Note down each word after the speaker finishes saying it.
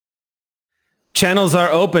Channels are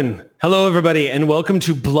open. Hello, everybody, and welcome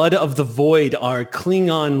to Blood of the Void, our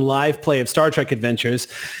Klingon live play of Star Trek Adventures.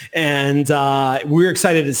 And we're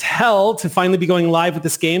excited as hell to finally be going live with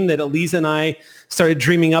this game that Eliza and I started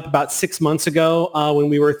dreaming up about 6 months ago when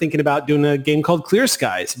we were thinking about doing a game called Clear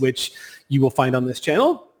Skies, which you will find on this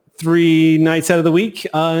channel 3 nights out of the week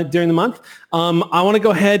during the month. I want to go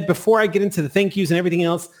ahead, before I get into the thank yous and everything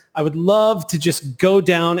else, I would love to just go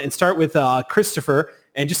down and start with Christopher.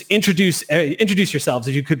 And just introduce yourselves,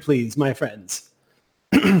 if you could, please, my friends.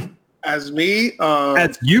 As me?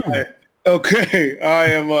 As you. Okay. I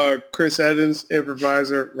am Chris Edens,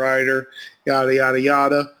 improviser, writer, yada, yada,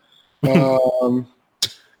 yada. Been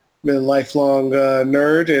a lifelong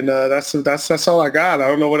nerd, and that's all I got. I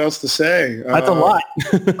don't know what else to say. That's a lot.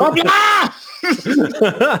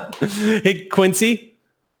 Hey, Quincy.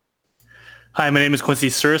 Hi, my name is Quincy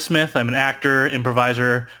Sursmith. I'm an actor,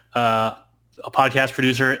 improviser, a podcast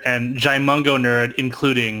producer, and Jaimungo nerd,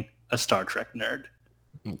 including a Star Trek nerd.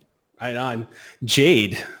 Right on.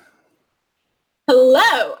 Jade.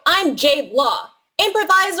 Hello, I'm Jade Law,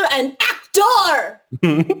 improviser and actor.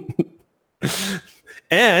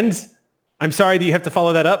 And I'm sorry that you have to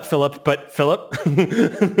follow that up, Philip, but Philip.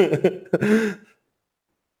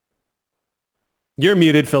 You're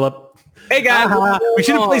muted, Philip. Hey guys, we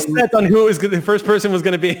should have placed bets on who the first person was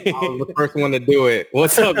going to be. I was the first one to do it.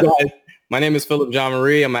 What's up, guys? My name is Philip John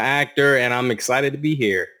Marie. I'm an actor, and I'm excited to be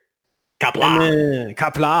here. Kapla.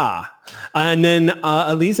 Kapla. And then,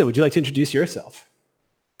 Eliza, would you like to introduce yourself?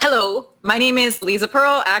 Hello, my name is Lisa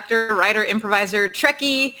Pearl, actor, writer, improviser,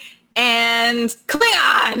 Trekkie, and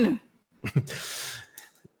Klingon.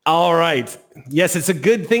 All right. Yes, it's a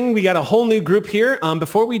good thing we got a whole new group here.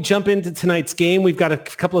 Before we jump into tonight's game, we've got a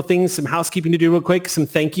couple of things, some housekeeping to do real quick, some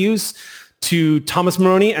thank yous to Thomas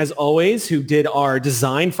Maroney, as always, who did our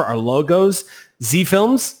design for our logos, Z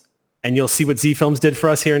Films, and you'll see what Z Films did for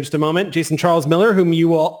us here in just a moment. Jason Charles Miller, whom you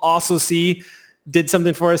will also see did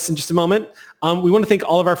something for us in just a moment. We want to thank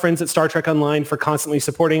all of our friends at Star Trek Online for constantly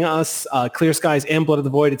supporting us, Clear Skies and Blood of the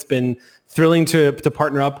Void. It's been thrilling to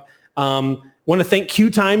partner up. Want to thank Q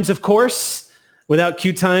Times, of course. Without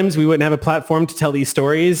Q Times, we wouldn't have a platform to tell these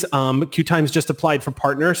stories. Q Times just applied for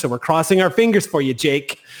partner, so we're crossing our fingers for you,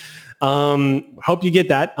 Jake. Hope you get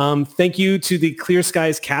that. Thank you to the Clear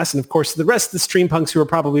Skies cast and, of course, to the rest of the stream punks who are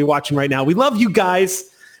probably watching right now. We love you guys.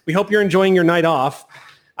 We hope you're enjoying your night off,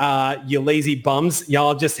 you lazy bums.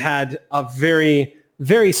 Y'all just had a very,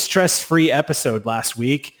 very stress-free episode last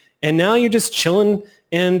week, and now you're just chilling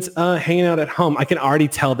and hanging out at home. I can already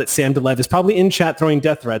tell that Sam DeLev is probably in chat throwing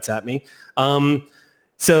death threats at me.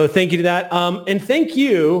 So thank you to that. And thank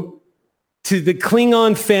you to the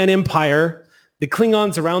Klingon fan empire, the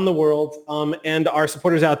Klingons around the world, and our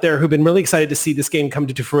supporters out there who've been really excited to see this game come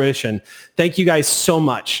to fruition. Thank you guys so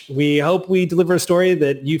much. We hope we deliver a story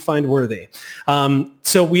that you find worthy.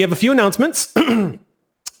 So we have a few announcements. The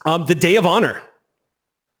Day of Honor,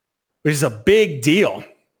 which is a big deal.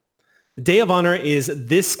 The Day of Honor is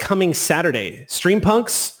this coming Saturday.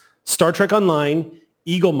 Streampunks, Star Trek Online,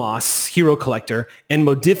 Eaglemoss, Hero Collector, and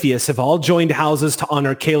Modifius have all joined houses to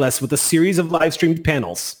honor KLS with a series of live-streamed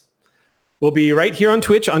panels. We'll be right here on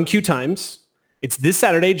Twitch on Q Times. It's this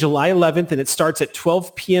Saturday, July 11th, and it starts at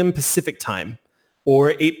 12 p.m. Pacific time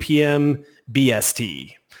or 8 p.m.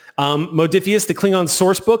 BST. Modifius, the Klingon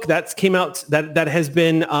source book, that came out, that has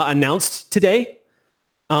been announced today,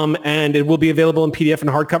 and it will be available in PDF and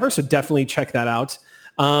hardcover, so definitely check that out.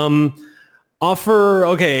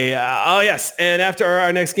 Yes. And after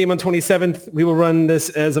our next game on 27th, we will run this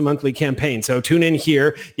as a monthly campaign. So tune in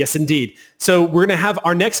here. Yes, indeed. So we're going to have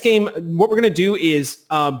our next game. What we're going to do is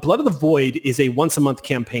Blood of the Void is a once a month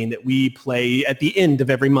campaign that we play at the end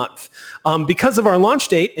of every month. Because of our launch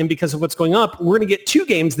date and because of what's going up, we're going to get 2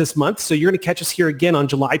 games this month. So you're going to catch us here again on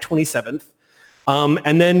July 27th.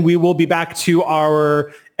 And then we will be back to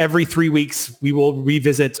our every 3 weeks. We will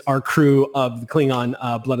revisit our crew of the Klingon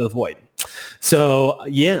Blood of the Void. So,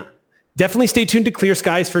 yeah, definitely stay tuned to Clear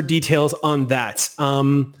Skies for details on that.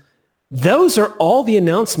 Those are all the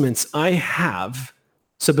announcements I have.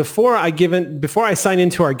 So before I sign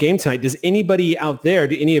into our game tonight, does anybody out there,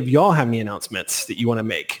 do any of y'all have any announcements that you want to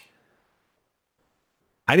make?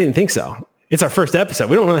 I didn't think so. It's our first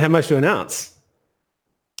episode. We don't really have much to announce.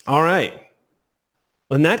 All right.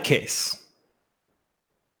 Well, in that case,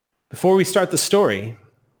 before we start the story,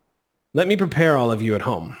 let me prepare all of you at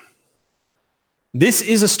home. This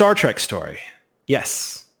is a Star Trek story,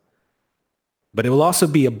 yes, but it will also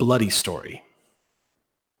be a bloody story.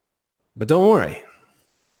 But don't worry.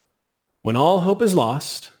 When all hope is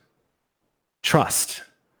lost, trust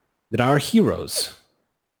that our heroes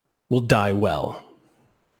will die well.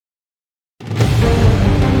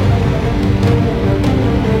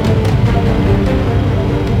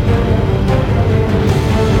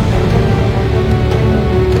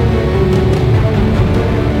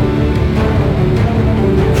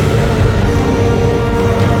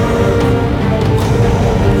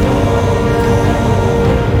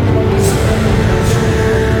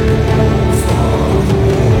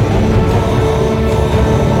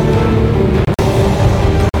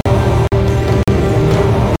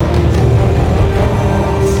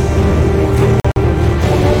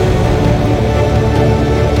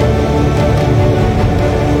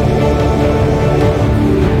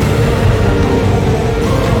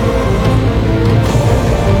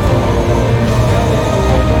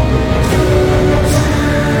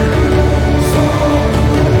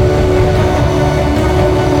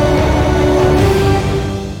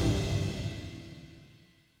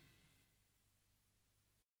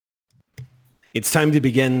 It's time to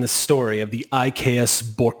begin the story of the IKS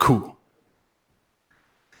Borku.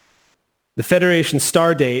 The Federation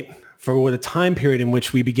star date for the time period in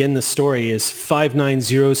which we begin the story is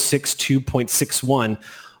 59062.61,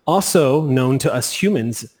 also known to us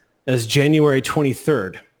humans as January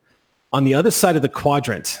 23rd. On the other side of the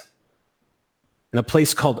quadrant, in a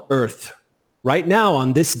place called Earth, right now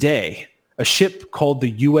on this day, a ship called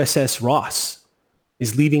the USS Ross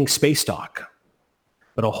is leaving space dock.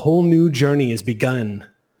 But a whole new journey has begun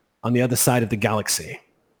on the other side of the galaxy.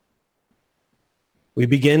 We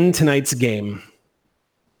begin tonight's game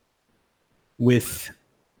with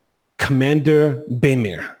Commander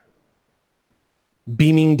Bemir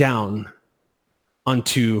beaming down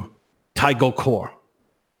onto Tygo Core.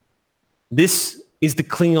 This is the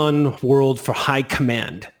Klingon world for high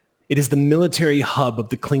command. It is the military hub of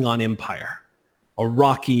the Klingon Empire, a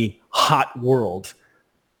rocky, hot world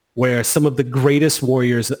where some of the greatest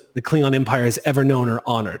warriors the Klingon Empire has ever known are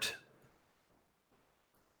honored.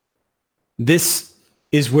 This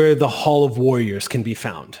is where the Hall of Warriors can be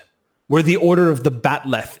found, where the Order of the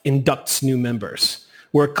Batleth inducts new members,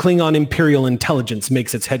 where Klingon Imperial Intelligence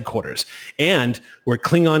makes its headquarters, and where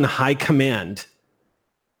Klingon High Command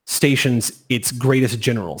stations its greatest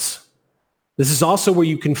generals. This is also where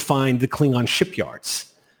you can find the Klingon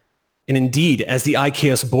shipyards. And indeed, as the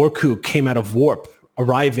IKS Borku came out of warp,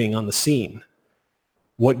 arriving on the scene,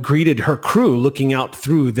 what greeted her crew looking out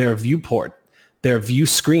through their viewport, their view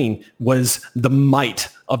screen, was the might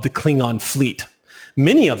of the Klingon fleet.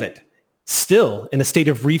 Many of it still in a state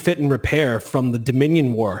of refit and repair from the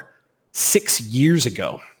Dominion War 6 years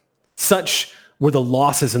ago. Such were the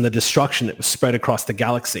losses and the destruction that was spread across the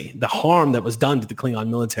galaxy, the harm that was done to the Klingon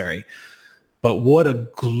military. But what a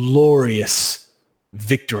glorious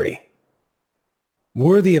victory.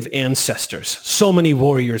 Worthy of ancestors. So many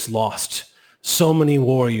warriors lost. So many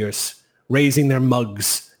warriors raising their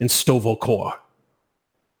mugs in Stovo Core.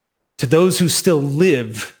 To those who still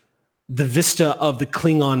live, the vista of the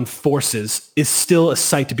Klingon forces is still a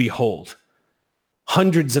sight to behold.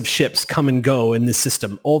 Hundreds of ships come and go in this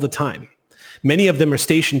system all the time. Many of them are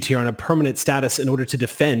stationed here on a permanent status in order to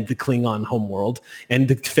defend the Klingon homeworld and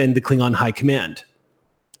defend the Klingon High Command.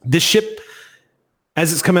 This ship,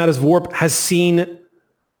 as it's come out of warp, has seen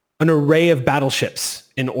an array of battleships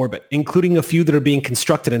in orbit, including a few that are being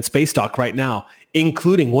constructed in space dock right now,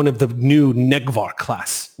 including one of the new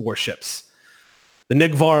Negvar-class warships. The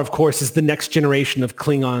Negvar, of course, is the next generation of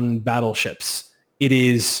Klingon battleships. It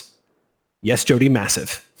is, yes, Jody,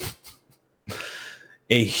 massive.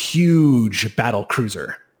 A huge battle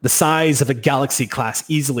cruiser, the size of a Galaxy class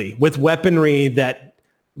easily, with weaponry that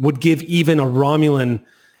would give even a Romulan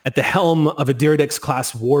at the helm of a Diridex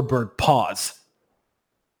class warbird pause.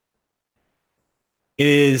 It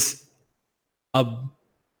is a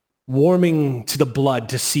warming to the blood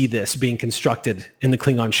to see this being constructed in the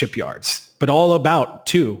Klingon shipyards. But all about,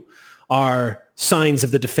 too, are signs of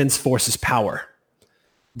the Defense Force's power.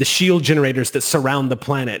 The shield generators that surround the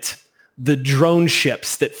planet, the drone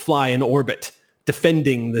ships that fly in orbit,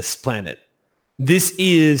 defending this planet. This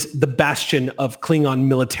is the bastion of Klingon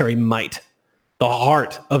military might, the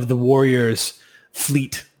heart of the warriors'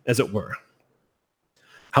 fleet, as it were.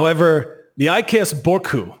 However, the IKS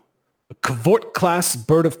Borku, a Kvort-class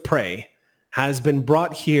bird of prey, has been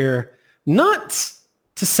brought here not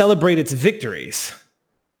to celebrate its victories.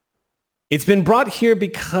 It's been brought here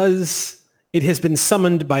because it has been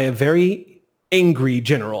summoned by a very angry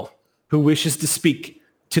general who wishes to speak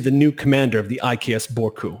to the new commander of the IKS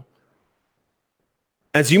Borku.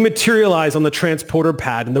 As you materialize on the transporter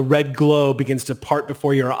pad and the red glow begins to part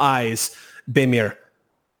before your eyes, Bemir,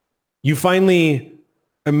 you finally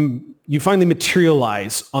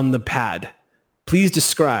materialize on the pad. Please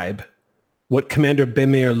describe what Commander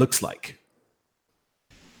Bemir looks like.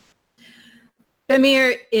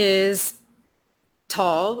 Bemir is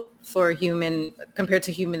tall for human, compared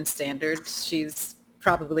to human standards. She's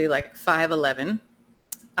probably like 5'11".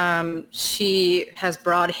 She has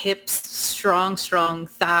broad hips, strong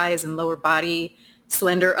thighs and lower body,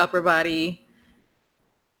 slender upper body.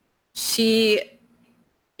 She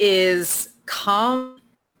is calm,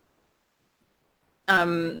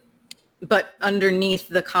 but underneath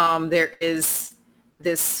the calm, there is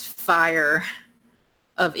this fire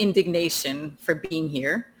of indignation for being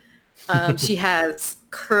here. She has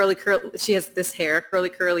she has this hair,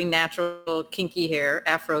 curly, natural, kinky hair,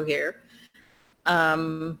 afro hair.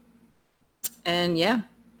 And yeah,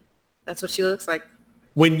 that's what she looks like.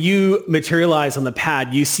 When you materialize on the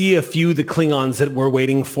pad, you see a few of the Klingons that were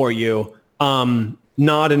waiting for you,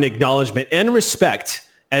 nod in acknowledgement and respect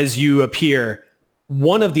as you appear.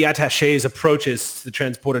 One of the attachés approaches the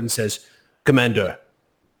transporter and says, Commander,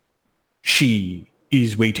 she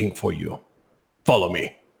is waiting for you. Follow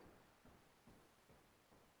me.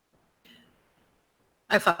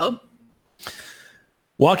 I follow.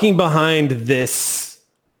 Walking behind this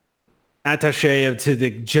attaché to the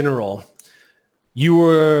general, you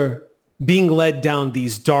were being led down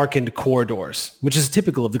these darkened corridors, which is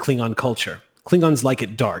typical of the Klingon culture. Klingons like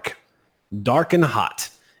it dark and hot.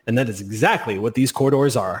 And that is exactly what these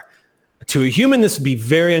corridors are. To a human, this would be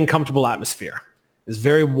very uncomfortable atmosphere. It's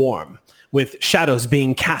very warm, with shadows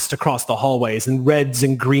being cast across the hallways and reds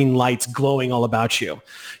and green lights glowing all about you.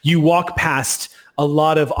 You walk past a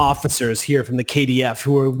lot of officers here from the KDF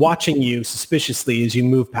who are watching you suspiciously as you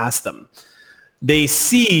move past them. They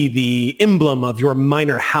see the emblem of your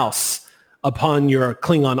minor house upon your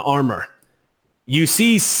Klingon armor. You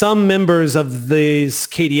see some members of this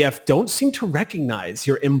KDF don't seem to recognize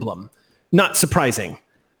your emblem. Not surprising.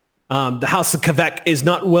 The House of Kavek is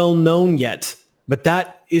not well known yet, but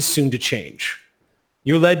that is soon to change.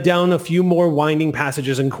 You're led down a few more winding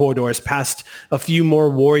passages and corridors, past a few more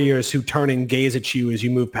warriors who turn and gaze at you as you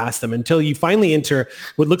move past them, until you finally enter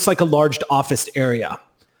what looks like a large office area.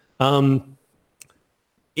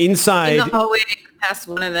 Inside... In the hallway, I passed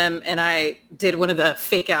one of them, and I did one of the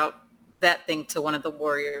fake out that thing to one of the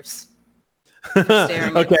warriors.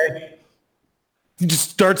 Okay. He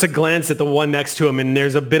just starts a glance at the one next to him, and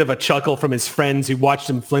there's a bit of a chuckle from his friends who watched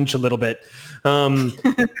him flinch a little bit.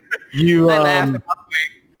 You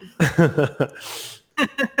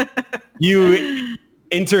you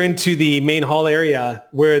enter into the main hall area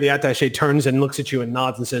where the attaché turns and looks at you and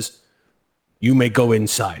nods and says, "You may go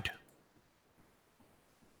inside."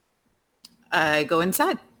 I go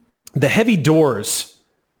inside. The heavy doors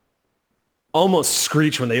almost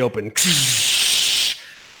screech when they open.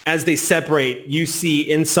 As they separate, you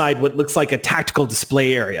see inside what looks like a tactical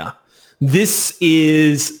display area. This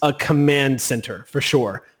is a command center for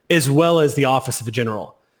sure, as well as the office of a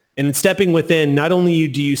general. And stepping within, not only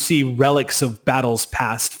do you see relics of battles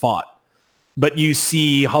past fought, but you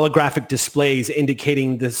see holographic displays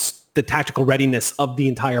indicating the tactical readiness of the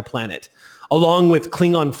entire planet, along with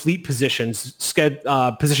Klingon fleet positions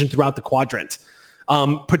positioned throughout the quadrant,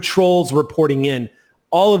 patrols reporting in.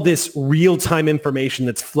 All of this real-time information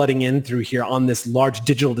that's flooding in through here on this large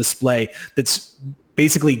digital display that's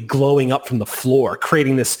basically glowing up from the floor,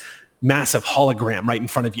 creating this massive hologram right in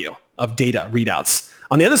front of you of data readouts.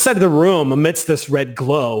 On the other side of the room, amidst this red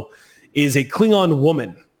glow, is a Klingon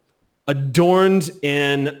woman adorned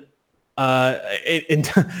in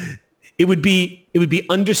it would be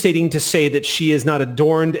understating to say that she is not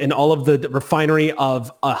adorned in all of the refinery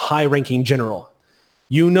of a high-ranking general.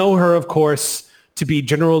 You know her, of course, to be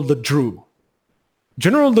General Ledru.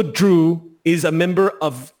 General Ledru is a member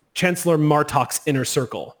of Chancellor Martok's inner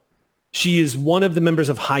circle. She is one of the members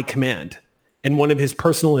of High Command and one of his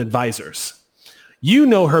personal advisors. You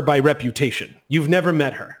know her by reputation. You've never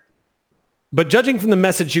met her. But judging from the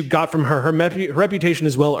message you got from her, her reputation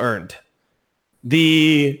is well earned.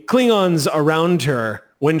 The Klingons around her,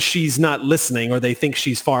 when she's not listening or they think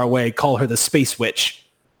she's far away, call her the Space Witch.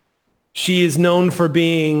 She is known for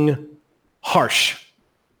being harsh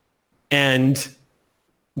and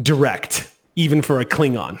direct, even for a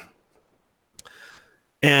Klingon.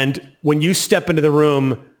 And when you step into the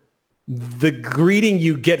room, the greeting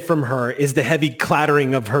you get from her is the heavy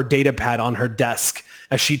clattering of her data pad on her desk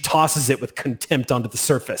as she tosses it with contempt onto the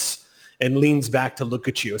surface and leans back to look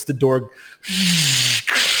at you as the door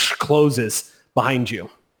closes behind you.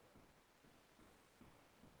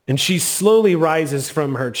 And she slowly rises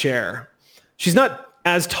from her chair. She's not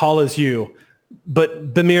as tall as you,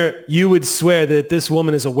 but Bamir, you would swear that this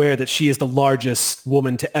woman is aware that she is the largest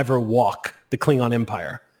woman to ever walk the Klingon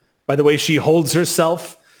Empire. By the way she holds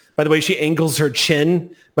herself, by the way she angles her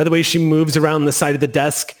chin, by the way she moves around the side of the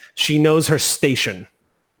desk, she knows her station.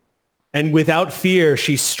 And without fear,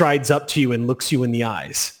 she strides up to you and looks you in the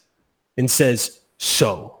eyes and says,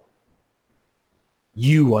 "So,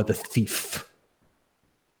 you are the thief."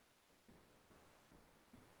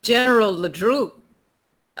 General Ledru,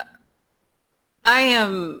 I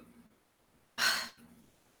am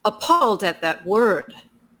appalled at that word.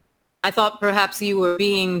 I thought perhaps you were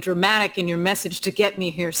being dramatic in your message to get me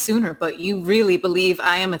here sooner, but you really believe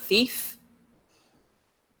I am a thief?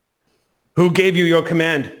 Who gave you your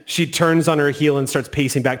command? She turns on her heel and starts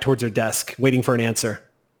pacing back towards her desk, waiting for an answer.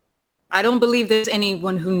 I don't believe there's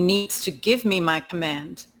anyone who needs to give me my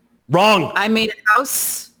command. Wrong. I made a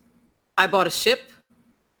house. I bought a ship.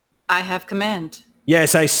 I have command.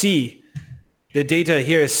 Yes, I see. The data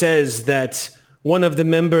here says that one of the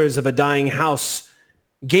members of a dying house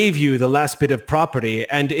gave you the last bit of property,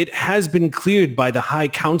 and it has been cleared by the High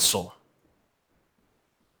Council.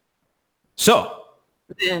 So,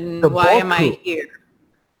 Then The why am I Borku. here?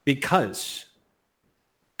 because,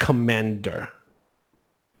 Commander,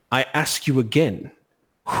 I ask you again,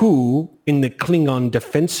 who in the Klingon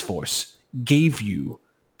Defense Force gave you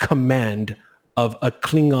command of a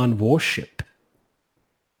Klingon warship?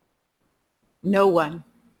 No one.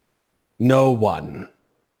 No one.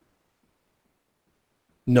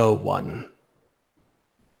 No one.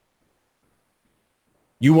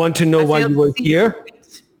 You want to know I why failed you to were see here? your point.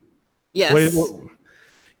 Yes.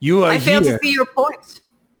 You are I failed here. to see your point.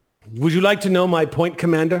 Would you like to know my point,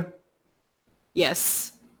 Commander?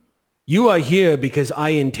 Yes. You are here because I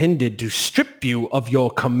intended to strip you of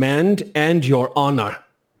your command and your honor.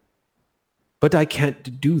 But I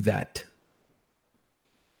can't do that.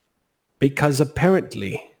 Because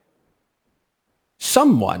apparently,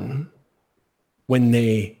 someone, when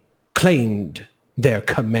they claimed their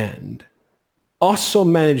command, also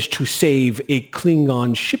managed to save a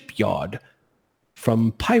Klingon shipyard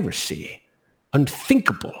from piracy.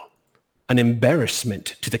 Unthinkable. An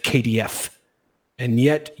embarrassment to the KDF. And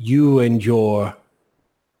yet you and your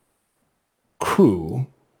crew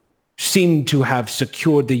seem to have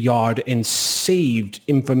secured the yard and saved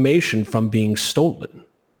information from being stolen.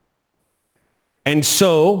 And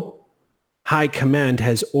so, High Command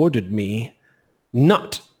has ordered me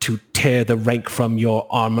not to tear the rank from your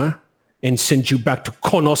armor and send you back to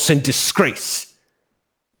Konos in disgrace.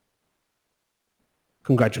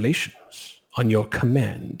 Congratulations on your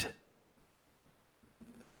command.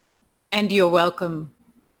 And you're welcome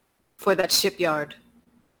for that shipyard.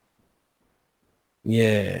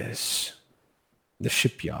 Yes, the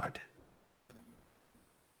shipyard.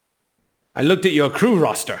 I looked at your crew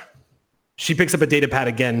roster. She picks up a data pad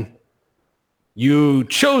again. You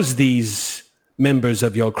chose these members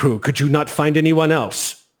of your crew. Could you not find anyone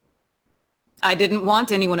else? I didn't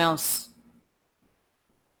want anyone else.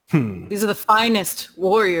 These are the finest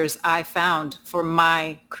warriors I found for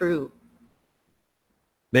my crew.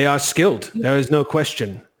 They are skilled. There is no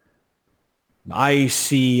question. I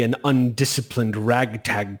see an undisciplined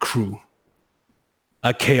ragtag crew.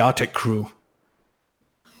 A chaotic crew.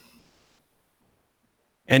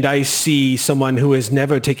 And I see someone who has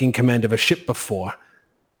never taken command of a ship before.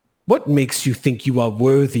 What makes you think you are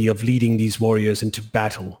worthy of leading these warriors into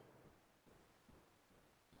battle?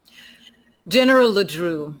 General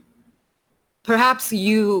Ledru, perhaps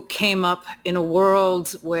you came up in a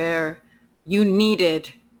world where you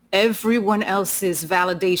needed everyone else's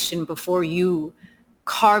validation before you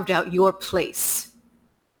carved out your place.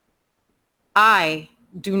 I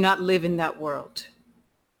do not live in that world.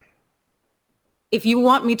 If you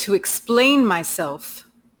want me to explain myself,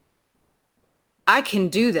 I can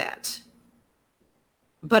do that.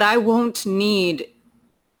 But I won't need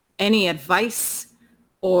any advice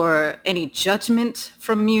or any judgment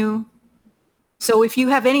from you. So if you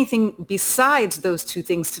have anything besides those two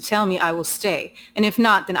things to tell me, I will stay. And if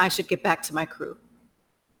not, then I should get back to my crew.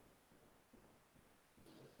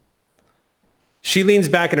 She leans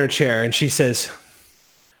back in her chair and she says,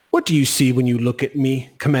 "What do you see when you look at me,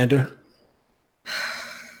 Commander?"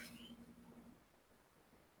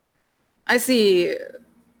 I see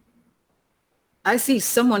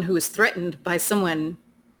someone who is threatened by someone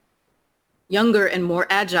younger and more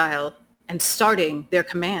agile and starting their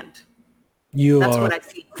command. You That's are what a I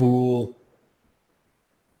see. fool.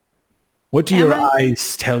 What do Am your I?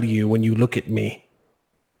 eyes tell you when you look at me?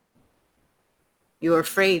 You're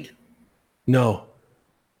afraid. No.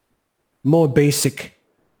 More basic.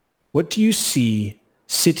 What do you see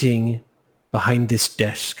sitting behind this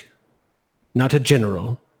desk? Not a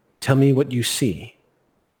general. Tell me what you see.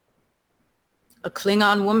 A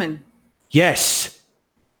Klingon woman. Yes.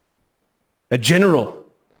 A general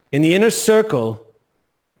in the inner circle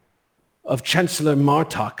of Chancellor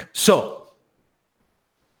Martok. So,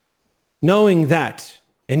 knowing that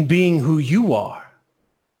and being who you are,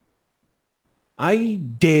 I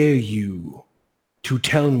dare you to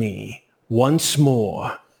tell me once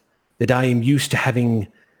more that I am used to having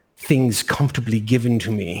things comfortably given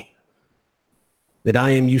to me, that I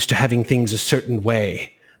am used to having things a certain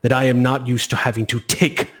way, that I am not used to having to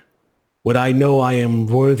take what I know I am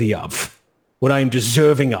worthy of, what I am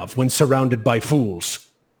deserving of when surrounded by fools.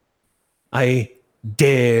 I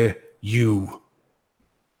dare you.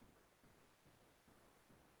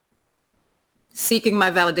 Seeking my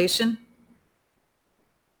validation?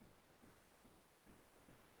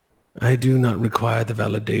 I do not require the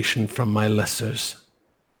validation from my lessers.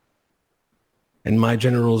 And my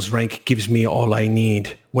general's rank gives me all I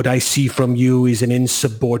need. What I see from you is an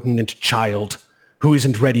insubordinate child who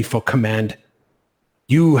isn't ready for command.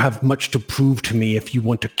 You have much to prove to me if you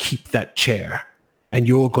want to keep that chair. and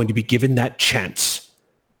you're going to be given that chance.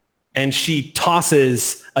 And she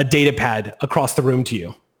tosses a data pad across the room to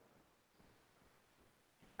you.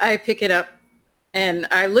 I pick it up and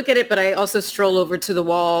I look at it, but I also stroll over to the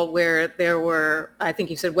wall where there were, I think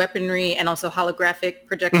you said weaponry and also holographic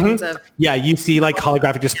projections of... Yeah, you see like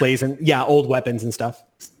holographic displays and old weapons and stuff.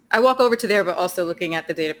 I walk over to there, but also looking at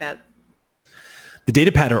the data pad. The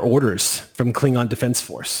data pad are orders from Klingon Defense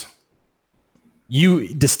Force.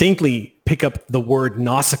 You distinctly pick up the word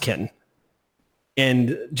Nausicaan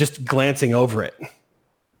and just glancing over it.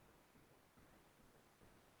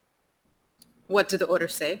 What do the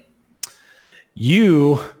orders say?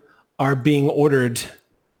 You are being ordered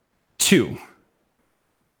to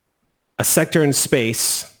a sector in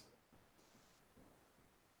space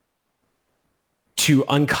to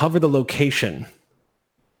uncover the location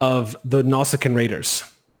of the Nausicaan raiders.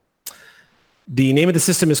 The name of the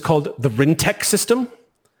system is called the Rintek system.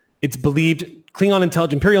 It's believed, Imperial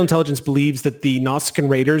Intelligence believes that the Nausicaan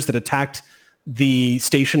raiders that attacked the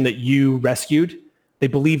station that you rescued, they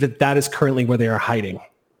believe that that is currently where they are hiding.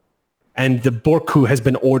 And the Borku has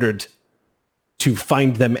been ordered to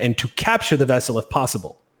find them and to capture the vessel if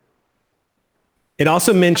possible. It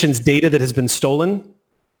also mentions data that has been stolen.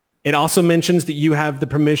 It also mentions that you have the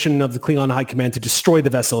permission of the Klingon High Command to destroy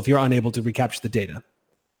the vessel if you're unable to recapture the data.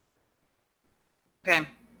 Okay.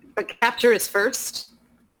 But capture is first?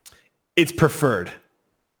 It's preferred.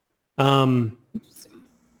 And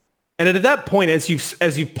at that point, as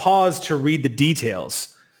you pause to read the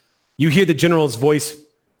details, you hear the general's voice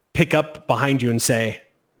pick up behind you and say,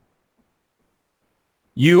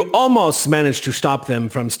 "You almost managed to stop them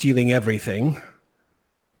from stealing everything.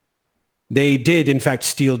 They did, in fact,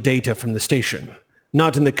 steal data from the station,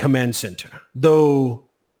 not in the command center. Though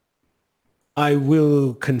I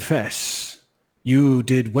will confess, you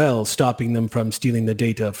did well stopping them from stealing the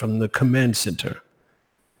data from the command center.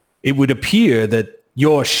 It would appear that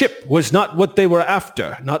your ship was not what they were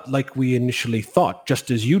after, not like we initially thought,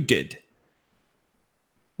 just as you did.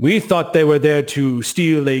 We thought they were there to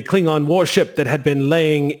steal a Klingon warship that had been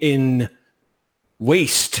laying in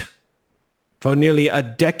waste for nearly a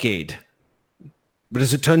decade. But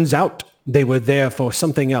as it turns out, they were there for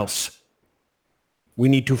something else. We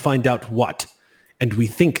need to find out what, and we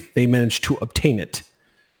think they managed to obtain it.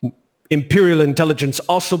 Imperial Intelligence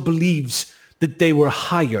also believes that they were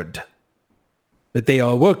hired, that they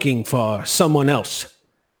are working for someone else.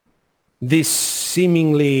 This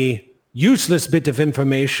seemingly useless bit of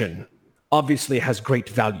information obviously has great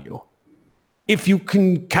value. If you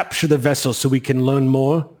can capture the vessel so we can learn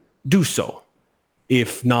more, do so.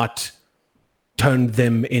 If not, turn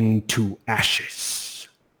them into ashes."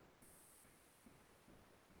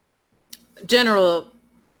 General,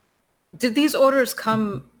 did these orders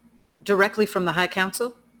come directly from the High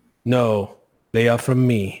Council? No, they are from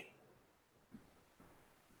me.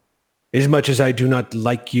 As much as I do not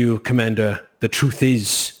like you, Commander, the truth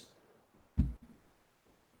is,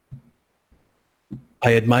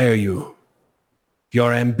 I admire you.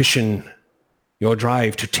 Your ambition, your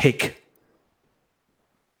drive to take.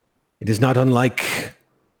 It is not unlike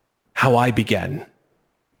how I began,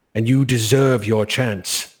 and you deserve your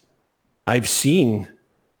chance. I've seen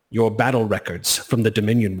your battle records from the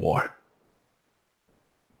Dominion War.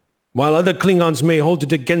 While other Klingons may hold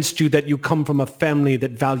it against you that you come from a family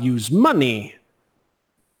that values money,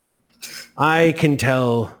 I can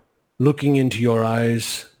tell, looking into your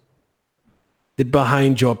eyes, that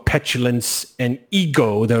behind your petulance and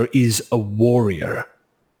ego there is a warrior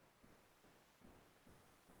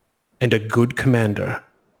and a good commander.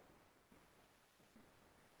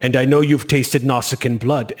 And I know you've tasted Nausicaan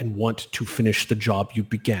blood and want to finish the job you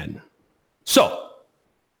began. So,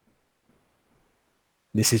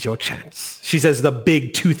 this is your chance. She says, the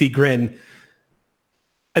big toothy grin.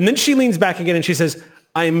 And then she leans back again and she says,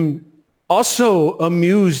 I'm also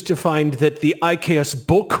amused to find that the Ikeus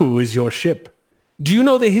Boku is your ship. Do you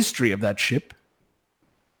know the history of that ship?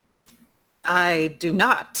 I do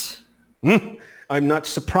not. I'm not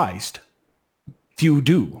surprised. Few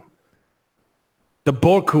do. The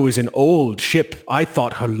Borku is an old ship. I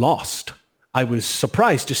thought her lost. I was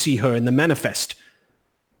surprised to see her in the manifest.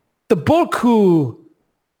 The Borku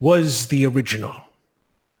was the original.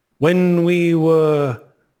 When we were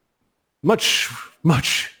much,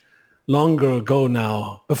 much longer ago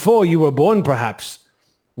now, before you were born perhaps,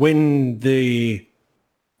 when the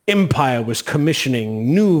Empire was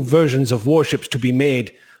commissioning new versions of warships to be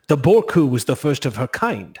made, the Borku was the first of her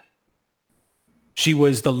kind. She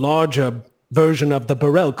was the larger version of the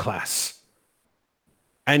Burrell class.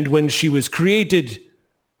 And when she was created,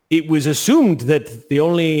 it was assumed that the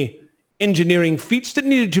only engineering feats that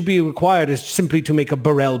needed to be required is simply to make a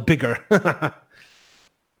Burrell bigger.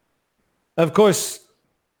 Of course,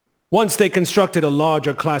 once they constructed a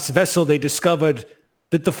larger class vessel, they discovered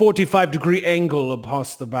that the 45-degree angle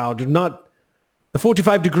across the bow the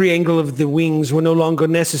 45-degree angle of the wings were no longer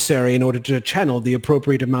necessary in order to channel the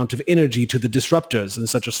appropriate amount of energy to the disruptors in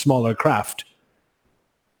such a smaller craft.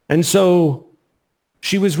 And so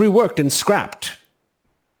she was reworked and scrapped.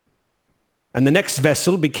 And the next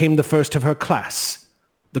vessel became the first of her class,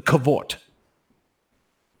 the Cavort.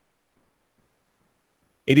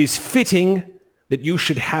 It is fitting that you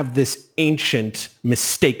should have this ancient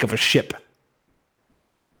mistake of a ship.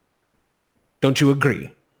 Don't you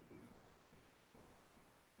agree?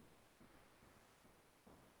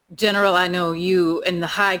 General, I know you and the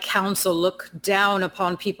High Council look down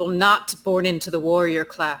upon people not born into the warrior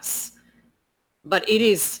class. But it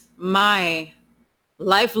is my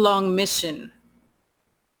lifelong mission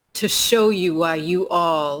to show you why you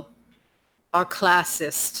all are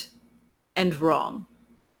classist and wrong.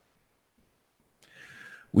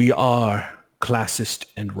 We are classist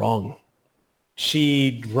and wrong.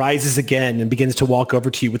 She rises again and begins to walk over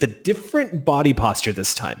to you with a different body posture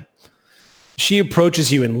this time. She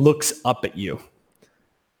approaches you and looks up at you.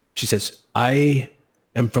 She says, I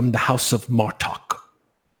am from the House of Martok.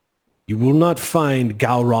 You will not find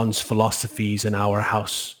Gowron's philosophies in our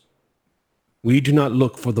house. We do not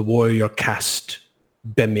look for the warrior caste,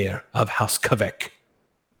 Bemir of House Kavek.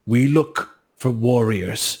 We look for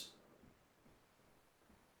warriors.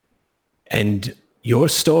 And your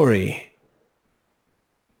story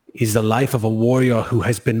is the life of a warrior who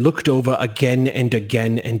has been looked over again and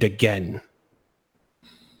again and again.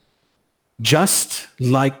 Just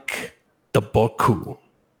like the Borku.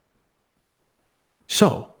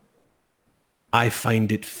 So, I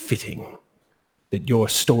find it fitting that your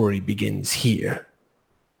story begins here.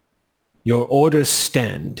 Your orders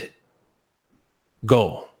stand.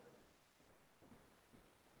 Go.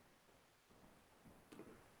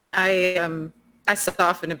 I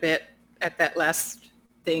soften a bit at that last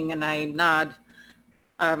thing and I nod.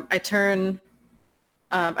 I turn.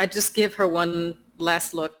 I just give her one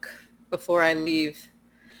last look before I leave.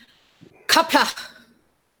 Kapla!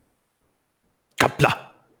 Kapla!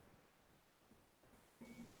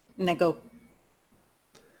 And I go.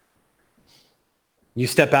 You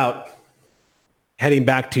step out, heading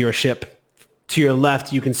back to your ship. To your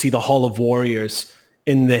left, you can see the Hall of Warriors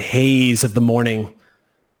in the haze of the morning.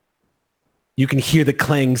 You can hear the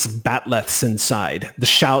clangs of batleths inside, the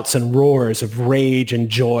shouts and roars of rage and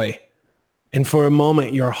joy. And for a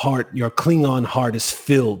moment, your Klingon heart is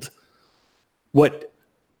filled. What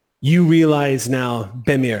you realize now,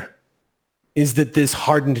 Bemir, is that this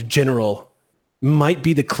hardened general might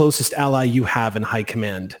be the closest ally you have in high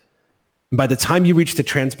command. By the time you reach the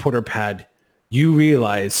transporter pad, you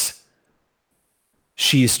realize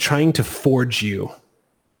she is trying to forge you.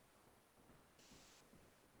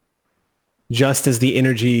 Just as the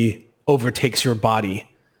energy overtakes your body,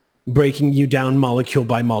 breaking you down molecule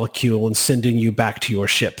by molecule and sending you back to your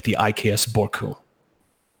ship, the IKS Borku.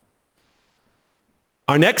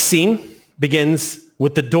 Our next scene begins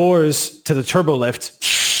with the doors to the turbo lift.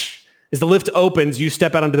 As the lift opens, you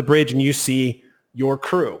step out onto the bridge and you see your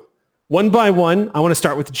crew. One by one, I want to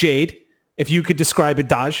start with Jade. If you could describe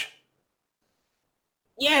Idaj.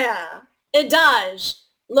 Yeah, Idaj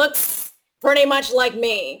looks pretty much like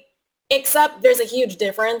me, except there's a huge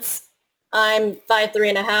difference. I'm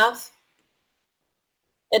 5'3.5".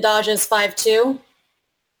 Idaj is 5'2".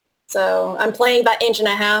 So I'm playing that 1.5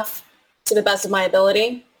 inches to the best of my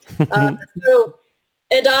ability. So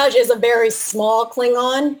Idaj is a very small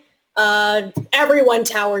Klingon. Everyone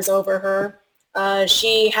towers over her.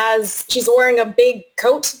 She's wearing a big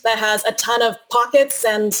coat that has a ton of pockets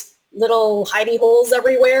and little hidey holes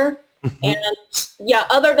everywhere. And yeah,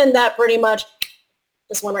 other than that, pretty much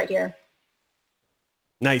this one right here.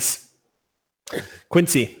 Nice.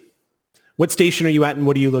 Quincy, what station are you at and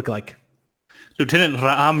what do you look like? Lieutenant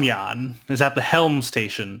Ramyan is at the helm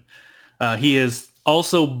station. He is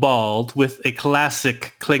also bald with a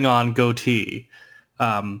classic Klingon goatee.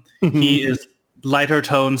 He is lighter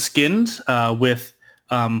tone skinned with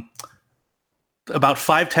about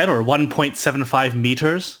 5'10" or 1.75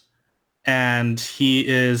 meters. And he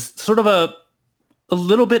is sort of a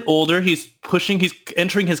little bit older. He's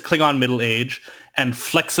entering his Klingon middle age, and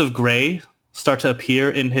flecks of gray start to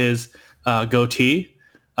appear in his goatee.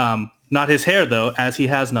 Not his hair, though, as he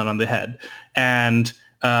has none on the head. And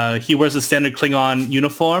he wears a standard Klingon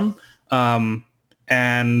uniform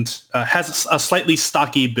and has a slightly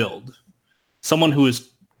stocky build. Someone who is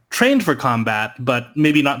trained for combat, but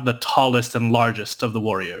maybe not the tallest and largest of the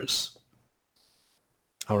warriors.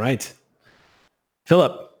 All right.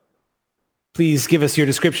 Philip, please give us your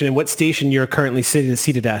description and what station you're currently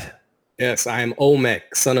seated at. Yes, I am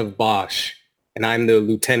Olmec, son of Bosch, and I'm the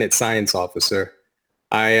lieutenant science officer.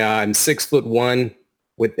 I'm 6'1"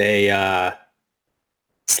 with a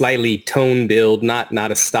slightly toned build, not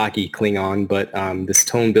a stocky Klingon, but this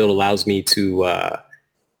tone build allows me to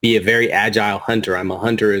be a very agile hunter. I'm a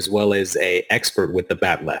hunter as well as a expert with the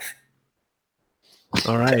Batleth.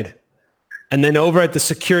 All right. And then over at the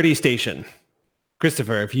security station,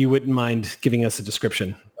 Christopher, if you wouldn't mind giving us a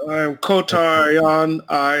description. I am Kotar Ayan.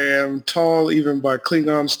 I am tall even by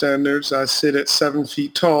Klingon standards. I sit at 7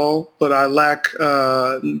 feet tall, but I lack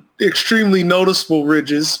extremely noticeable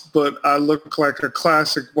ridges, but I look like a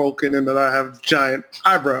classic Vulcan in that I have giant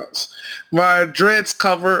eyebrows. My dreads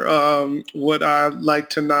cover what I like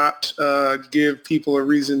to not give people a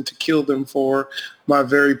reason to kill them for, my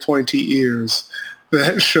very pointy ears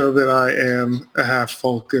that show that I am a half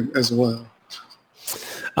Vulcan as well.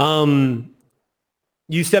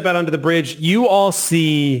 You step out onto the bridge. You all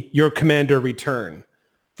see your commander return.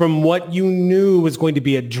 From what you knew was going to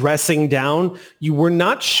be a dressing down, you were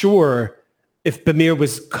not sure if Bamir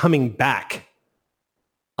was coming back.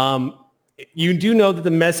 You do know that the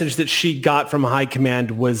message that she got from High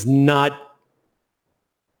Command was not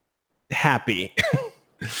happy,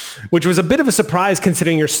 which was a bit of a surprise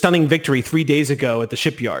considering your stunning victory 3 days ago at the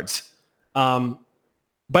shipyards.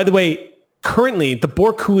 By the way, currently the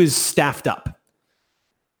Borku is staffed up.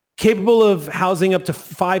 Capable of housing up to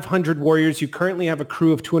 500 warriors. You currently have a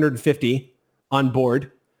crew of 250 on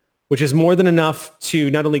board, which is more than enough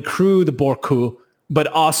to not only crew the Borku, but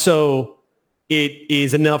also it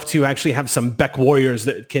is enough to actually have some Beck warriors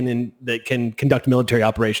that can conduct military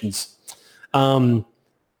operations. But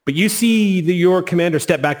you see your commander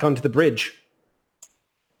step back onto the bridge.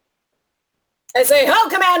 I say, "Ho,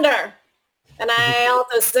 Commander!" And I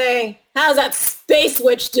also say, "How's that space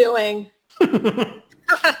witch doing?"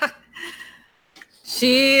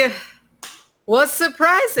 She was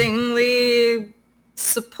surprisingly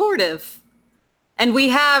supportive. And we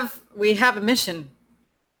have a mission.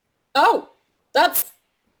 Oh, that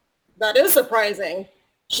is surprising.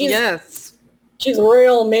 Yes. She's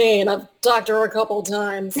real mean. I've talked to her a couple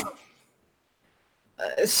times.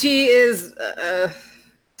 She is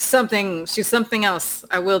something. She's something else.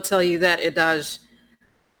 I will tell you that, Idaj.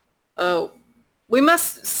 Oh, we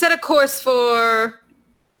must set a course for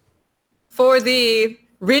the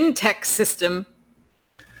Rintech system.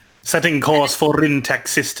 Setting course for Rintech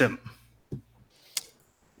system.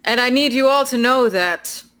 And I need you all to know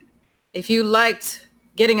that if you liked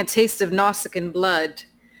getting a taste of Nausicaan blood,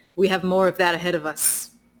 we have more of that ahead of us.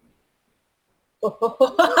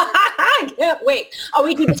 I can't wait. Are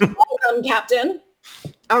we to destroy them, Captain?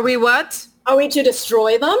 Are we what? Are we to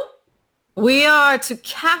destroy them? We are to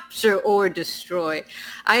capture or destroy.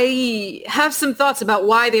 I have some thoughts about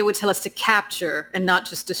why they would tell us to capture and not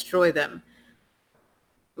just destroy them.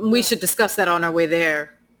 We should discuss that on our way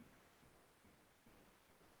there.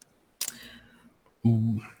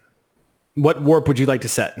 What warp would you like to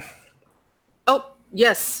set? Oh,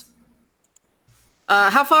 yes.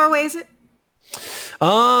 How far away is it?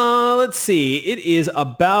 Let's see. It is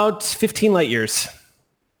about 15 light years.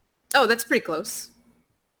 Oh, that's pretty close.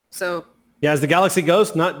 So... yeah, as the galaxy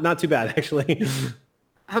goes, not too bad, actually.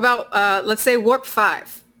 How about, let's say warp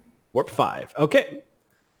 5? Warp 5. Okay.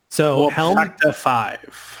 So Warp Helm factor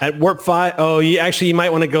 5. at warp 5. Oh, you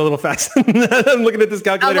might want to go a little fast. I'm looking at this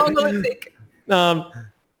calculator. How long will it take?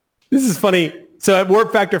 This is funny. So at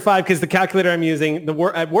warp factor 5, because the calculator I'm using,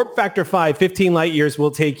 at warp factor 5, 15 light years will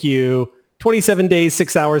take you 27 days,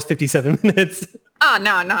 6 hours, 57 minutes.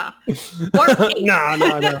 No. Warp 8.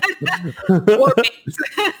 No. Warp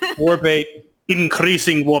 8. Warp 8.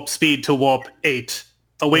 Increasing warp speed to warp 8.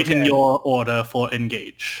 Awaiting your order for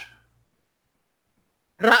engage.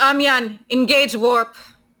 Ra'amyan, engage warp.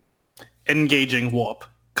 Engaging warp,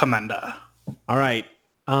 Commander. All right.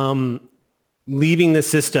 Leaving the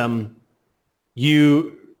system,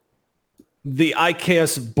 the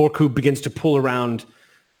IKS Borku begins to pull around,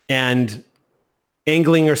 and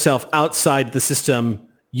angling yourself outside the system,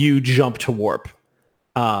 you jump to warp.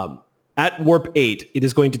 At warp 8, it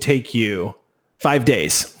is going to take you 5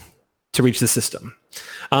 days to reach the system.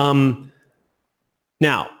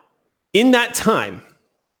 Now, in that time,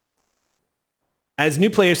 as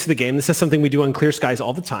new players to the game, this is something we do on Clear Skies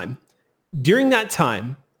all the time. During that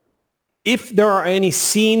time, if there are any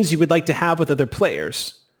scenes you would like to have with other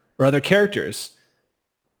players or other characters,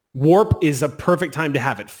 warp is a perfect time to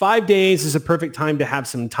have it. 5 days is a perfect time to have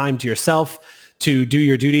some time to yourself, to do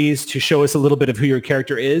your duties, to show us a little bit of who your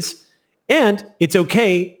character is. And it's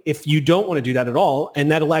okay if you don't want to do that at all. And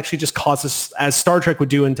that'll actually just cause us, as Star Trek would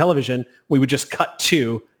do in television, we would just cut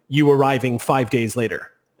to you arriving 5 days later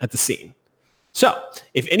at the scene. So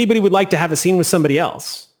if anybody would like to have a scene with somebody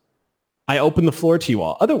else, I open the floor to you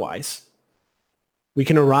all. Otherwise, we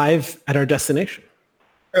can arrive at our destination.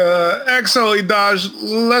 XO, Idaj,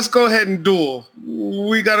 let's go ahead and duel.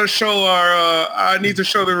 We got to show I need to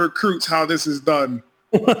show the recruits how this is done.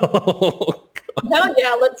 Hell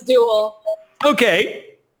yeah, let's duel.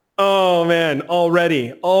 Okay. Oh, man.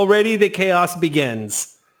 Already the chaos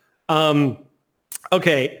begins.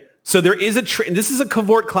 Okay. So there is this is a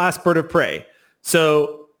Cavort class bird of prey.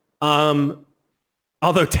 So,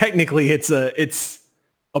 although technically it's a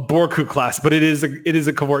Borku class, but it is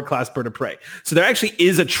a Cavort class bird of prey. So there actually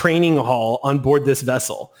is a training hall on board this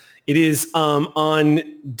vessel. It is on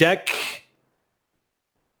deck,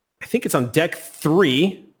 I think it's on deck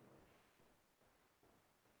 3.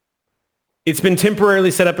 It's been temporarily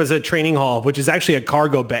set up as a training hall, which is actually a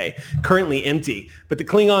cargo bay, currently empty. But the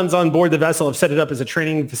Klingons on board the vessel have set it up as a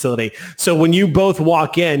training facility. So when you both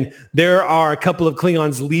walk in, there are a couple of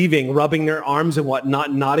Klingons leaving, rubbing their arms and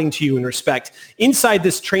whatnot, nodding to you in respect. Inside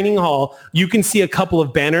this training hall, you can see a couple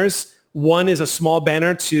of banners. One is a small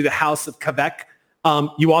banner to the House of Kavek.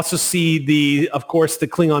 You also see of course, the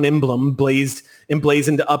Klingon emblem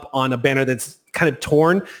emblazoned up on a banner that's kind of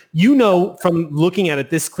torn. You know from looking at it,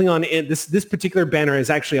 this Klingon, this particular banner is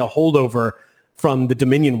actually a holdover from the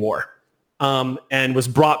Dominion War, and was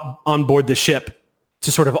brought on board the ship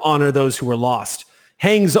to sort of honor those who were lost.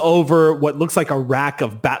 Hangs over what looks like a rack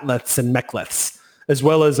of batleths and mek'leths, as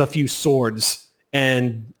well as a few swords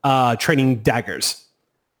and training daggers.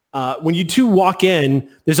 When you two walk in,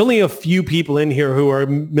 there's only a few people in here who are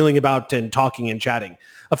milling about and talking and chatting.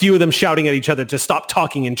 A few of them shouting at each other to stop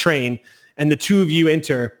talking and train. And the two of you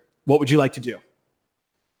enter. What would you like to do?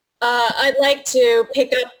 I'd like to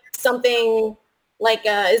pick up something like,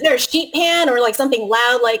 is there a sheet pan or like something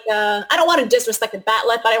loud? Like, I don't want to disrespect the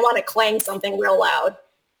batleth, but I want to clang something real loud.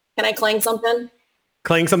 Can I clang something?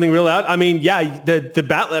 Clang something real loud? I mean, yeah, the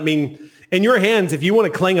batleth, I mean, in your hands, if you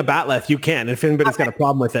want to clang a batleth, you can. If anybody's got a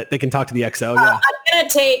problem with it, they can talk to the XO, yeah. I'm going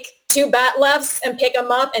to take 2 batleths and pick them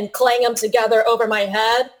up and clang them together over my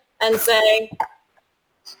head and say,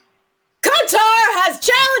 Kotar has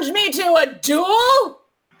challenged me to a duel.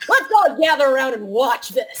 Let's all gather around and watch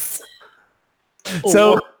this.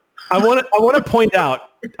 So I want to point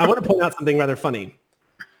out something rather funny.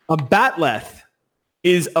 A batleth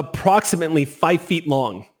is approximately 5 feet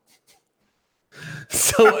long.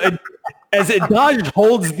 So as Idaj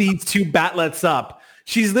holds these 2 batleths up,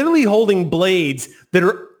 she's literally holding blades that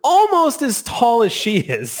are almost as tall as she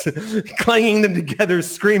is, clanging them together,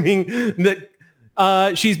 screaming that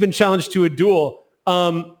she's been challenged to a duel.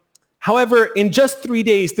 However, in just 3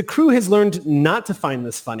 days, the crew has learned not to find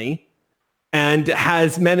this funny and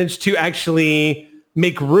has managed to actually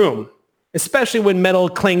make room, especially when metal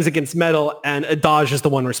clangs against metal and Idaj is the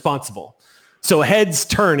one responsible. So heads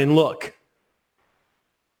turn and look.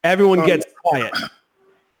 Everyone gets quiet.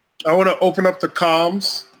 I want to open up the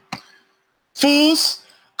comms. Fools,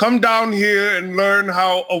 come down here and learn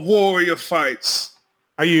how a warrior fights.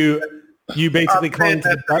 Are you basically calling to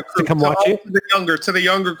the Ducks to come watch you? To the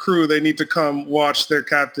younger crew, they need to come watch their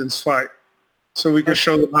captains fight so we can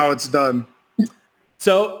show them how it's done.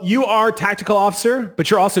 So you are tactical officer, but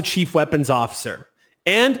you're also chief weapons officer,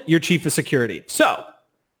 and you're chief of security. So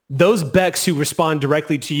those Becks who respond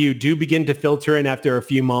directly to you do begin to filter in after a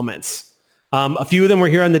few moments. A few of them were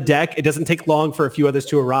here on the deck. It doesn't take long for a few others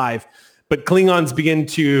to arrive, but Klingons begin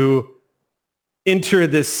to enter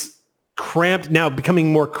this cramped, now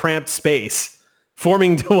becoming more cramped space,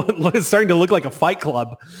 forming to what is starting to look like a fight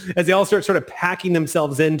club as they all start sort of packing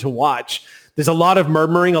themselves in to watch. There's a lot of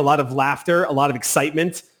murmuring, a lot of laughter, a lot of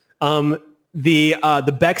excitement.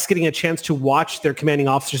 The Becks getting a chance to watch their commanding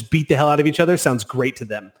officers beat the hell out of each other sounds great to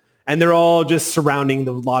them. And they're all just surrounding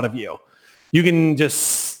the lot of you. You can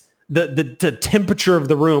just, the temperature of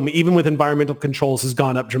the room, even with environmental controls, has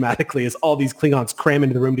gone up dramatically as all these Klingons cram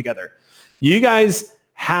into the room together. You guys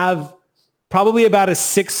have probably about a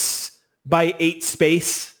 6x8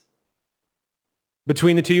 space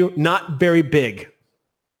between the two of you. Not very big.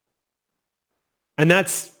 And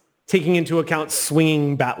that's taking into account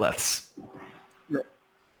swinging batleths.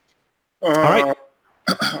 All right.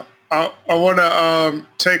 I want to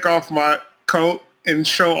take off my coat and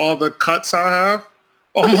show all the cuts I have.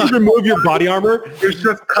 Remove your body armor. There's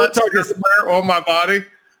just cuts on my body.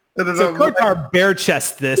 So Kotar bare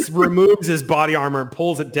chests this, removes his body armor, and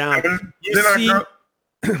pulls it down.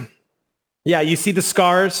 You see the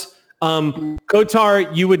scars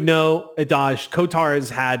Kotar, you would know, Adaj, Kotar has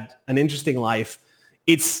had an interesting life.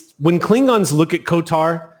 It's when Klingons look at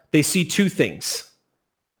Kotar, they see two things.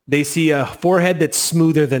 They see a forehead that's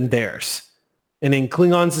smoother than theirs. And in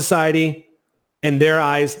Klingon society, in their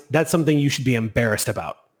eyes, that's something you should be embarrassed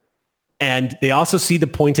about. And they also see the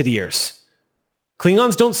pointed ears.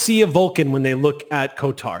 Klingons don't see a Vulcan when they look at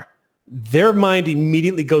Kotar. Their mind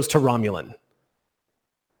immediately goes to Romulan.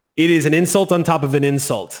 It is an insult on top of an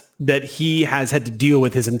insult that he has had to deal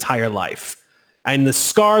with his entire life. And the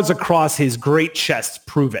scars across his great chest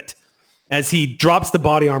prove it as he drops the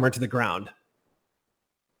body armor to the ground.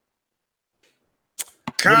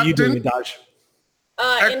 Captain, what are you doing, Adaj?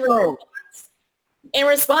 In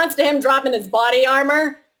response to him dropping his body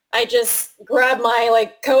armor, I just grab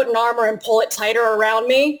my coat and armor and pull it tighter around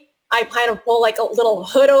me. I kind of pull a little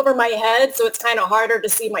hood over my head so it's kind of harder to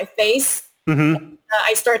see my face. Mm-hmm.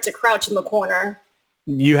 I start to crouch in the corner.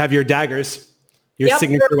 You have your daggers, your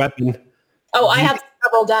signature weapon. Oh, I have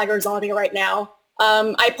several daggers on me right now.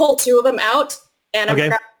 I pull two of them out and I'm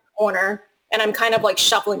crouched in the corner and I'm kind of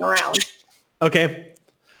shuffling around. Okay.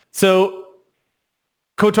 So,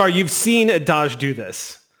 Kotar, you've seen Adaj do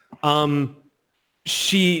this.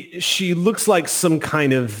 She looks like some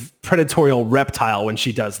kind of predatorial reptile when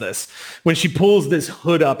she does this. When she pulls this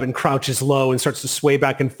hood up and crouches low and starts to sway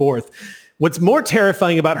back and forth. What's more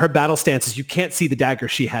terrifying about her battle stance is you can't see the dagger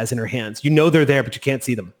she has in her hands. You know they're there, but you can't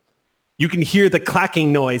see them. You can hear the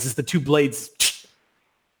clacking noise as the two blades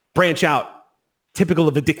branch out, typical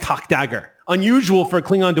of a Diktak dagger. Unusual for a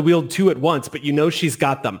Klingon to wield two at once, but you know she's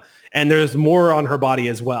got them. And there's more on her body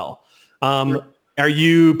as well. Are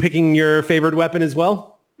you picking your favorite weapon as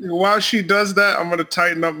well? While she does that, I'm going to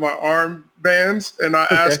tighten up my arm bands, and I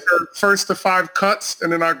ask her first to 5 cuts,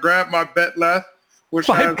 and then I grab my betleth, which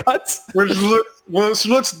 5 cuts? Which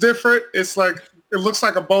looks different. It looks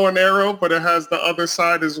like a bow and arrow, but it has the other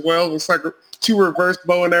side as well. It looks like 2 reverse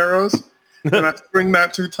bow and arrows, and I swing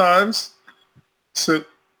that 2 times. So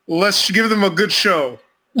let's give them a good show.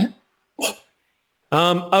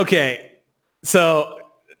 Okay, so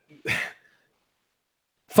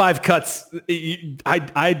 5 cuts.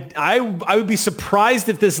 I would be surprised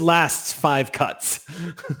if this lasts 5 cuts.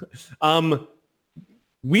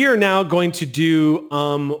 We are now going to do,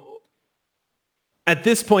 at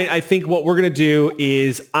this point, I think what we're going to do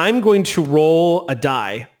is I'm going to roll a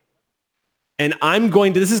die. And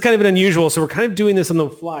this is kind of an unusual, so we're kind of doing this on the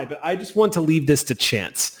fly, but I just want to leave this to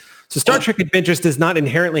chance. So Star Trek Adventures does not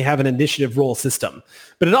inherently have an initiative roll system,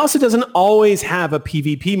 but it also doesn't always have a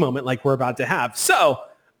PvP moment like we're about to have. So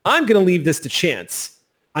I'm going to leave this to chance.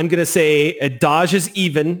 I'm going to say Adaj is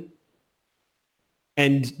even,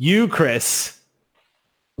 and you, Chris,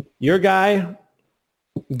 your guy,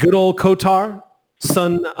 good old Kotar,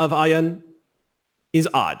 son of Ayan, is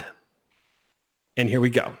odd. And here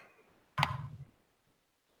we go.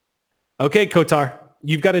 Okay, Kotar,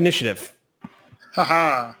 you've got initiative.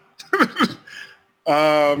 Haha.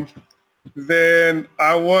 Then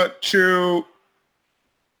I want to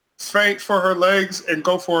feint for her legs and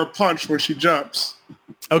go for a punch when she jumps.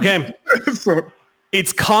 Okay. So,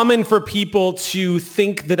 it's common for people to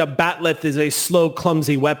think that a batleth is a slow,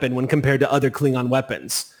 clumsy weapon when compared to other Klingon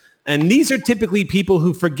weapons. And these are typically people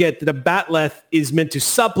who forget that a batleth is meant to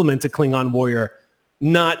supplement a Klingon warrior,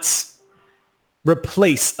 not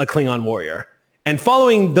replace a Klingon warrior. And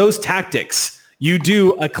following those tactics, you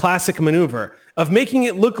do a classic maneuver of making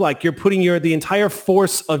it look like you're putting the entire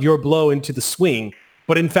force of your blow into the swing,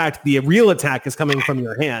 but in fact, the real attack is coming from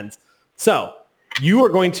your hands. So you are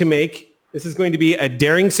going to this is going to be a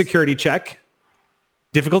daring security check,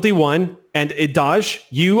 difficulty 1, and Adaj,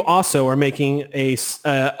 you also are making a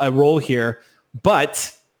roll here,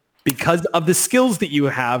 but because of the skills that you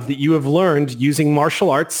have learned using martial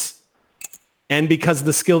arts, and because of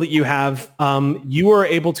the skill that you have, you are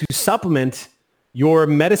able to supplement your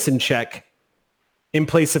medicine check in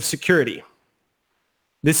place of security.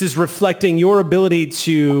 This is reflecting your ability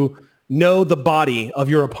to know the body of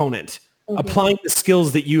your opponent, applying the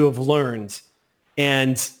skills that you have learned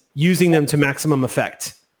and using them to maximum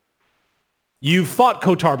effect. You've fought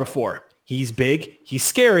Kotar before. He's big. He's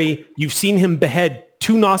scary. You've seen him behead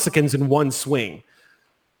 2 Nausicaans in one swing.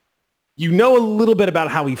 You know a little bit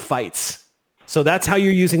about how he fights. So that's how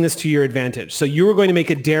you're using this to your advantage. So you are going to make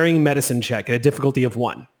a daring medicine check at a difficulty of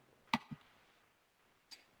 1.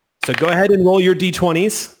 So go ahead and roll your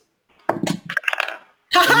D20s.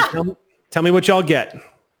 Tell me what y'all get.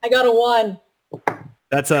 I got a 1.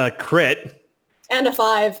 That's a crit. And a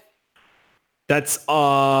 5. That's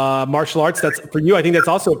martial arts. That's for you. I think that's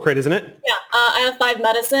also a crit, isn't it? Yeah, I have 5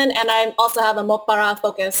 medicine, and I also have a Mokbara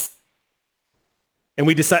focus. And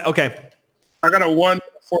we decide, okay. I got a 1.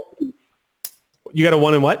 You got a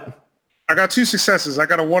 1 and what? I got 2 successes. I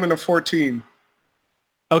got a 1 and a 14.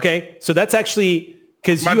 Okay, so that's actually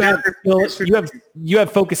because you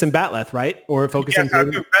have focus in Batleth, right? Or focus in I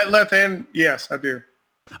do. Batleth and yes, I do.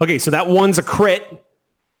 Okay, so that 1's a crit.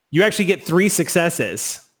 You actually get 3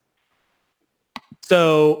 successes.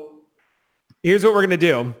 So here's what we're going to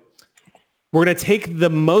do. We're going to take the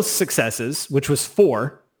most successes, which was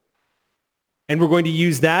 4, and we're going to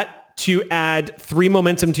use that to add 3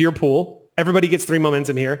 momentum to your pool. Everybody gets 3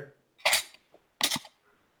 momentum here.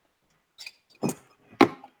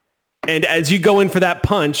 And as you go in for that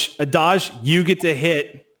punch, Adaj, you get to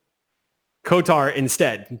hit Kotar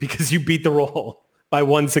instead because you beat the roll by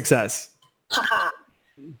 1 success.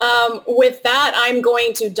 With that, I'm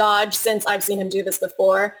going to dodge since I've seen him do this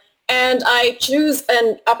before. And I choose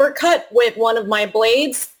an uppercut with one of my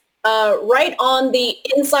blades right on the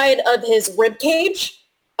inside of his rib cage.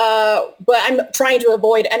 But I'm trying to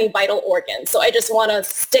avoid any vital organs. So I just want to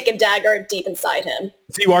stick a dagger deep inside him.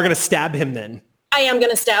 So you are going to stab him then? I am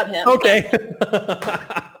going to stab him. Okay.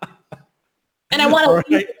 And I want to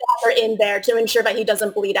leave the dagger in there to ensure that he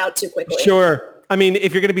doesn't bleed out too quickly. Sure. I mean,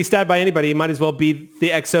 if you're going to be stabbed by anybody, you might as well be the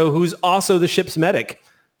XO who's also the ship's medic.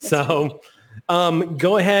 So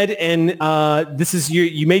go ahead and this is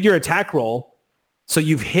you made your attack roll. So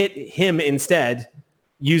you've hit him instead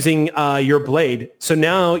using your blade. So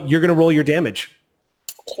now you're going to roll your damage.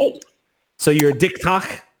 Okay. So your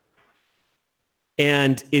Diktak,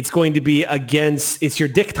 and it's going to be it's your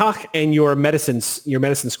Diktak and your medicine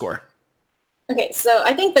score. Okay, so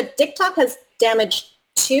I think the Diktak has damage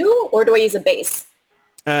 2, or do I use a base?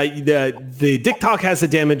 The Diktak has a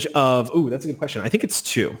damage of, that's a good question. I think it's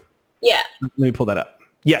 2. Yeah. Let me pull that up.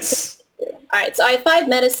 Yes. All right, so I have 5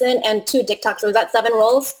 medicine and 2 Diktak, so is that 7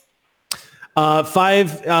 rolls?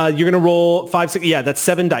 5, you're going to roll 5, 6, yeah, that's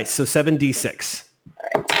 7 dice, so 7d6. All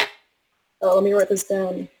right. Oh, let me write this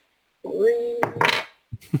down. 3.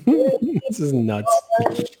 This is nuts.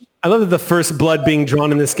 I love that the first blood being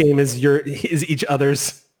drawn in this game is each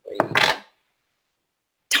other's.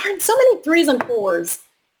 Darn, so many 3s and 4s.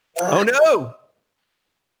 Oh no!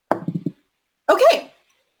 Okay.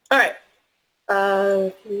 All right.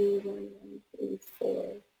 3, 1, 3, 4,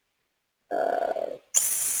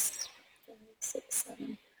 6,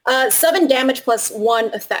 7. 7 damage plus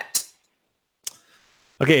 1 effect.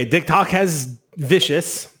 Okay, Diktak has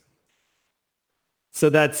vicious. So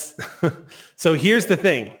that's so here's the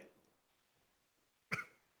thing.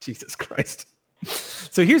 Jesus Christ.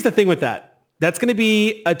 So here's the thing with that. That's going to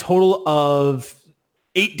be a total of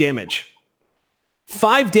 8 damage.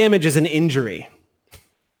 5 damage is an injury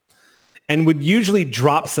and would usually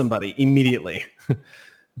drop somebody immediately.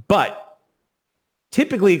 But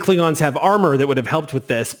typically Klingons have armor that would have helped with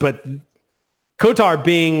this, but Kotar,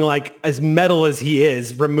 being like as metal as he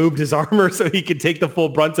is, removed his armor so he could take the full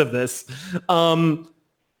brunt of this.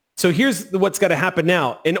 So here's what's got to happen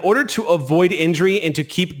now. In order to avoid injury and to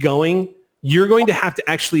keep going, you're going to have to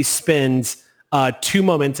actually spend 2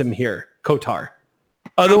 momentum here, Kotar.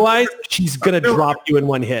 Otherwise, she's going to drop you in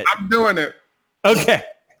 1 hit. I'm doing it. Okay.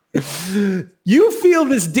 You feel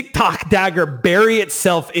this Diktak dagger bury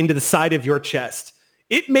itself into the side of your chest.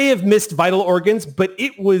 It may have missed vital organs, but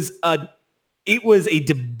it was a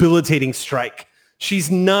debilitating strike.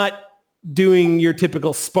 She's not doing your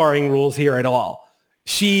typical sparring rules here at all.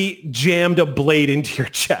 She jammed a blade into your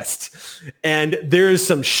chest, and there's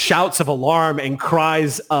some shouts of alarm and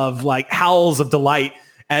cries of like howls of delight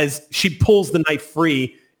as she pulls the knife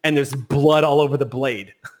free, and there's blood all over the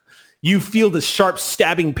blade. You feel the sharp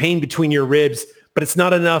stabbing pain between your ribs, but it's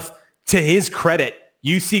not enough. To his credit,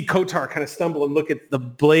 you see Kotar kind of stumble and look at the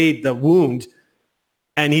blade, the wound,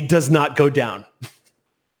 and he does not go down.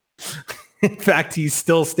 In fact, he's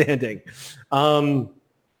still standing.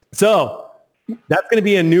 So that's going to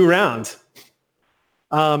be a new round.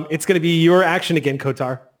 It's going to be your action again,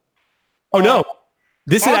 Kotar. Oh, no.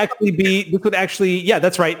 This would actually, yeah,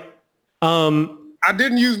 that's right. I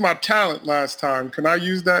didn't use my talent last time. Can I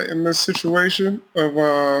use that in this situation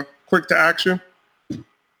of quick to action?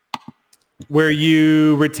 Where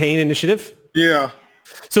you retain initiative? Yeah.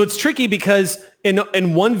 So it's tricky because in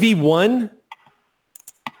 1v1,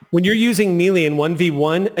 when you're using melee in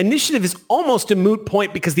 1v1, initiative is almost a moot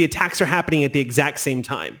point because the attacks are happening at the exact same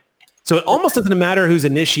time. So it almost doesn't matter who's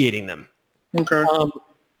initiating them. Okay.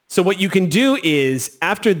 So what you can do is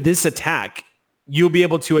after this attack, you'll be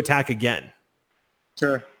able to attack again.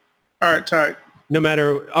 Okay. All right, tight. No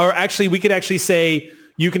matter, or actually, we could actually say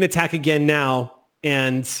you can attack again now,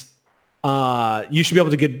 and you should be able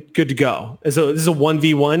to get good to go. So this is a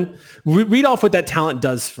 1v1. Read off what that talent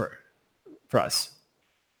does for us.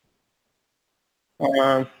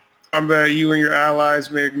 I'm that you and your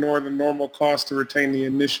allies may ignore the normal cost to retain the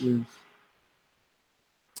initiative.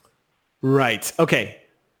 Right. Okay.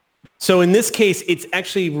 So in this case, it's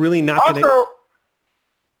actually really not going to... Also,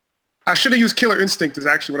 I should have used Killer Instinct is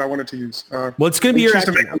actually what I wanted to use. Well, it's going to be your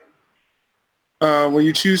action. When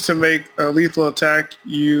you choose to make a lethal attack,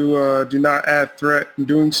 you do not add threat. In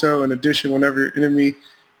doing so, in addition, whenever your enemy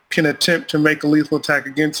can attempt to make a lethal attack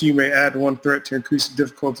against you, you may add 1 threat to increase the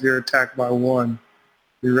difficulty of their attack by 1.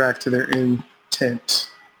 React to their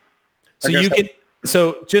intent. So you can...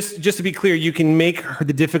 So just to be clear, you can make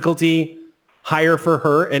the difficulty higher for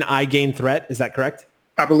her and I gain threat. Is that correct?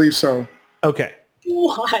 I believe so. Okay.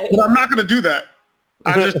 Why? But I'm not going to do that.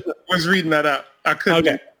 I just was reading that out. I couldn't.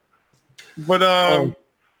 Okay. But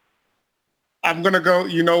I'm going to go,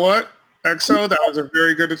 you know what, Exo, that was a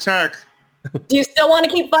very good attack. Do you still want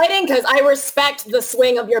to keep fighting? Because I respect the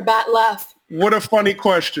swing of your bat left. What a funny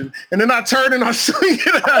question. And then I turn and I swing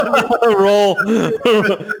it at him. Roll.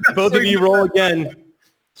 Both of you roll again.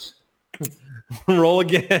 Roll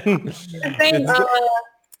again.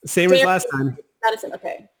 Same as last time. Madison,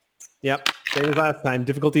 okay. Yep. Same as last time.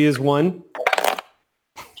 Difficulty is 1.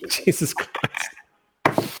 Jesus Christ.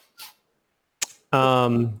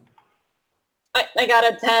 I got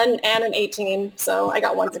a 10 and an 18, so I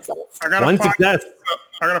got 1 success. I got One success.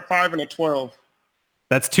 I got a 5 and a 12.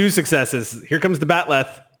 That's 2 successes. Here comes the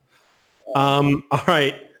Batleth. All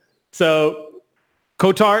right. So,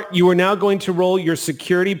 Kotar, you are now going to roll your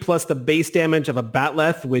security plus the base damage of a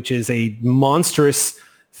Batleth, which is a monstrous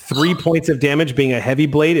 3 points of damage, being a heavy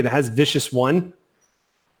blade. It has Vicious 1.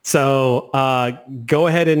 So, go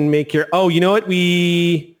ahead and make your... Oh, you know what?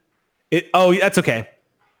 That's okay.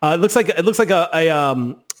 It looks like a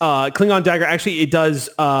Klingon dagger. Actually, it does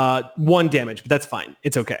 1 damage, but that's fine.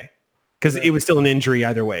 It's okay. Because it was still an injury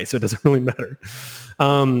either way, so it doesn't really matter.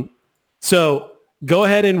 So go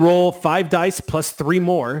ahead and roll 5 dice plus 3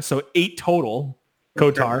 more, so 8 total,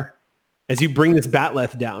 Kotar, as you bring this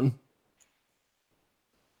Batleth down.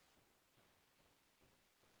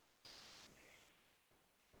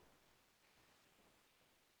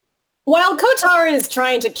 While Kotar is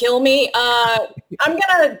trying to kill me, I'm going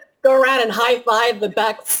to go around and high-five the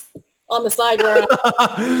Becks on the side where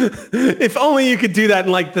If only you could do that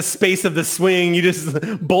in like the space of the swing. You just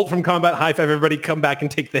bolt from combat, high five everybody, come back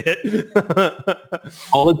and take the hit.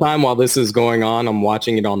 All the time while this is going on, I'm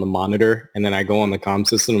watching it on the monitor, and then I go on the comm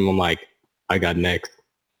system, and I'm like, I got next.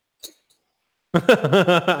 Okay.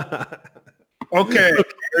 Are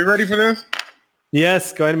you ready for this?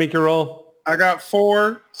 Yes, go ahead and make your roll. I got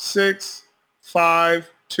 4, 6, 5,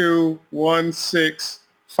 2, 1, 6,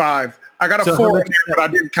 5. I got a 4 in here, but I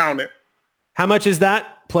didn't count it. How much is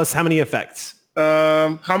that? Plus how many effects?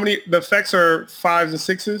 How many? The effects are 5s and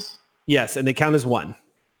 6s? Yes, and they count as 1.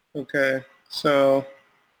 Okay. So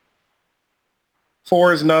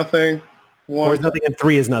 4 is nothing. 4 is nothing and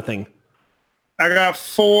 3 is nothing. I got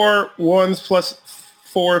 4 1s plus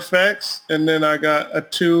 4 effects, and then I got a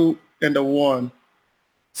 2 and a 1.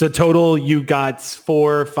 So total, you got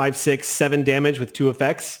 4, 5, 6, 7 damage with 2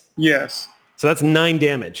 effects? Yes. So that's 9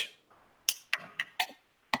 damage.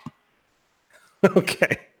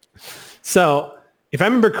 Okay. So if I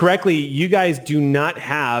remember correctly, you guys do not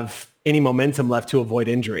have any momentum left to avoid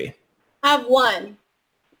injury. I have 1.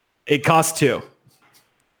 It costs 2.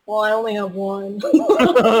 Well, I only have 1.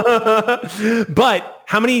 But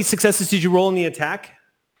how many successes did you roll in the attack?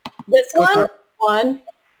 This one? 1.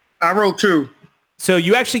 I rolled 2. So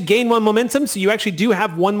you actually gain 1 momentum. So you actually do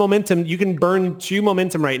have 1 momentum. You can burn 2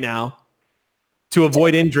 momentum right now to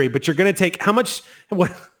avoid injury. But you're going to take how much?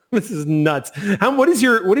 What? This is nuts. What is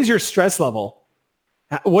your stress level?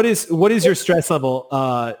 What is your stress level,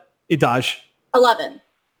 Idaj? 11.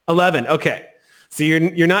 11. Okay. So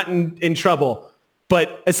you're not in trouble.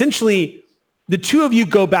 But essentially, the two of you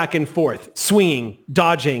go back and forth, swinging,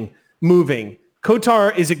 dodging, moving.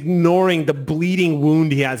 Kotar is ignoring the bleeding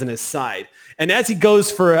wound he has in his side. And as he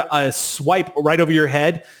goes for a swipe right over your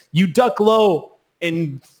head, you duck low,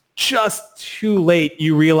 and just too late,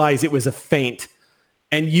 you realize it was a feint.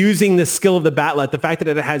 And using the skill of the Batleth, the fact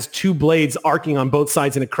that it has 2 blades arcing on both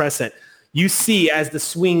sides in a crescent, you see as the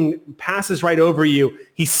swing passes right over you,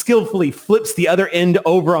 he skillfully flips the other end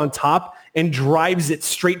over on top and drives it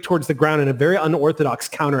straight towards the ground in a very unorthodox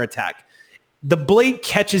counterattack. The blade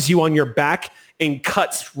catches you on your back and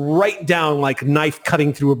cuts right down like a knife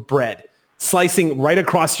cutting through a bread, slicing right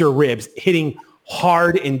across your ribs, hitting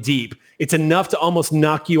hard and deep. It's enough to almost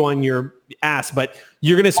knock you on your ass, but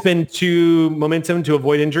you're going to spend 2 momentum to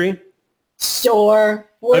avoid injury? Sure.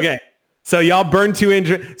 Okay. So y'all burn 2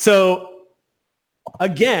 injury. So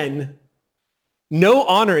again, no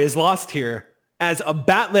honor is lost here as a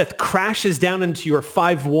batleth crashes down into your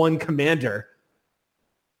 5-1 commander,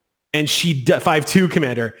 and 5-2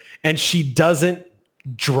 commander, and she doesn't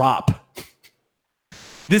drop.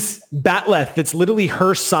 This batleth that's literally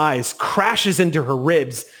her size crashes into her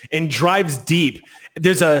ribs and drives deep.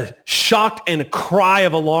 There's a shock and a cry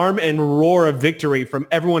of alarm and roar of victory from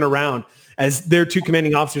everyone around as their 2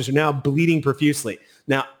 commanding officers are now bleeding profusely.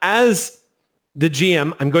 Now, as the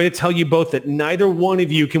GM, I'm going to tell you both that neither one of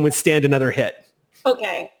you can withstand another hit.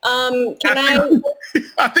 Okay. Can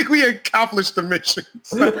I think we accomplished the mission.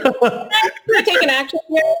 can I take an action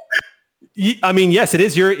here? I mean, yes, it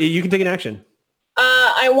is. You can take an action.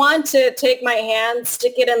 I want to take my hand,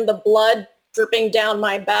 stick it in the blood dripping down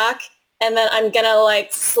my back, and then I'm going to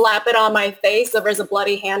like slap it on my face so there's a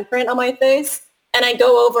bloody handprint on my face. And I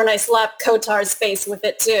go over and I slap Kotar's face with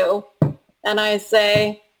it too. And I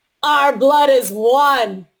say, our blood is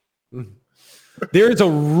one. There is a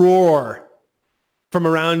roar from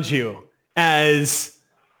around you as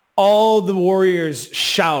all the warriors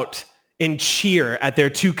shout and cheer at their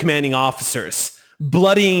 2 commanding officers,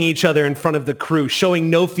 bloodying each other in front of the crew, showing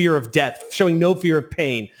no fear of death, showing no fear of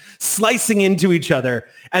pain, slicing into each other,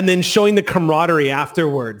 and then showing the camaraderie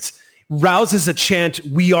afterwards. Rouses a chant,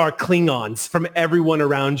 "We are Klingons," from everyone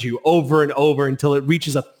around you over and over until it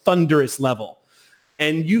reaches a thunderous level.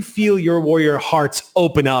 And you feel your warrior hearts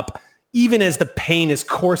open up, even as the pain is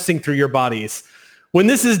coursing through your bodies. When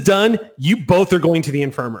this is done, you both are going to the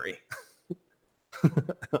infirmary.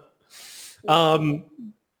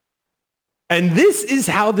 And this is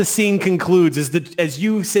how the scene concludes, as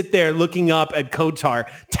you sit there looking up at Kotar,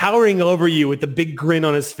 towering over you with a big grin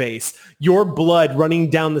on his face, your blood running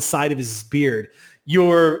down the side of his beard,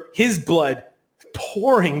 his blood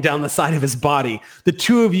pouring down the side of his body, the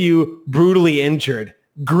 2 of you brutally injured,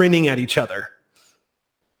 grinning at each other.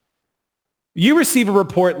 You receive a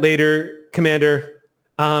report later, Commander,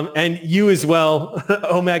 and you as well,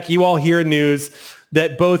 Omek, you all hear news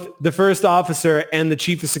that both the first officer and the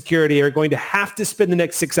chief of security are going to have to spend the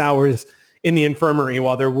next 6 hours in the infirmary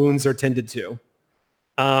while their wounds are tended to.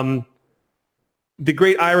 The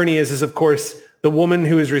great irony is, of course, the woman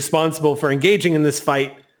who is responsible for engaging in this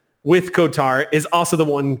fight with Kotar is also the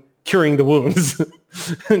one curing the wounds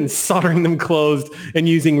and soldering them closed and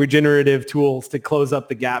using regenerative tools to close up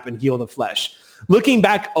the gap and heal the flesh. Looking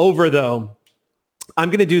back over, though, I'm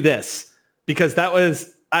going to do this because that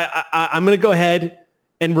was... I'm going to go ahead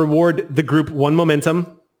and reward the group 1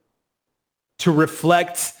 momentum to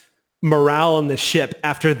reflect morale on the ship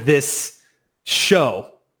after this show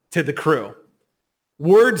to the crew.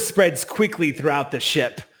 Word spreads quickly throughout the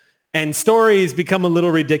ship, and stories become a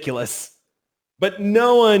little ridiculous. But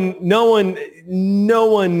no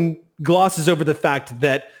one glosses over the fact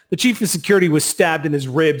that the chief of security was stabbed in his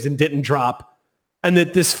ribs and didn't drop, and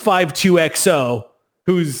that this 5-2XO,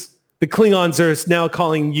 who's the Klingons are now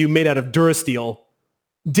calling you made out of Durasteel,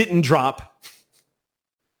 didn't drop.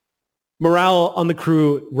 Morale on the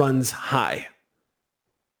crew runs high.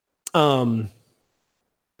 If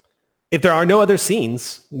there are no other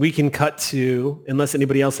scenes, we can cut to, unless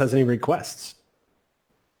anybody else has any requests.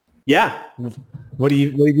 Yeah. What do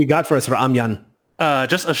you got for us for Amyan?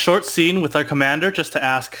 Just a short scene with our commander, just to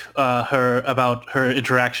ask her about her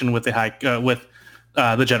interaction with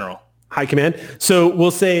the general. High command. So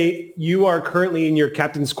we'll say you are currently in your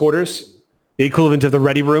captain's quarters, the equivalent of the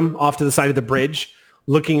ready room off to the side of the bridge,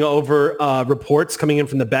 looking over reports coming in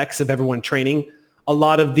from the Becks of everyone training. A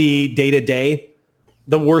lot of the day-to-day,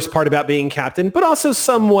 the worst part about being captain, but also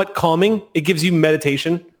somewhat calming. It gives you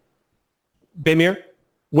meditation. Bemir,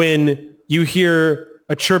 when you hear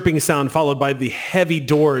a chirping sound followed by the heavy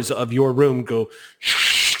doors of your room go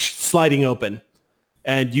sliding open,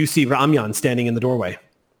 and you see Ramyan standing in the doorway.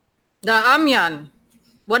 Amyan,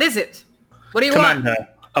 what is it? What do you want? Commander,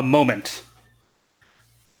 a moment.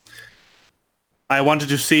 I wanted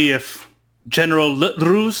to see if General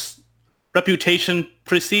Rue's reputation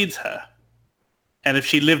precedes her, and if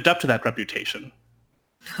she lived up to that reputation.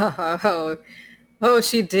 Oh,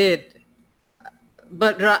 she did.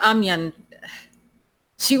 But Amyan,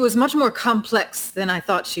 she was much more complex than I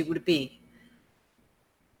thought she would be.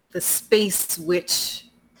 The Space Witch...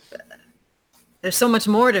 There's so much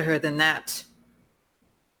more to her than that.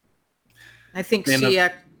 I think she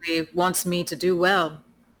actually wants me to do well,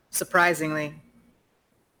 surprisingly.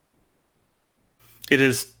 It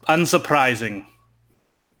is unsurprising.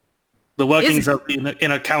 The workings of the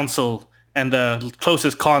inner council and the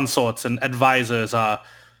closest consorts and advisors are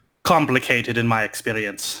complicated in my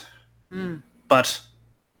experience. But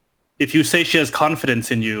if you say she has confidence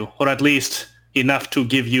in you, or at least enough to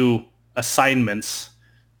give you assignments...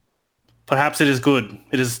 Perhaps it is good.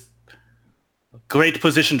 It is Great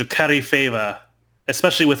position to curry favor,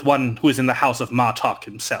 especially with one who is in the house of Martok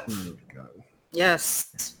himself.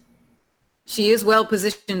 Yes. She is well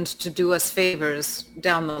positioned to do us favors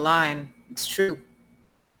down the line. It's true.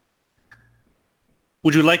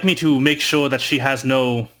 Would you like me to make sure that she has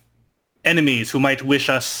no enemies who might wish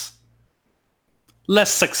us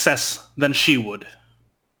less success than she would?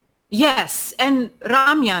 Yes, and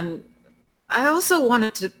Ramyan, I also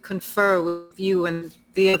wanted to confer with you and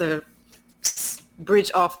the other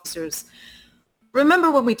bridge officers. Remember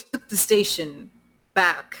when we took the station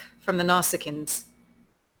back from the Nausicaans?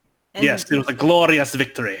 And Yes, it was a glorious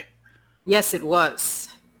victory. yes, it was.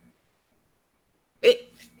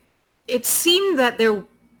 It seemed that didn't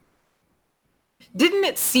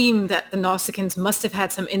it seem that the Nausicaans must have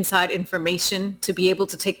had some inside information to be able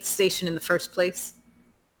to take the station in the first place?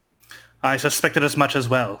 I suspected as much as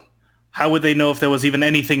well. How would they know if there was even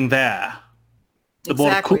anything there? The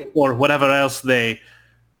Exactly. Borku or whatever else they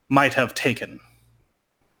might have taken.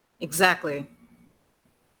 Exactly.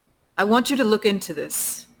 I want you to look into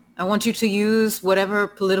this. I want you to use whatever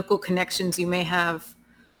political connections you may have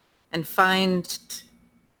and find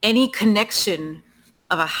any connection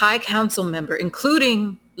of a High Council member,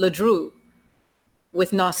 including Ledru,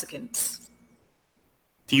 with Nausicaans.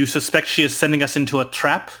 Do you suspect she is sending us into a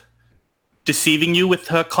trap? Deceiving you with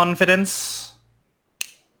her confidence?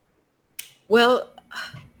 Well,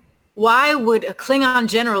 why would a Klingon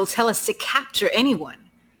general tell us to capture anyone?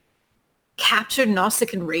 Capture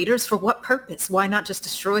Nausicaan raiders for what purpose? Why not just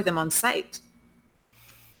destroy them on sight?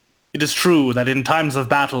 It is true that in times of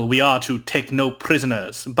battle we are to take no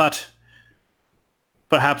prisoners, but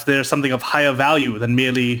perhaps there is something of higher value than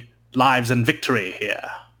merely lives and victory here.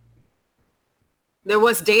 There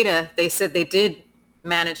was data. They said they did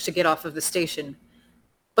manage to get off of the station.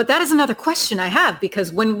 But that is another question I have,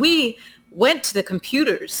 because when we went to the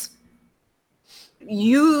computers,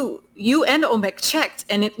 you and Omek checked,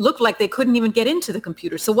 and it looked like they couldn't even get into the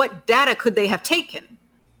computer. So what data could they have taken?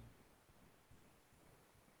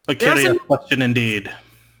 A curious question indeed.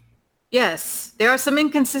 Yes, there are some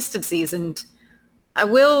inconsistencies, and I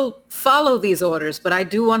will follow these orders, but I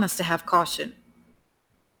do want us to have caution.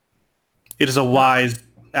 It is a wise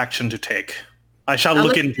action to take. I shall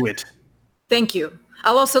look into it. Thank you.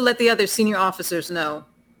 I'll also let the other senior officers know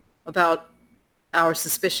about our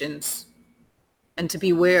suspicions and to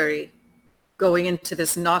be wary going into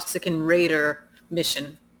this Nausicaan raider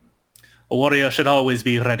mission. A warrior should always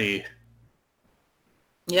be ready.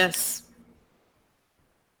 Yes.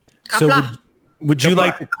 So Kapla. would you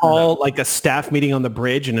like to call like a staff meeting on the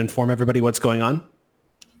bridge and inform everybody what's going on?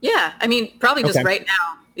 Yeah, I mean, probably just Okay. right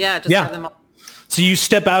now. Yeah, just Yeah. have them all. So you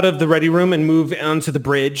step out of the ready room and move onto the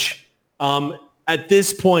bridge. At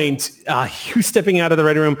this point, you stepping out of the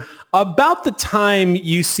ready room, about the time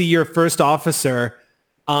you see your first officer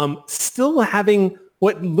still having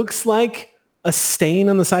what looks like a stain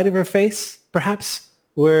on the side of her face, perhaps,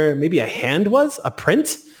 where maybe a hand was, a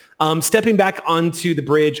print, stepping back onto the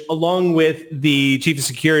bridge along with the chief of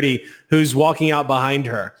security who's walking out behind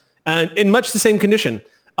her. And in much the same condition.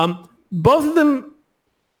 Both of them,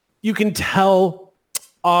 you can tell,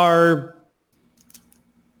 are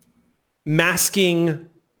masking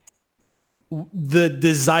the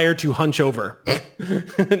desire to hunch over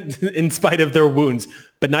in spite of their wounds,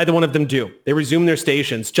 but neither one of them do. They resume their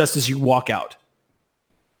stations just as you walk out.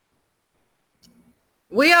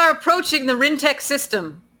 We are approaching the Rintech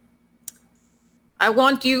system. I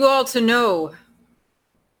want you all to know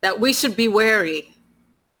that we should be wary.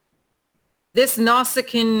 This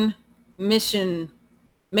Nausicaan mission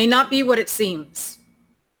may not be what it seems.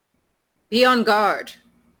 Be on guard.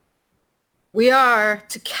 We are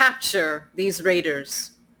to capture these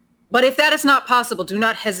raiders. But if that is not possible, do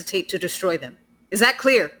not hesitate to destroy them. Is that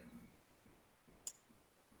clear?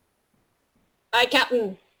 Aye,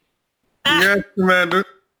 Captain. Yes, Commander.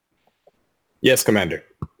 Yes, Commander.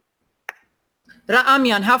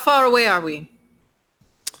 Ra'amyan, how far away are we?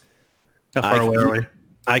 How far away are we?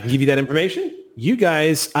 I can give you that information. You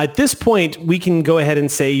guys, at this point, we can go ahead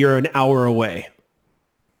and say you're an hour away.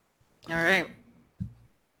 All right.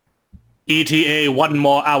 ETA 1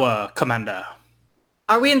 more hour, Commander.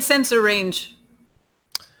 Are we in sensor range?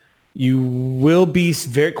 You will be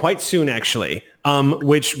quite soon, actually,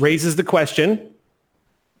 which raises the question,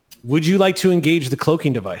 would you like to engage the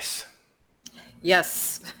cloaking device?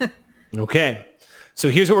 Yes. Okay. So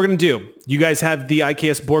here's what we're going to do. You guys have the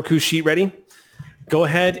IKS Borku sheet ready? Go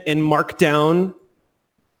ahead and mark down.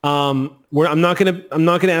 I'm not going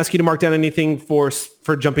to ask you to mark down anything for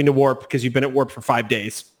jumping to warp because you've been at warp for 5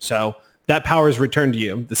 days. So that power is returned to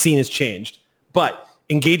you. The scene has changed. But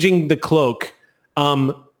engaging the cloak,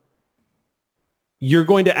 you're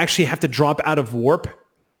going to actually have to drop out of warp.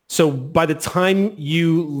 So by the time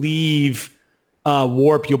you leave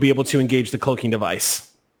warp, you'll be able to engage the cloaking device.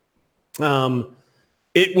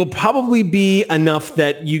 It will probably be enough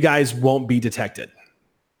that you guys won't be detected.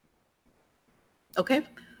 Okay.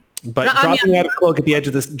 But No, dropping out of cloak at the edge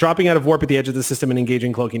of this, dropping out of warp at the edge of the system and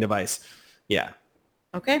engaging cloaking device. Yeah.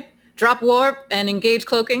 Okay. Drop warp and engage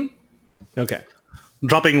cloaking. Okay.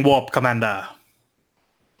 Dropping warp, Commander.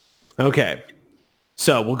 Okay.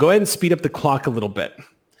 So we'll go ahead and speed up the clock a little bit.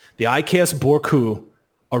 The IKS Borku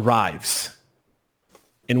arrives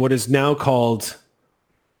in what is now called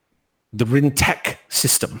the Rintek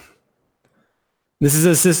system. This is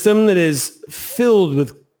a system that is filled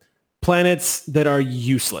with planets that are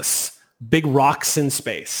useless. Big rocks in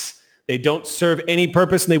space. They don't serve any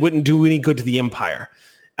purpose and they wouldn't do any good to the Empire.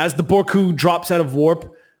 As the Borku drops out of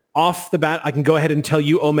warp, off the bat, I can go ahead and tell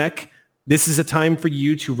you, Omek, this is a time for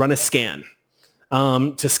you to run a scan.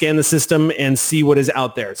 To scan the system and see what is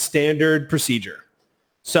out there. Standard procedure.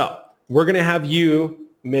 So we're going to have you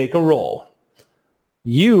make a roll.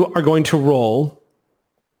 You are going to roll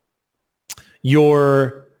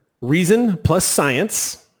your reason plus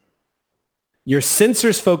science. Your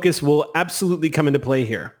sensors focus will absolutely come into play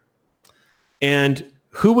here. And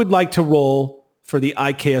who would like to roll for the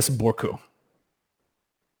IKS Borku?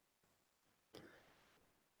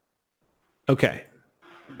 Okay.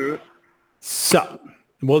 Do it. So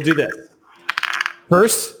we'll do this.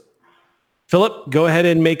 First, Philip, go ahead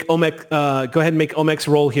and make Omek's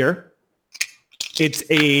roll here. It's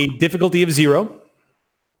a difficulty of 0.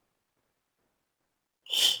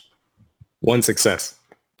 1 success.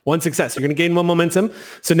 1 success. You're going to gain 1 momentum.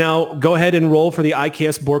 So now go ahead and roll for the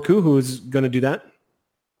IKS Borku, who's going to do that.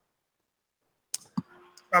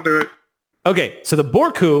 I'll do it. Okay, so the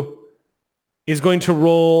Borku is going to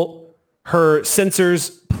roll her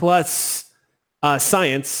sensors plus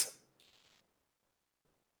science.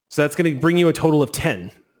 So that's going to bring you a total of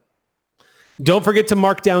 10. Don't forget to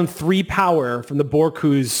mark down 3 power from the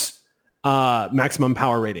Borku's maximum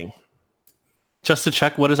power rating. Just to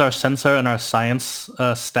check, what is our sensor and our science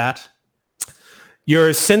stat? Your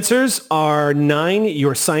sensors are 9.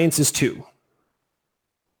 Your science is 2.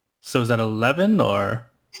 So is that 11 or?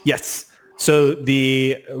 Yes. So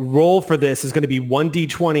the roll for this is going to be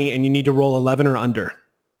 1d20 and you need to roll 11 or under.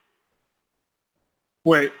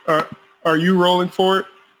 Wait, are you rolling for it,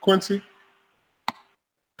 Quincy?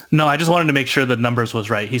 No, I just wanted to make sure the numbers was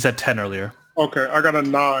right. He said 10 earlier. Okay, I got a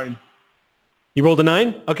 9. You rolled a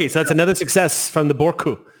 9? Okay, so that's another success from the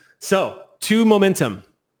Borku. So 2 momentum.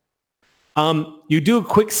 You do a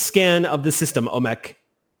quick scan of the system, Omek,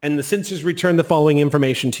 and the sensors return the following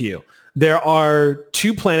information to you. There are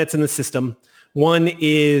 2 planets in the system. One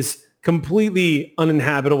is completely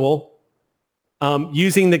uninhabitable.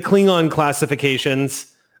 Using the Klingon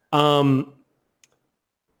classifications,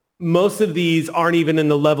 most of these aren't even in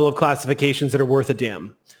the level of classifications that are worth a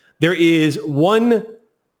damn. There is one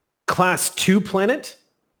class 2 planet,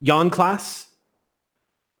 Yon class,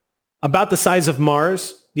 about the size of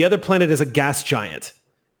Mars. The other planet is a gas giant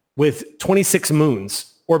with 26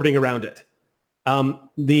 moons orbiting around it.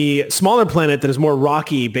 The smaller planet that is more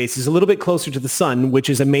rocky base is a little bit closer to the sun, which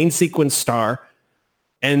is a main sequence star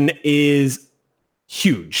and is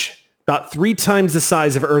huge, about 3 times the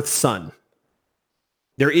size of Earth's sun.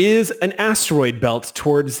 There is an asteroid belt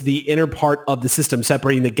towards the inner part of the system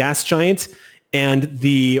separating the gas giant and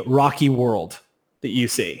the rocky world that you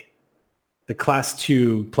see, the class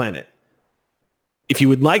 2 planet. If you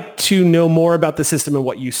would like to know more about the system and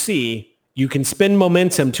what you see, you can spend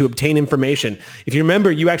momentum to obtain information. If you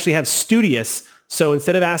remember, you actually have Studious, so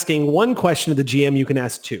instead of asking 1 question of the GM, you can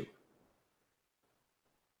ask 2.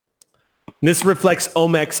 This reflects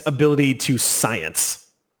Omek's ability to science.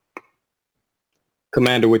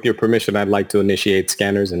 Commander, with your permission, I'd like to initiate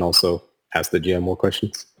scanners and also ask the GM more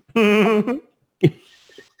questions.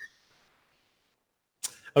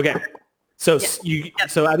 Okay. So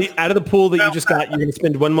so out of the pool that you just got, you're going to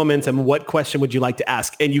spend 1 momentum. What question would you like to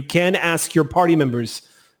ask? And you can ask your party members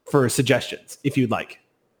for suggestions if you'd like.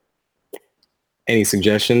 Any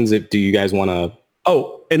suggestions? Do you guys want to?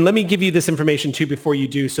 Oh, and let me give you this information too before you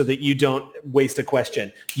do so that you don't waste a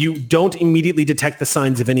question. You don't immediately detect the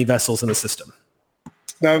signs of any vessels in the system.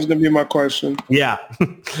 That was going to be my question. Yeah.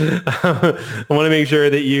 I want to make sure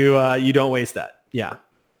that you don't waste that. Yeah.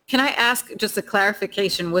 Can I ask just a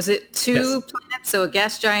clarification? Was it 2 planets? So a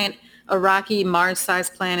gas giant, a rocky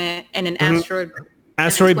Mars-sized planet, and an asteroid?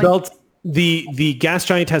 Asteroid belt. The gas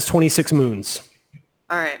giant has 26 moons.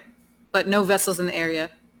 All right. But no vessels in the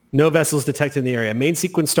area? No vessels detected in the area. Main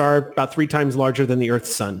sequence star, about 3 times larger than the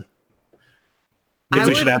Earth's sun. Maybe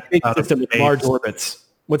we should ask about a system with base. large orbits.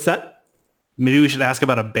 What's that? Maybe we should ask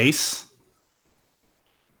about a base.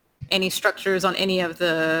 Any structures on any of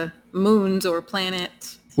the moons or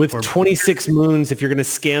planets? With 26 moons, if you're going to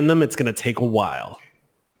scan them, it's going to take a while.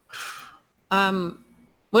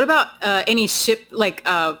 What about any ship, like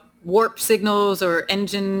warp signals or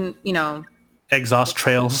engine, Exhaust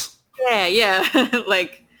trails. Yeah,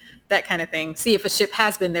 like that kind of thing. See if a ship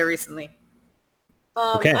has been there recently.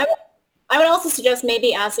 Okay. I would also suggest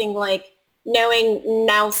maybe asking, like, knowing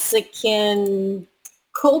Nausicaan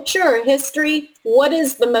culture or history, what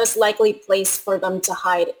is the most likely place for them to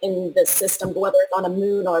hide in this system, whether it's on a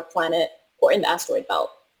moon or a planet or in the asteroid belt?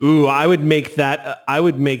 Ooh, I would make that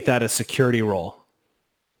a security role.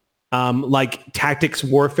 Like tactics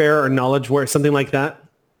warfare or knowledge warfare, something like that.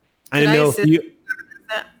 I don't know if you...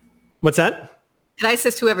 What's that? Did I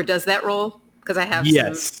assist whoever does that role? Because I have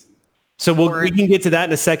Yes. So we can get to that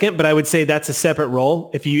in a second, but I would say that's a separate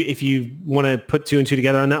role if you want to put two and two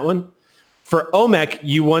together on that one. For Olmec,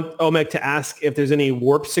 you want Olmec to ask if there's any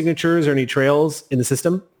warp signatures or any trails in the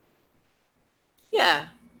system? Yeah.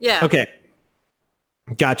 Okay.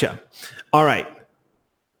 Gotcha. All right.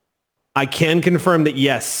 I can confirm that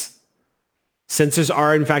yes, sensors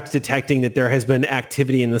are in fact detecting that there has been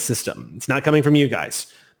activity in the system. It's not coming from you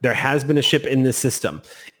guys. There has been a ship in this system.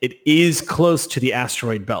 It is close to the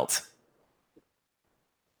asteroid belt.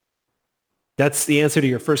 That's the answer to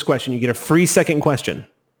your first question. You get a free second question.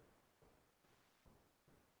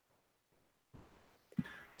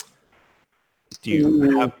 Do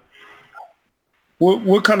you have...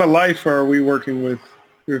 What kind of life are we working with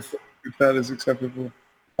if that is acceptable?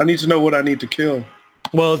 I need to know what I need to kill.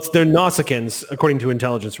 Well, they're Nausicaans, according to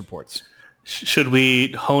intelligence reports. Should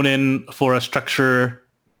we hone in for a structure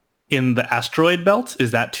in the asteroid belt?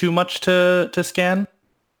 Is that too much to scan?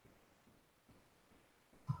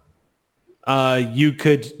 You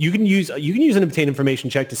can use an obtain information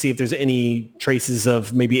check to see if there's any traces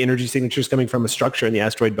of maybe energy signatures coming from a structure in the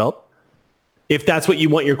asteroid belt. If that's what you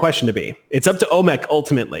want your question to be. It's up to Olmec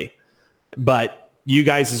ultimately, but you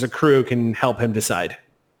guys as a crew can help him decide.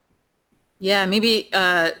 Yeah, maybe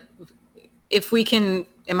if we can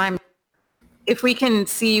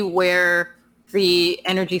see where the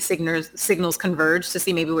energy signals converge to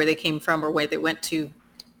see maybe where they came from or where they went to,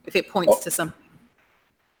 if it points to something.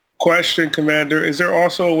 Question, Commander. Is there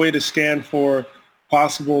also a way to scan for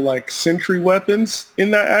possible like sentry weapons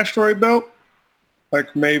in that asteroid belt?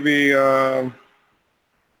 Like maybe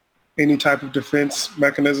any type of defense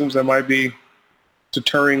mechanisms that might be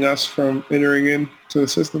deterring us from entering into the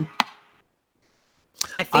system?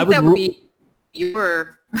 I think that would be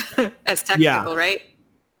your as technical, right?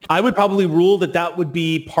 I would probably rule that would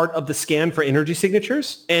be part of the scan for energy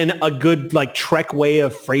signatures and a good like Trek way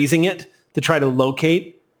of phrasing it to try to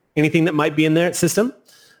locate anything that might be in their system.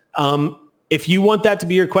 If you want that to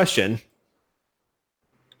be your question,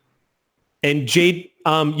 and Jade,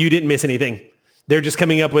 you didn't miss anything. We're just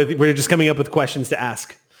coming up with questions to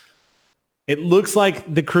ask. It looks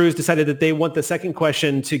like the crews decided that they want the second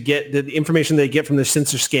question to get the information they get from the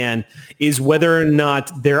sensor scan is whether or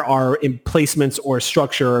not there are emplacements or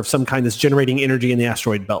structure of some kind that's generating energy in the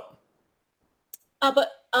asteroid belt.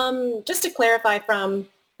 But just to clarify from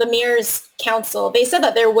the Mir's council, they said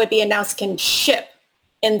that there would be a Nausicaan ship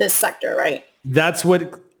in this sector, right? That's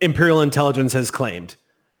what Imperial Intelligence has claimed.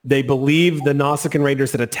 They believe the Nausicaan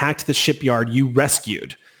raiders that attacked the shipyard you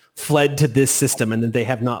rescued fled to this system and that they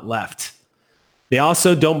have not left. They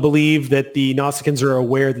also don't believe that the Nausicaans are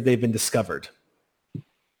aware that they've been discovered. Okay.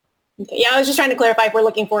 Yeah, I was just trying to clarify if we're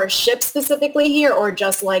looking for a ship specifically here or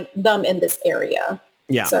just like them in this area.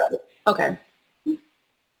 Yeah. So, okay.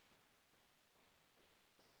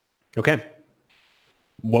 Okay.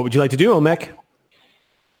 What would you like to do, Olmec?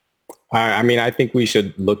 I mean, I think we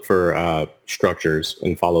should look for structures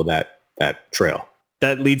and follow that trail.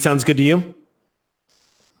 That lead sounds good to you?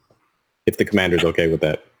 If the commander's okay with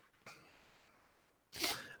that.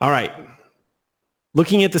 All right.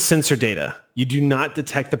 Looking at the sensor data, you do not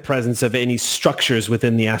detect the presence of any structures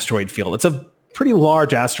within the asteroid field. It's a pretty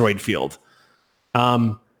large asteroid field.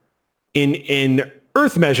 In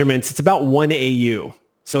Earth measurements, it's about 1 AU.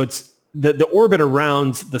 So it's the orbit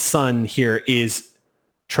around the sun here is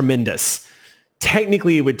tremendous.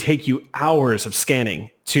 Technically, it would take you hours of scanning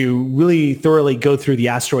to really thoroughly go through the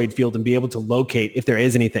asteroid field and be able to locate if there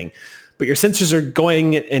is anything. But your sensors are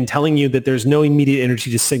going and telling you that there's no immediate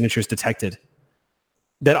energy signatures detected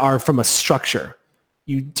that are from a structure.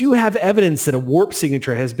 You do have evidence that a warp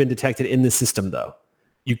signature has been detected in the system, though.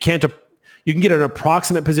 You can get an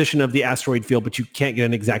approximate position of the asteroid field, but you can't get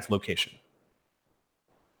an exact location.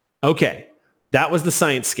 Okay, that was the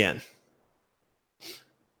science scan.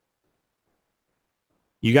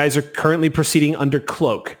 You guys are currently proceeding under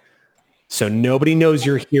cloak, so nobody knows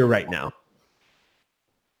you're here right now.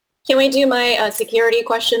 Can we do my security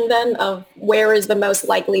question then of where is the most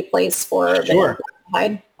likely place for Sure. the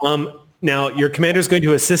hide? Now, your commander is going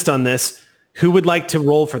to assist on this. Who would like to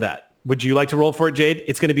roll for that? Would you like to roll for it, Jade?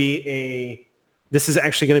 It's going to be this is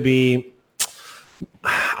actually going to be,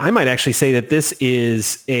 I might actually say that this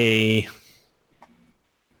is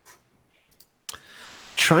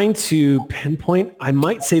trying to pinpoint, I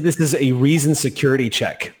might say this is a reason security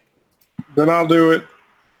check. Then I'll do it.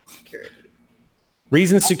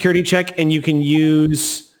 Reason security check, and you can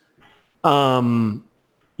use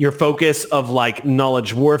your focus of like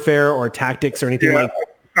knowledge warfare or tactics or anything like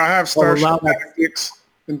that. I have Starship allow that. Tactics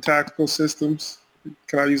and Tactical Systems.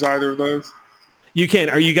 Can I use either of those? You can.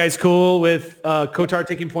 Are you guys cool with Kotar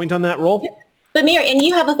taking point on that roll? Bamir, and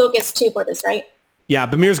you have a focus too for this, right? Yeah,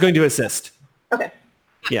 Bamir's going to assist. Okay.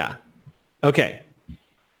 Yeah. Okay.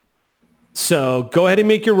 So go ahead and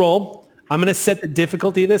make your roll. I'm going to set the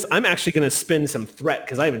difficulty of this. I'm actually going to spend some threat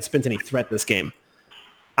because I haven't spent any threat this game.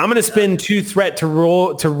 I'm going to spend 2 threat to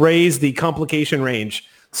raise the complication range.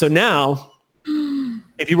 So now,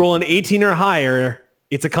 if you roll an 18 or higher,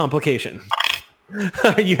 it's a complication.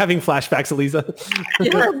 Are you having flashbacks, Eliza?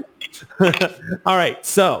 Yeah. All right.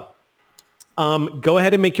 So go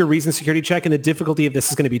ahead and make your reason security check, and the difficulty of this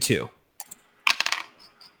is going to be 2.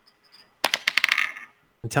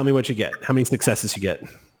 And tell me what you get. How many successes you get?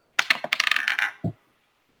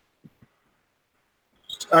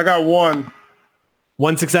 I got 1.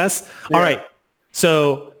 1 success? Yeah. All right.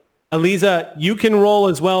 So, Eliza, you can roll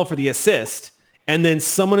as well for the assist. And then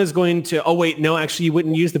someone is going to... Oh, wait. No, actually, you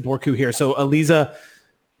wouldn't use the Borku here. So, Eliza,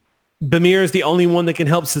 Bamir is the only one that can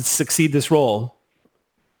help succeed this roll.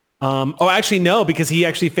 Actually, no, because he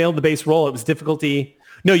actually failed the base roll. It was difficulty...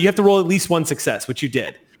 No, you have to roll at least 1 success, which you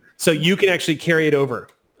did. So you can actually carry it over.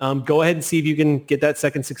 Go ahead and see if you can get that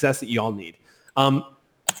second success that you all need.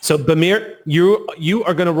 So Bamir, you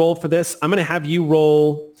are going to roll for this. I'm going to have you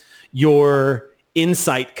roll your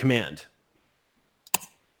insight command.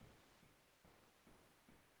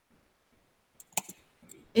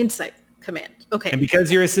 Insight command. Okay. And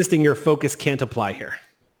because you're assisting, your focus can't apply here.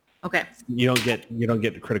 Okay. You don't get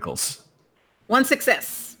the criticals. 1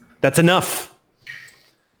 success. That's enough.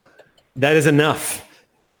 That is enough.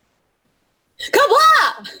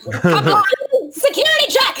 Kabla! Kabla! Security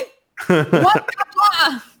check! What?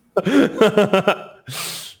 Kabla!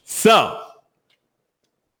 So,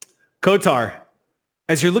 Kotar,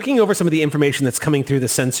 as you're looking over some of the information that's coming through the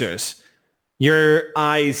sensors, your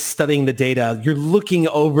eyes studying the data, you're looking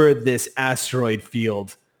over this asteroid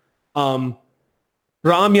field.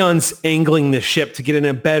 Ramyan's angling the ship to get in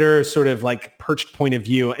a better sort of like perched point of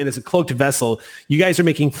view. And as a cloaked vessel, you guys are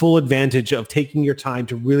making full advantage of taking your time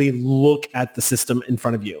to really look at the system in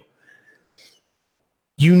front of you.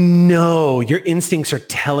 You know, your instincts are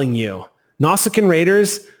telling you. Nausicaan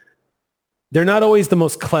raiders, they're not always the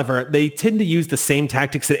most clever. They tend to use the same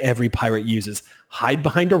tactics that every pirate uses. Hide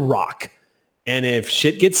behind a rock. And if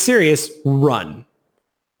shit gets serious, run.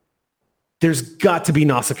 There's got to be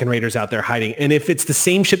Nausicaan raiders out there hiding. And if it's the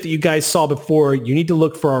same ship that you guys saw before, you need to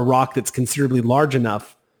look for a rock that's considerably large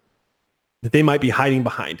enough that they might be hiding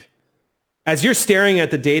behind. As you're staring at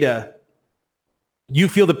the data, you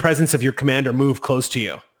feel the presence of your commander move close to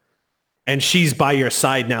you. And she's by your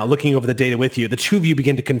side now, looking over the data with you. The two of you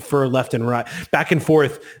begin to confer left and right, back and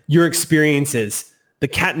forth, your experiences, the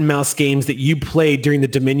cat and mouse games that you played during the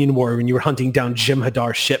Dominion War when you were hunting down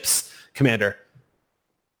Jem'Hadar ships, Commander.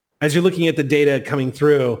 As you're looking at the data coming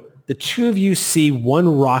through, the two of you see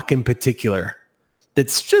one rock in particular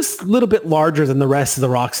that's just a little bit larger than the rest of the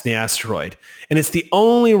rocks in the asteroid. And it's the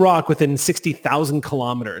only rock within 60,000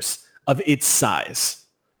 kilometers of its size.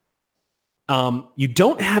 You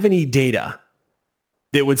don't have any data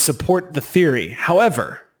that would support the theory.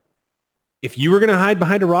 However, if you were going to hide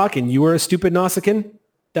behind a rock and you were a stupid Nausicaan,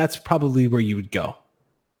 that's probably where you would go.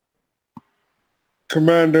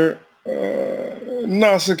 Commander,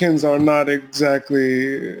 Nausicaans are not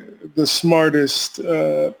exactly the smartest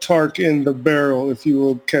tark in the barrel, if you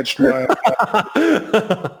will catch my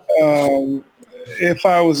if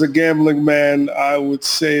I was a gambling man, I would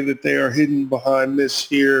say that they are hidden behind this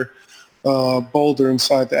here boulder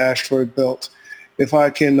inside the asteroid belt. If I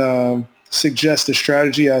can suggest a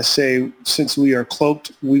strategy, I say since we are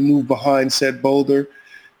cloaked, we move behind said boulder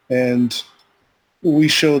and we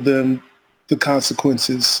show them the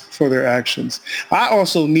consequences for their actions. I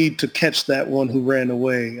also need to catch that one who ran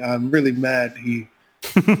away. I'm really mad he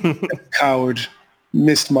coward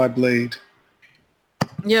missed my blade.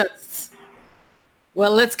 Yes.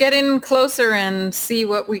 Well, let's get in closer and see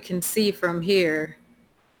what we can see from here.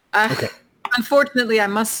 Okay. Unfortunately, I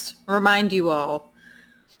must remind you all,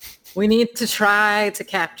 we need to try to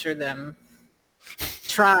capture them.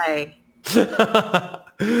 Try.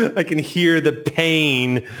 I can hear the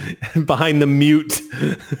pain behind the mute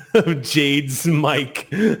of Jade's mic.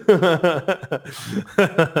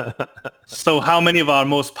 So how many of our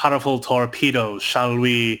most powerful torpedoes shall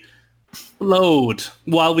we load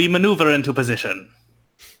while we maneuver into position?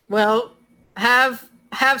 Well, have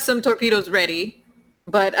some torpedoes ready,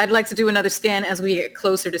 but I'd like to do another scan as we get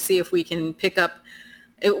closer to see if we can pick up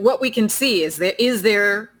what we can see. Is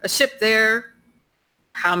there a ship there?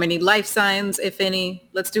 How many life signs, if any?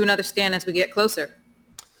 Let's do another scan as we get closer.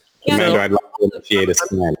 Commander, I'd like to initiate a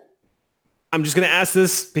scan. I'm just going to ask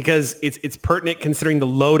this because it's pertinent considering the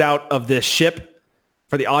loadout of this ship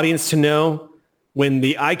for the audience to know. When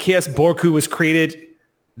the IKS Borku was created,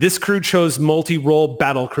 this crew chose multi-role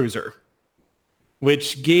battle cruiser,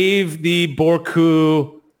 which gave the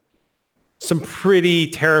Borku some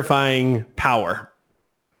pretty terrifying power.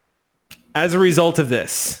 As a result of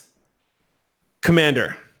this,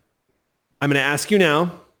 Commander, I'm going to ask you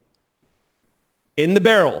now, in the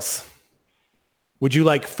barrels, would you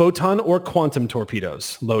like photon or quantum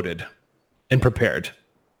torpedoes loaded and prepared?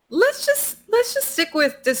 Let's just stick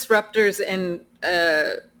with disruptors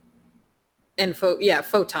and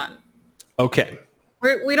photon. Okay.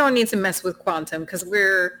 We don't need to mess with quantum because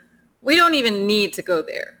we don't even need to go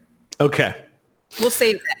there. Okay. We'll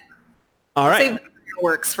save that. All right. Save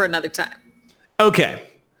works for another time. Okay.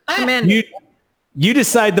 Commander. You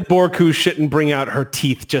decide the Borku shouldn't bring out her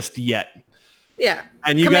teeth just yet. Yeah.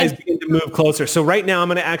 And you guys begin to move closer. So right now I'm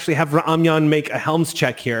going to actually have Ramyan make a helms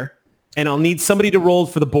check here. And I'll need somebody to roll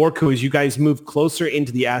for the Borku as you guys move closer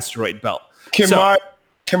into the asteroid belt. Can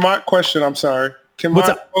my question, I'm sorry. Can What's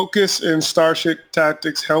my up? focus in Starship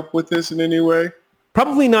Tactics help with this in any way?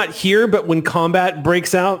 Probably not here, but when combat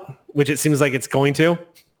breaks out, which it seems like it's going to,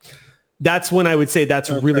 that's when I would say that's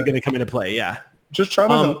really going to come into play. Yeah. Just trying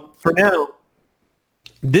to help. For now,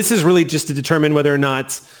 this is really just to determine whether or not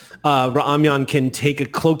Ramyan can take a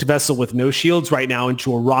cloaked vessel with no shields right now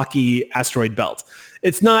into a rocky asteroid belt.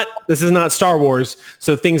 This is not Star Wars,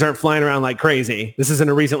 so things aren't flying around like crazy. This isn't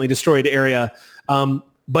a recently destroyed area,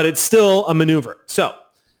 but it's still a maneuver. So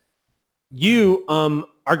you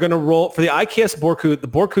are going to roll for the IKS Borku. The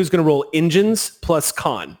Borku is going to roll engines plus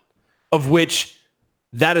con, of which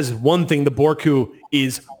that is one thing the Borku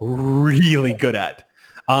is really good at.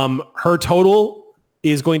 Her total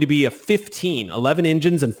is going to be a 15, 11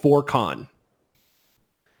 engines and 4 con.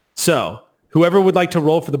 So whoever would like to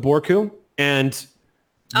roll for the Borku, and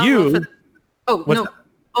you... No.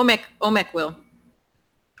 Omek will.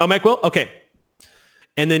 Omek will? Okay.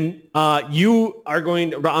 And then you are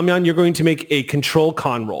Ramyan, you're going to make a control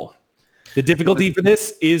con roll. The difficulty for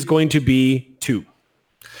this is going to be 2.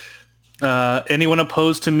 Anyone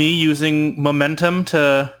opposed to me using one momentum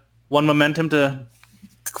to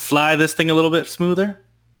fly this thing a little bit smoother?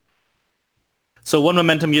 So 1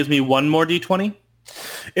 momentum gives me 1 more d20?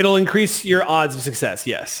 It'll increase your odds of success,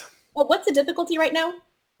 yes. Well, what's the difficulty right now?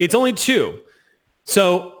 It's only 2.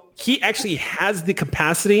 So he actually has the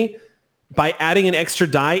capacity by adding an extra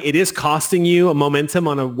die. It is costing you a momentum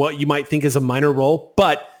on what you might think is a minor roll,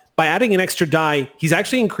 but by adding an extra die, he's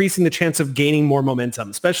actually increasing the chance of gaining more momentum,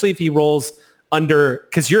 especially if he rolls under,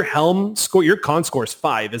 because your helm score, your con score is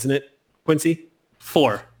 5, isn't it, Quincy?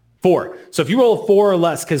 4. 4. So if you roll a 4 or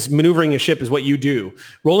less, because maneuvering a ship is what you do,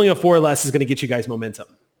 rolling a 4 or less is going to get you guys momentum.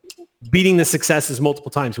 Beating the successes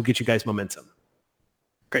multiple times will get you guys momentum.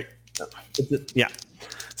 Great. Yeah.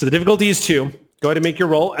 So the difficulty is 2. Go ahead and make your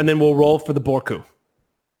roll, and then we'll roll for the Borku.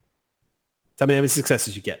 Tell me how many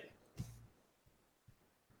successes you get.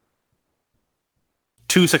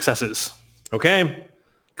 2 successes. Okay.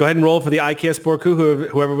 Go ahead and roll for the IKS Borku,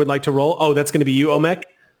 whoever would like to roll. Oh, that's going to be you, Omek.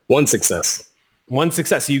 1 success. 1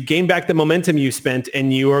 success. So you gain back the momentum you spent,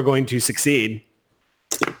 and you are going to succeed.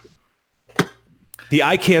 The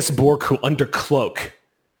IKS Borku under cloak.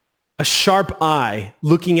 A sharp eye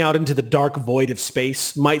looking out into the dark void of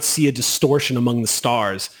space might see a distortion among the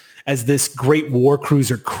stars as this great war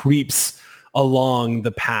cruiser creeps along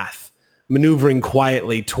the path, maneuvering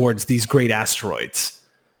quietly towards these great asteroids.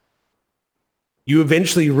 You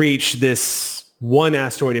eventually reach this one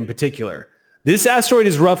asteroid in particular. This asteroid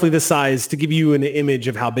is roughly the size, to give you an image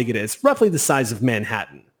of how big it is, roughly the size of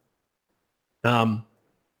Manhattan.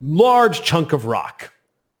 Large chunk of rock.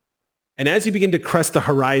 And as you begin to crest the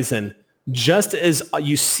horizon, just as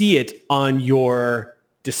you see it on your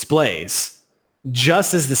displays,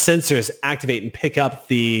 just as the sensors activate and pick up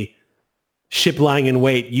the ship lying in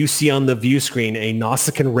wait, you see on the view screen a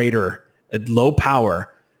Nausicaan Raider at low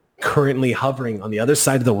power currently hovering on the other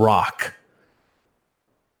side of the rock,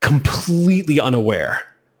 completely unaware.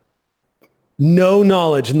 No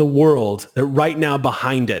knowledge in the world that right now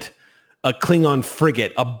behind it, a Klingon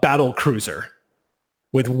frigate, a battle cruiser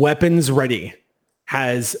with weapons ready,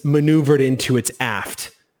 has maneuvered into its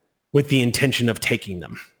aft with the intention of taking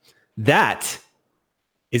them. That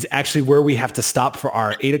is actually where we have to stop for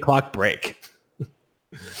our 8 o'clock break.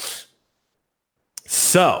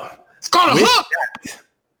 So,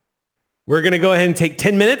 we're going to go ahead and take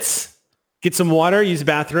 10 minutes, get some water, use the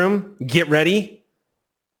bathroom, get ready,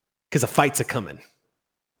 because a fight's a-coming.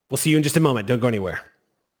 We'll see you in just a moment. Don't go anywhere.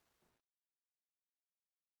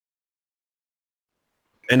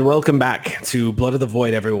 And welcome back to Blood of the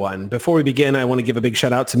Void, everyone. Before we begin, I want to give a big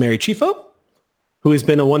shout out to Mary Chifo, who has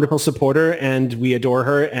been a wonderful supporter, and we adore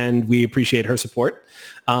her, and we appreciate her support.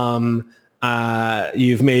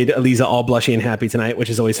 You've made Eliza all blushy and happy tonight, which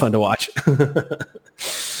is always fun to watch.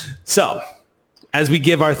 So, as we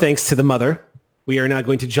give our thanks to the mother, we are now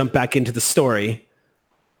going to jump back into the story,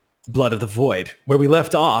 Blood of the Void. Where we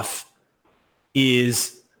left off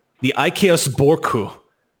is the Ikeos Borku,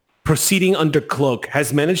 proceeding under cloak,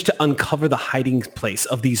 has managed to uncover the hiding place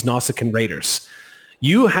of these Nausicaan raiders.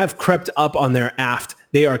 You have crept up on their aft.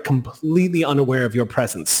 They are completely unaware of your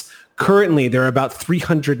presence. Currently, they're about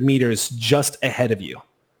 300 meters just ahead of you.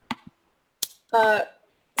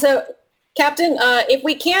 So, Captain, if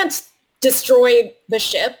we can't destroy the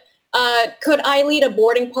ship, could I lead a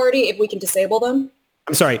boarding party if we can disable them?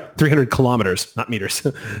 I'm sorry, 300 kilometers, not meters.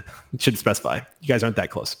 It should specify. You guys aren't that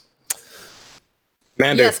close.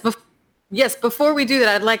 Commander. Yes, before we do that,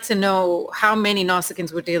 I'd like to know how many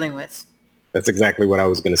Nausicaans we're dealing with. That's exactly what I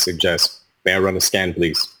was going to suggest. May I run a scan,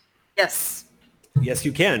 please? Yes. Yes,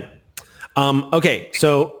 you can. Okay,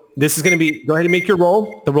 so this is going to be, go ahead and make your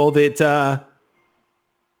roll. The roll that,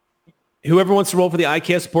 whoever wants to roll for the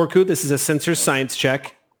IKS Borku, this is a sensor science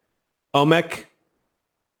check. Omek,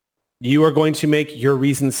 you are going to make your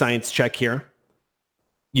reason science check here.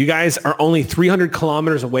 You guys are only 300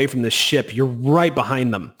 kilometers away from the ship. You're right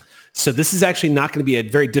behind them. So this is actually not going to be a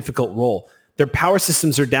very difficult roll. Their power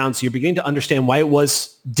systems are down, so you're beginning to understand why it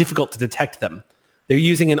was difficult to detect them. They're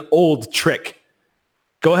using an old trick.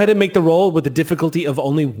 Go ahead and make the roll with a difficulty of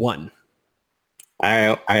only 1.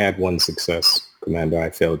 I had 1 success, Commander.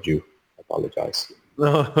 I failed you. I apologize.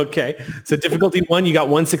 Oh, okay. So difficulty 1, you got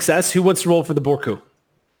 1 success. Who wants to roll for the Borku?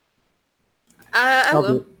 I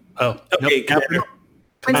will. Oh, Okay, nope.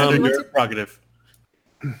 Commander, your prerogative.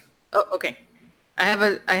 Oh, okay. I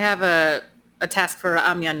have a task for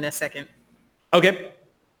Amyan in a second. Okay.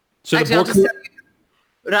 So Actually, the I'll just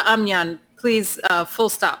Borku, tell you, Amyan, please, full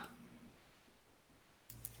stop.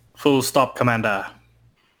 Full stop, Commander.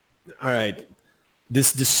 all right.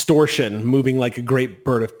 This distortion, moving like a great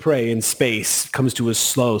bird of prey in space, comes to a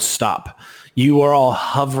slow stop. You are all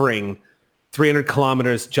hovering 300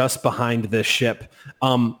 kilometers just behind this ship.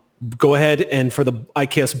 Go ahead and for the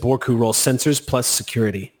IKS Borku roll, sensors plus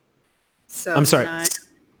security. So I'm sorry. 9,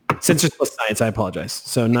 Sensors plus science, I apologize.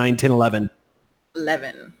 So 9, 10, 11.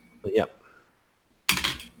 11. Yep.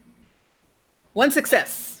 1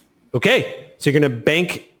 success. Okay. So you're going to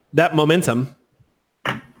bank that momentum.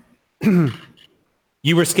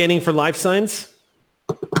 You were scanning for life signs?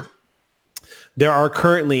 There are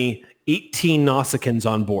currently 18 Nausicaans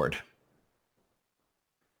on board.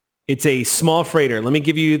 It's a small freighter. Let me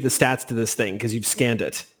give you the stats to this thing because you've scanned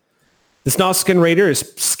it. This Nausicaan raider is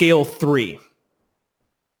scale 3.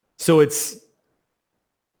 So it's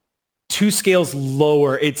 2 scales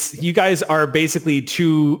lower. You guys are basically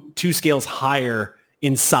two scales higher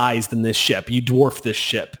in size than this ship. You dwarf this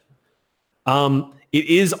ship. It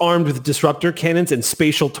is armed with disruptor cannons and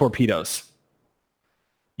spatial torpedoes.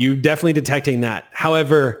 You're definitely detecting that.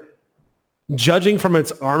 However, judging from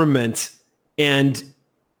its armament and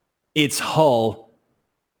its hull,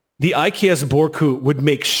 the IKS Borku would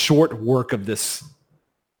make short work of this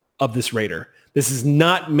raider. This is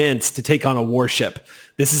not meant to take on a warship.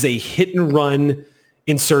 This is a hit and run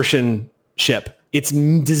insertion ship. It's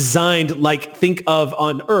designed like, think of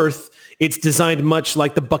on Earth, it's designed much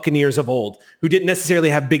like the Buccaneers of old, who didn't necessarily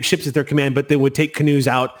have big ships at their command, but they would take canoes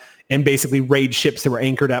out and basically raid ships that were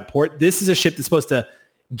anchored at port. This is a ship that's supposed to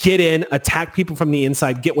get in, attack people from the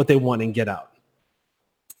inside, get what they want, and get out.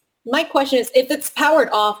 My question is, if it's powered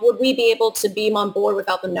off, would we be able to beam on board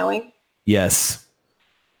without them knowing? Yes.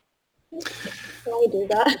 Can we do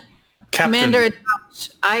that? Captain. Commander,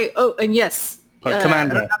 and yes.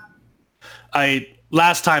 Commander,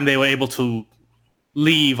 last time they were able to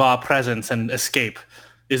leave our presence and escape.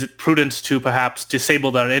 Is it prudent to perhaps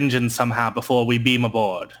disable their engines somehow before we beam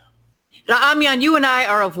aboard? Ra'amyan, you and I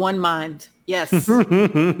are of one mind. Yes.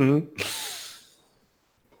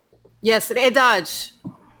 Yes, Edaj.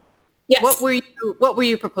 Yes. What were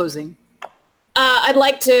you proposing? I'd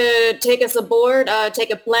like to take us aboard,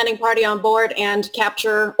 take a planning party on board and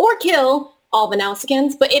capture or kill all the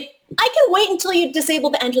Nausicaans. But I can wait until you disable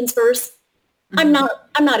the engines first. I'm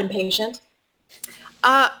not impatient.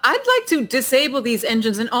 I'd like to disable these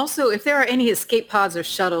engines, and also if there are any escape pods or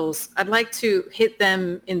shuttles, I'd like to hit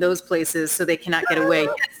them in those places so they cannot get away.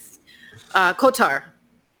 Yes. Kotar.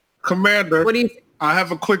 Commander, what do you think? I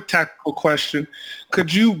have a quick tactical question.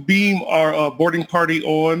 Could you beam our boarding party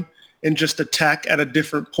on and just attack at a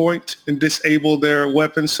different point and disable their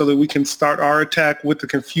weapons so that we can start our attack with the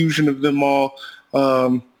confusion of them all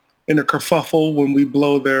in a kerfuffle when we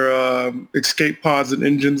blow their escape pods and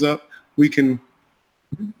engines up? We can...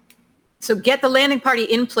 So get the landing party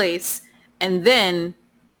in place and then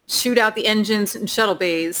shoot out the engines and shuttle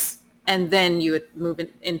bays, and then you would move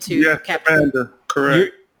into capture. Commander,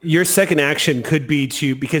 correct. Your second action could be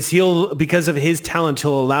because of his talent,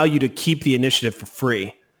 he'll allow you to keep the initiative for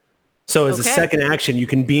free. So as a second action, you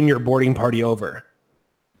can beam your boarding party over.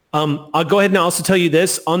 I'll go ahead and also tell you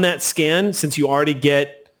this on that scan, since you already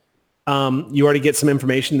get some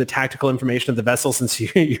information, the tactical information of the vessel, since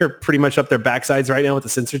you're pretty much up their backsides right now with the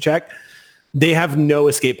sensor check. They have no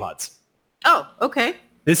escape pods. Oh, okay.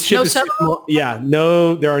 This ship is shuttle?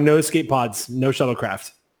 there are no escape pods, no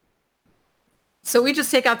shuttlecraft. So we just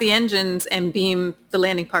take out the engines and beam the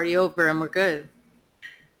landing party over, and we're good.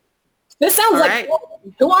 This sounds like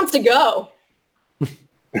who wants to go?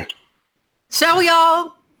 Shall we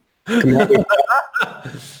all?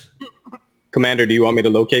 Commander, do you want me to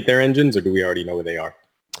locate their engines, or do we already know where they are?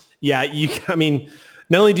 Yeah,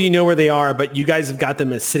 not only do you know where they are, but you guys have got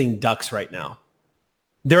them as sitting ducks right now.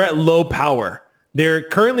 They're at low power. They're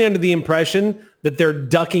currently under the impression that they're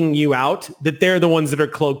ducking you out, that they're the ones that are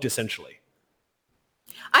cloaked, essentially.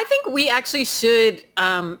 I think we actually should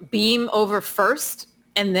beam over first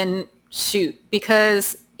and then shoot,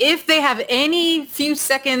 because if they have any few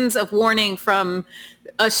seconds of warning from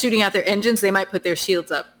us shooting out their engines, they might put their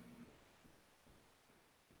shields up.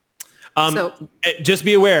 Just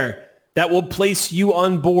be aware, that will place you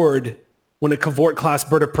on board when a Cavort-class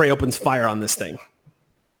bird of prey opens fire on this thing.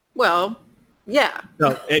 Well, yeah.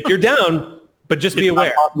 So if you're down, but just be aware.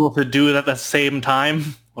 It's not possible to do it at the same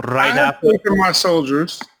time, right I have after. faith in my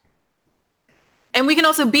soldiers. And we can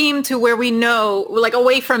also beam to where we know, like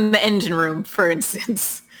away from the engine room, for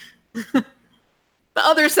instance. The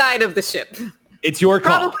other side of the ship. It's your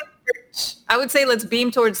call. Probably the bridge. I would say let's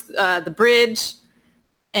beam towards the bridge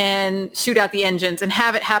and shoot out the engines and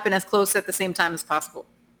have it happen as close at the same time as possible.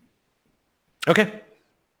 Okay.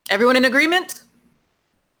 Everyone in agreement?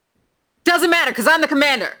 Doesn't matter, because I'm the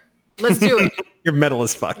commander. Let's do it. You're metal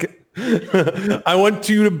as fuck. I want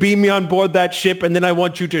you to beam me on board that ship, and then I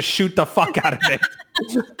want you to shoot the fuck out of it.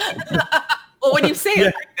 Well, when you say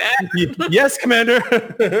it like that. Yes, Commander.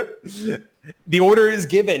 The order is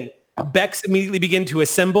given. Becks immediately begin to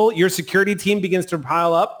assemble. Your security team begins to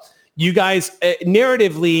pile up. You guys,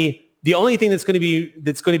 narratively, the only thing that's going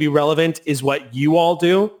to be relevant is what you all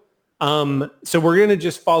do. So we're going to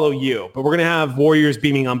just follow you, but we're going to have warriors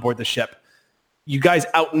beaming on board the ship. You guys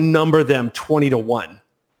outnumber them 20-1,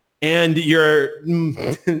 and you're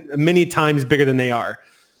many times bigger than they are.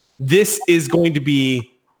 This is going to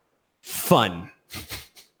be fun.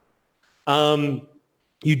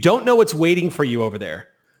 You don't know what's waiting for you over there,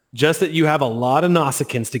 just that you have a lot of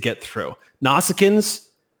Nausicaans to get through. Nausicaans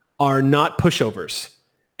are not pushovers,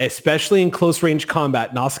 especially in close range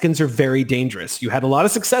combat. Nausicaans are very dangerous. You had a lot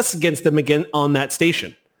of success against them again on that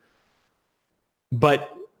station.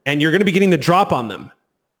 And you're going to be getting the drop on them.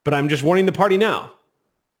 But I'm just warning the party now.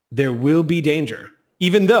 There will be danger,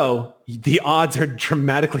 even though the odds are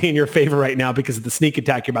dramatically in your favor right now because of the sneak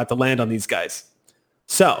attack you're about to land on these guys.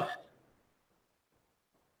 So,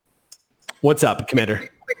 what's up, Commander?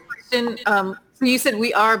 Quick question. So you said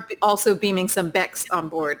we are also beaming some Becks on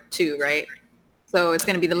board too, right? So it's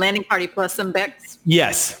going to be the landing party plus some Becks?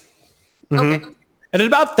 Yes. Mm-hmm. Okay. And at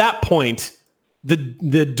about that point, the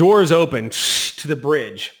doors open to the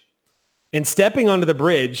bridge. And stepping onto the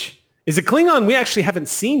bridge is a Klingon we actually haven't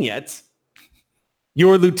seen yet.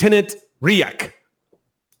 Your Lieutenant Riek,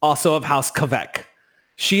 also of House Kavek.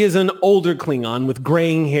 She is an older Klingon with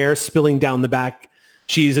graying hair spilling down the back.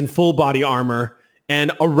 She's in full body armor.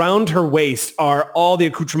 And around her waist are all the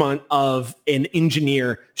accoutrement of an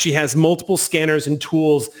engineer. She has multiple scanners and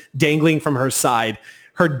tools dangling from her side.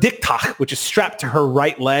 Her diktach, which is strapped to her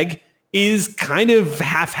right leg, is kind of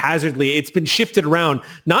haphazardly. It's been shifted around,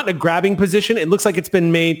 not in a grabbing position. It looks like it's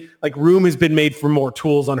been made, like room has been made for more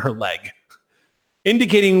tools on her leg,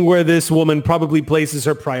 indicating where this woman probably places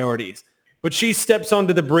her priorities. But she steps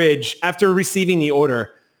onto the bridge after receiving the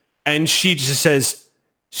order, and she just says,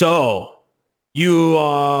 "So, you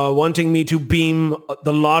are wanting me to beam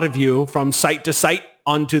the lot of you from site to site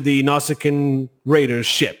onto the Nausicaan Raiders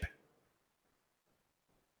ship?"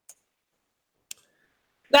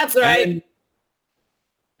 That's right.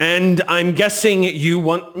 And I'm guessing you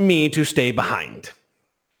want me to stay behind.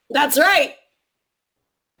 That's right.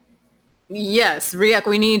 Yes, Riek,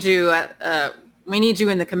 we need you. We need you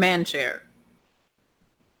in the command chair.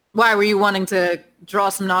 Why were you wanting to draw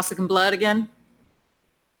some Nausicaan blood again?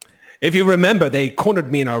 If you remember, they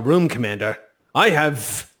cornered me in our room, Commander. I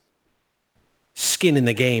have skin in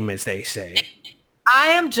the game, as they say. I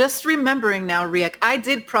am just remembering now, Riek. I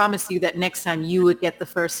did promise you that next time you would get the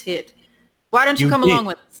first hit. Why don't you come along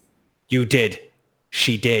with us? You did.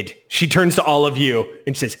 She did. She turns to all of you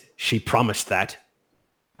and says, "She promised that."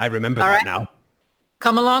 I remember that now.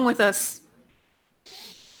 Come along with us.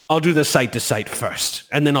 I'll do the site to site first,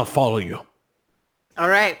 and then I'll follow you. All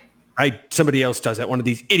right. Somebody else does that. One of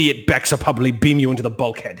these idiot Becks will probably beam you into the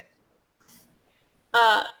bulkhead.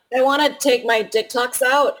 I want to take my TikToks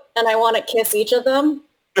out and I want to kiss each of them.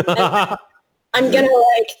 I'm going to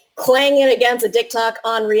like clang it against a TikTok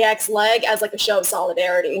on Riek's leg as like a show of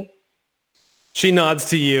solidarity. She nods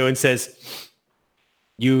to you and says,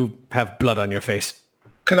 "You have blood on your face."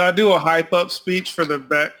 Can I do a hype up speech for the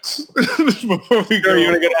Becks before we go? You're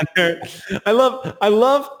gonna get out there. I love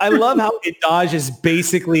how Idaj is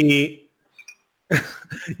basically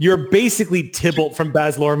you're basically Tybalt from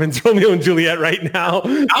Baz Luhrmann's Romeo and Juliet right now.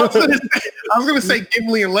 I was gonna say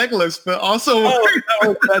Gimli and Legolas, but also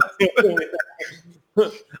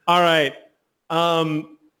all right.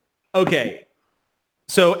 Okay.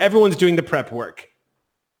 So everyone's doing the prep work.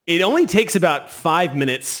 It only takes about 5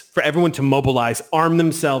 minutes for everyone to mobilize, arm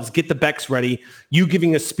themselves, get the Becks ready, you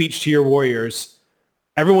giving a speech to your warriors,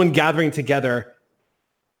 everyone gathering together.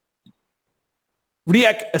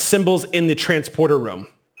 Riek assembles in the transporter room.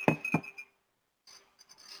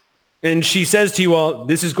 And she says to you all,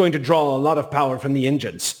 "This is going to draw a lot of power from the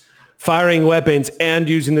engines, firing weapons and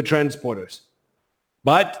using the transporters.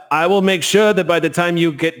 But I will make sure that by the time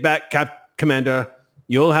you get back, Commander,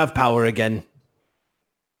 you'll have power again."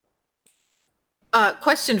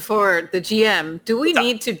 Question for the GM. Do we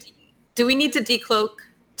need to decloak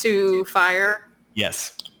to fire?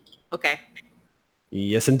 Yes. Okay.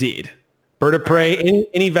 Yes, indeed. Bird of prey,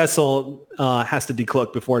 any vessel has to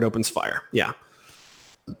decloak before it opens fire. Yeah.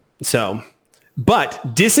 So,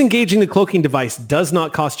 but disengaging the cloaking device does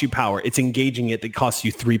not cost you power. It's engaging it that costs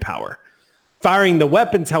you 3 power. Firing the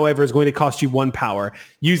weapons, however, is going to cost you 1 power.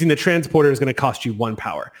 Using the transporter is going to cost you 1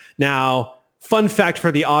 power. Now, fun fact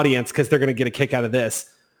for the audience, because they're going to get a kick out of this.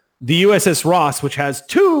 The USS Ross, which has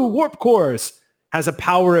 2 warp cores, has a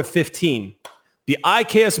power of 15. The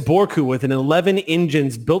IKS Borku, with an 11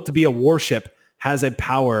 engines built to be a warship, has a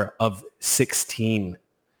power of 16.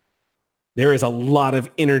 There is a lot of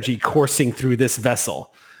energy coursing through this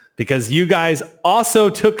vessel because you guys also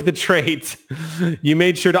took the trait. You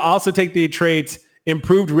made sure to also take the trait,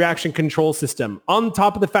 improved reaction control system, on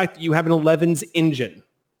top of the fact that you have an 11's engine.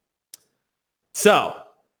 So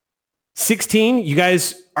 16, you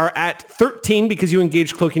guys are at 13 because you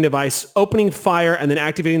engaged cloaking device. Opening fire and then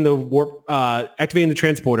activating the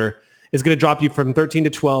transporter is going to drop you from 13 to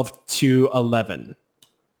 12 to 11,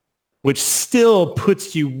 which still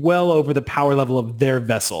puts you well over the power level of their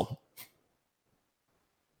vessel.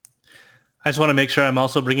 I just want to make sure I'm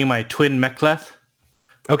also bringing my twin Mek'leth.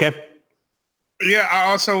 Okay. Yeah, I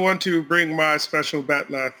also want to bring my special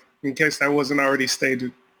Bat'leth in case that wasn't already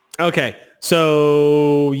stated. Okay.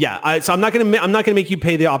 So yeah, so I'm not gonna make you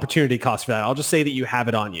pay the opportunity cost for that. I'll just say that you have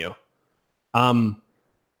it on you.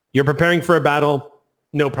 You're preparing for a battle,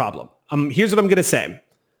 no problem. Here's what I'm gonna say.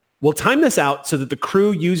 We'll time this out so that the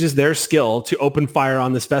crew uses their skill to open fire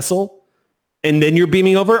on this vessel, and then you're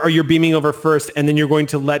beaming over, or you're beaming over first, and then you're going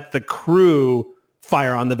to let the crew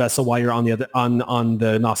fire on the vessel while you're on the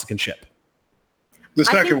Nausicaan ship. The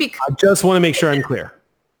second. I just want to make sure I'm clear.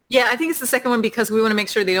 Yeah, I think it's the second one because we want to make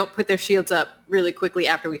sure they don't put their shields up really quickly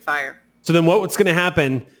after we fire. So then what's going to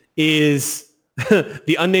happen is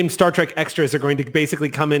the unnamed Star Trek extras are going to basically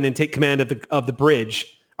come in and take command of the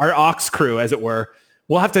bridge, our Ox crew, as it were.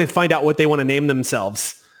 We'll have to find out what they want to name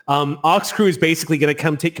themselves. Ox crew is basically going to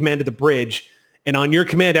come take command of the bridge. And on your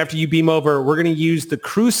command, after you beam over, we're going to use the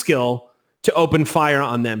crew skill to open fire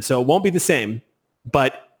on them. So it won't be the same,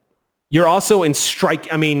 but you're also in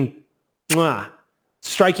strike. I mean,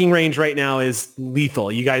 striking range right now is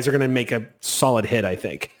lethal. You guys are going to make a solid hit, I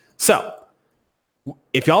think. So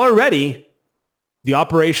if y'all are ready, the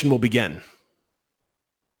operation will begin.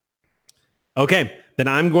 Okay, then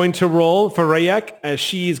I'm going to roll for Rayek as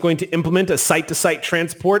she is going to implement a site-to-site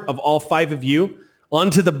transport of all 5 of you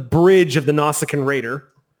onto the bridge of the Nausicaan Raider.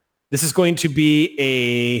 This is going to be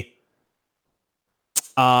a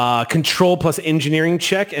control plus engineering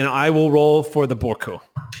check, and I will roll for the Borku.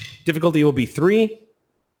 Difficulty will be 3.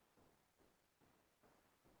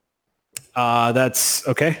 That's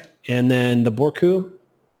okay. And then the Borku.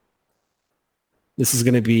 This is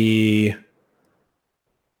going to be...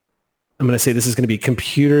 I'm going to say this is going to be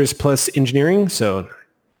computers plus engineering. So,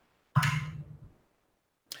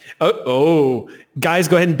 guys,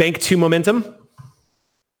 go ahead and bank 2 momentum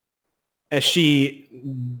as she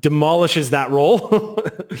demolishes that roll.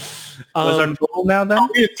 What's our roll now then? Are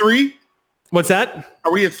we at 3? What's that?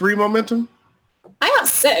 Are we at 3 momentum? I have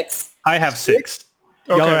 6. I have 6.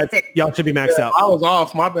 Okay. Y'all should be maxed out. I was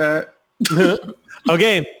off. My bad.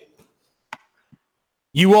 Okay.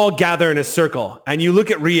 You all gather in a circle, and you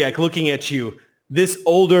look at Riek looking at you, this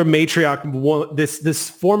older matriarch, this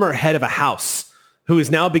former head of a house who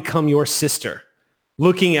has now become your sister,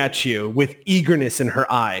 looking at you with eagerness in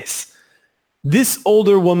her eyes. This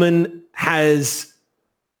older woman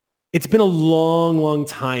it's been a long, long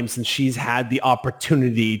time since she's had the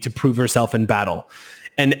opportunity to prove herself in battle.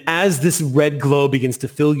 And as this red glow begins to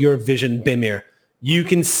fill your vision, Bimir, you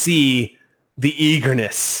can see the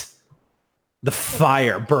eagerness, the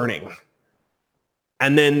fire burning.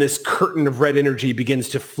 And then this curtain of red energy begins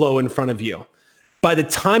to flow in front of you. By the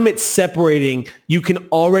time it's separating, you can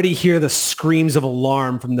already hear the screams of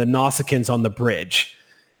alarm from the Nausicaans on the bridge.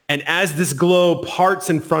 And as this glow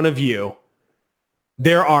parts in front of you,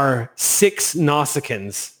 there are 6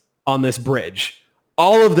 Nausicaans on this bridge.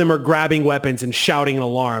 All of them are grabbing weapons and shouting an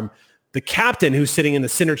alarm. The captain, who's sitting in the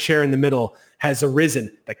center chair in the middle, has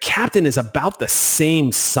arisen. The captain is about the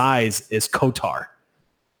same size as Kotar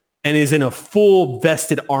and is in a full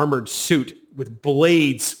vested armored suit with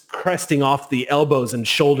blades cresting off the elbows and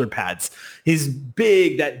shoulder pads.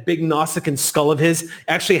 That big Nausicaan skull of his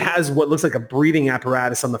actually has what looks like a breathing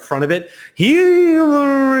apparatus on the front of it. He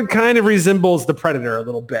kind of resembles the Predator a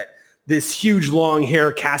little bit. This huge long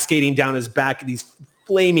hair cascading down his back, these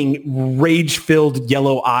flaming, rage-filled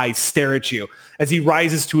yellow eyes stare at you as he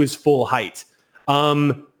rises to his full height.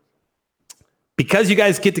 Because you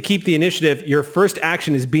guys get to keep the initiative, your first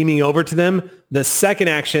action is beaming over to them. The second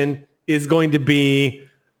action is going to be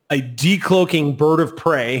a decloaking bird of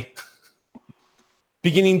prey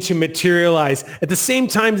beginning to materialize. At the same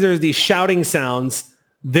time, there's these shouting sounds.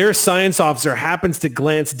 Their science officer happens to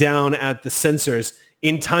glance down at the sensors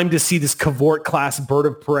in time to see this Cavort-class bird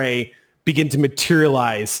of prey begin to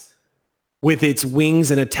materialize with its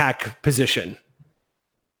wings in attack position.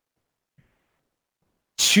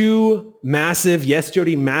 2 massive, yes,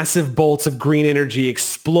 Jody, massive bolts of green energy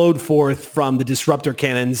explode forth from the disruptor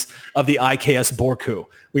cannons of the IKS Borku.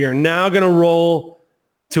 We are now going to roll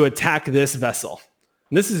to attack this vessel.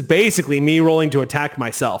 And this is basically me rolling to attack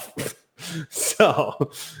myself.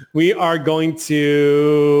 So we are going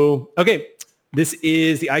to... Okay, this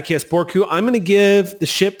is the IKS Borku. I'm going to give the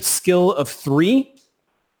ship skill of 3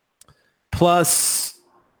 plus...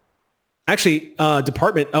 Actually,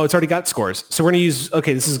 department, it's already got scores. So we're going to use,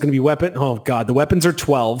 okay, this is going to be weapon. Oh, God, the weapons are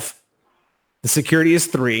 12. The security is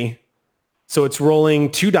 3. So it's rolling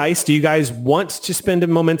 2 dice. Do you guys want to spend a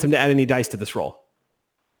momentum to add any dice to this roll?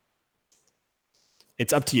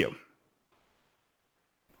 It's up to you.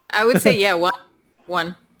 I would say, yeah, one.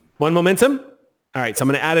 1 momentum? All right, so I'm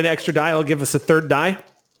going to add an extra die. I'll give us a 3rd die.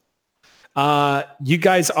 You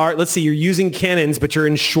guys are, let's see, you're using cannons, but you're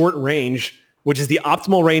in short range, which is the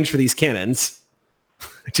optimal range for these cannons,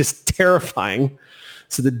 which is terrifying.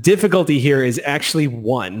 So the difficulty here is actually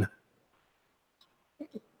 1.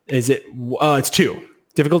 Is it? It's 2.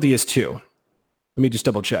 Difficulty is 2. Let me just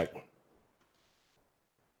double check.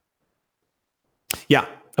 Yeah.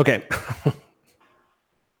 Okay.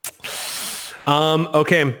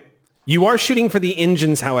 Okay. You are shooting for the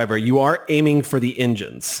engines, however. You are aiming for the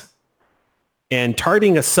engines. And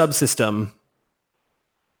targeting a subsystem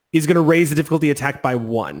is going to raise the difficulty attack by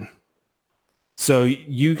 1. So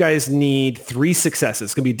you guys need 3 successes.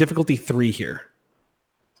 It's going to be difficulty 3 here.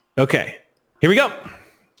 Okay, here we go.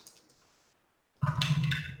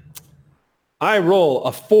 I roll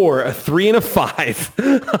a 4, a 3, and a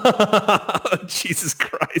 5. Jesus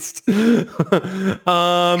Christ.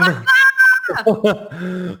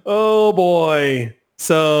 Oh boy.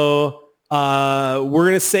 So we're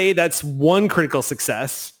going to say that's 1 critical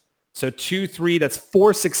success. So 2, 3, that's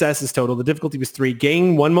 4 successes total. The difficulty was 3.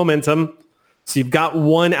 Gain 1 momentum. So you've got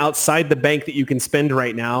 1 outside the bank that you can spend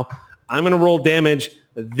right now. I'm going to roll damage.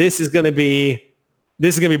 This is going to be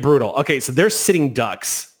brutal. Okay, so they're sitting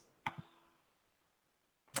ducks.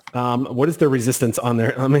 What is their resistance on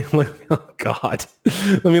their? Oh God.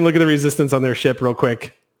 Let me look at the resistance on their ship real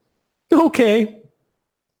quick. Okay.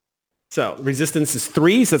 So resistance is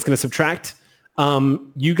 3, so that's going to subtract.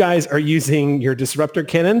 You guys are using your disruptor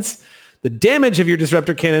cannons. The damage of your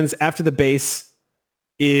disruptor cannons after the base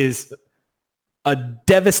is a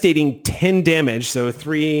devastating 10 damage. So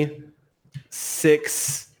 3,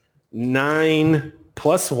 6, 9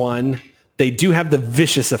 plus 1. They do have the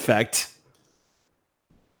vicious effect.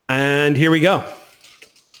 And here we go.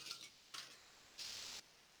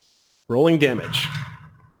 Rolling damage.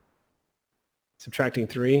 Subtracting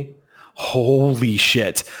 3. Holy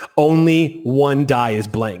shit. Only 1 die is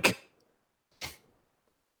blank.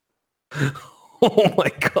 Oh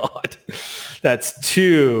my God. That's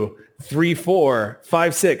 2, 3, 4,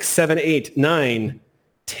 5, 6, 7, 8, 9,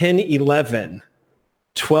 10, 11,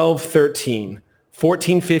 12, 13,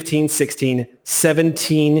 14, 15, 16,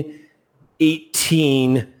 17,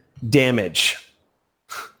 18 damage.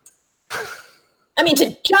 I mean,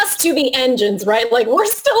 just to the engines, right? Like, we're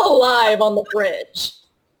still alive on the bridge.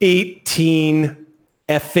 18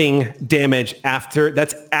 effing damage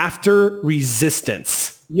after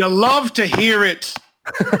resistance. You love to hear it.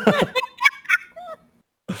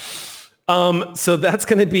 So that's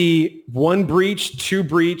going to be 1 breach, 2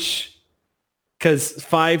 breach, because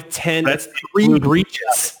 5, 10, that's 3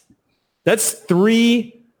 breaches. That's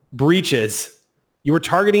 3 breaches. You were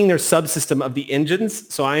targeting their subsystem of the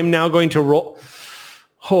engines, so I am now going to roll.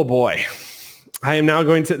 Oh boy. I am now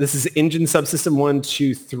going to, this is engine subsystem 1,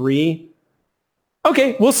 2, 3.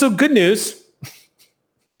 Okay, well, so good news.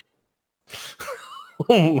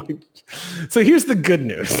 Oh my. So here's the good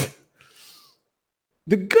news.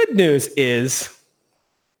 The good news is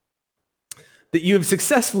that you have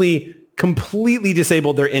successfully completely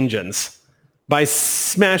disabled their engines by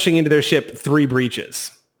smashing into their ship 3 breaches.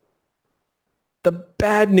 The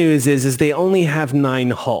bad news is they only have 9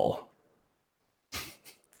 hull.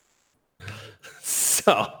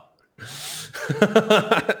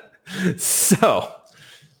 So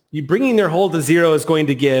you bringing their hull to 0 is going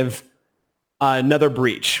to give another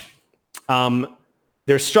breach.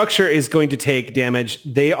 Their structure is going to take damage.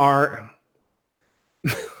 They are...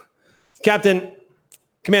 Captain,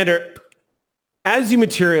 Commander, as you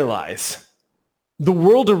materialize, the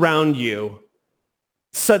world around you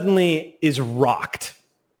suddenly is rocked.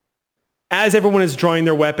 As everyone is drawing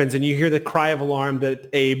their weapons and you hear the cry of alarm that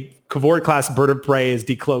a Kavor-class bird of prey is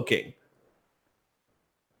decloaking.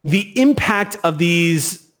 The impact of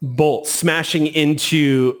these bolts smashing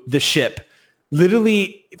into the ship,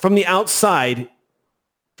 literally from the outside,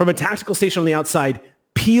 from a tactical station on the outside,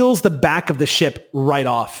 peels the back of the ship right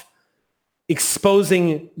off,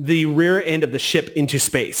 exposing the rear end of the ship into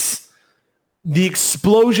space. The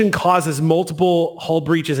explosion causes multiple hull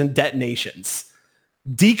breaches and detonations.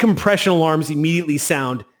 Decompression alarms immediately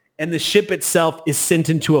sound, and the ship itself is sent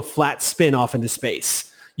into a flat spin off into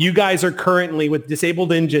space. You guys are currently with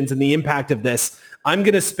disabled engines and the impact of this. I'm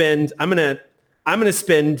going to spend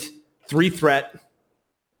 3 threat.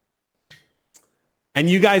 And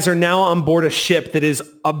you guys are now on board a ship that is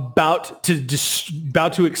about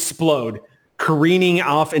to explode, careening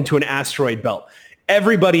off into an asteroid belt.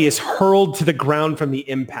 Everybody is hurled to the ground from the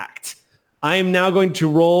impact. I am now going to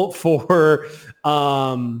roll for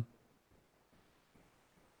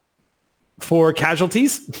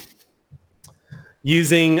casualties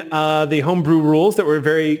using the homebrew rules that were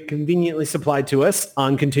very conveniently supplied to us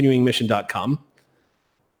on continuingmission.com.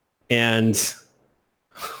 And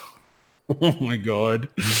oh my God,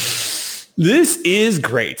 this is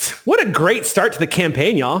great. What a great start to the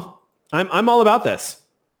campaign, y'all. I'm all about this.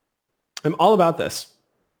 I'm all about this.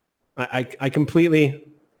 I completely...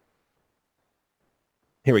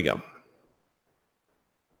 Here we go.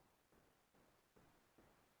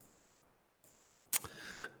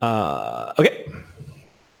 Okay.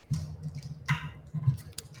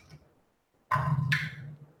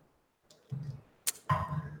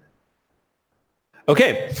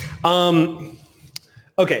 Okay.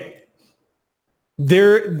 Okay.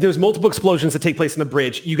 There's multiple explosions that take place on the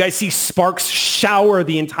bridge. You guys see sparks shower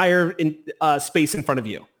the entire space in front of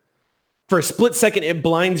you. For a split second, it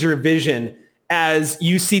blinds your vision as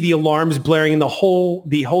you see the alarms blaring in the whole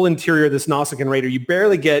interior of this Nausicaan Raider. You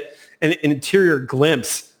barely get an interior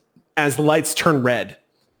glimpse as the lights turn red.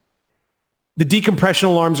 The decompression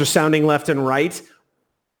alarms are sounding left and right.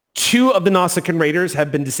 2 of the Nausicaan Raiders have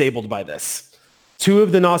been disabled by this. Two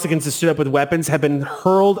of the Nausicaans that stood up with weapons have been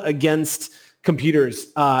hurled against computers.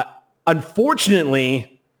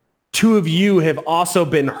 Unfortunately, two of you have also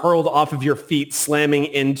been hurled off of your feet, slamming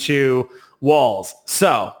into walls.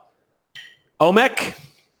 So, Omek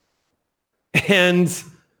and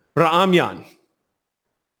Ra'amyan,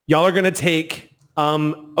 y'all are going to take...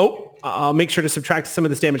 I'll make sure to subtract some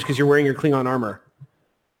of this damage because you're wearing your Klingon armor.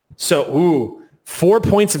 So, 4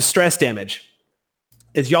 points of stress damage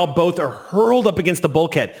as y'all both are hurled up against the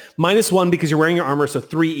bulkhead. -1 because you're wearing your armor, so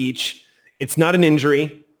 3 each. It's not an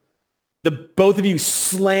injury. Both of you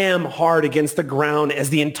slam hard against the ground as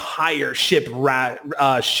the entire ship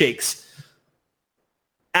shakes.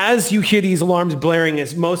 As you hear these alarms blaring,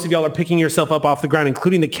 as most of y'all are picking yourself up off the ground,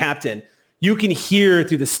 including the captain, you can hear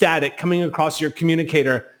through the static coming across your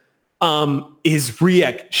communicator is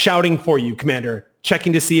Riek shouting for you, Commander,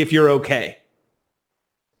 checking to see if you're okay.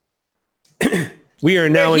 We are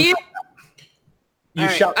now in... You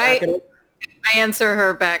right, shout back at it. I answer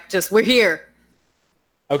her back, just, we're here.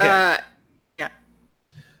 Okay. Yeah.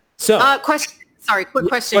 So... question. Sorry, quick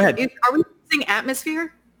question. Go ahead. Are we using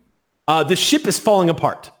atmosphere? The ship is falling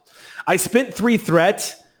apart. I spent 3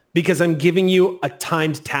 threat because I'm giving you a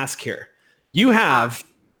timed task here. You have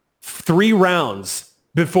 3 rounds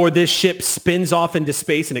before this ship spins off into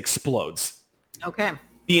space and explodes. Okay.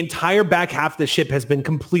 The entire back half of the ship has been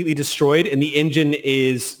completely destroyed and the engine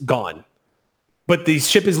is gone. But the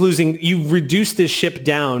ship is losing. You've reduced this ship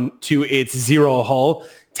down to its 0 hull.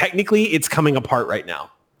 Technically, it's coming apart right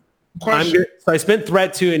now. Question. So I spent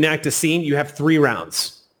threat to enact a scene. You have 3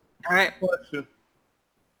 rounds. All right. Question.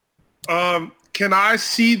 Can I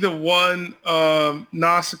see the one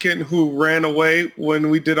Nausicaan who ran away when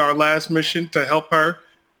we did our last mission to help her?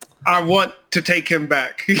 I want to take him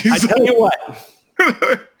back.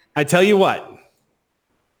 I tell you what.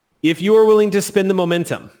 If you are willing to spend the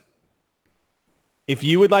momentum, if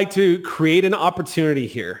you would like to create an opportunity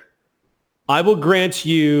here, I will grant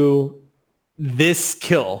you this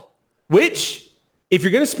kill, which, if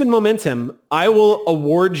you're going to spend momentum, I will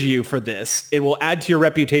award you for this. It will add to your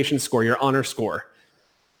reputation score, your honor score.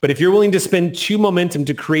 But if you're willing to spend 2 momentum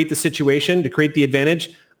to create the situation, to create the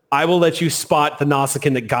advantage, I will let you spot the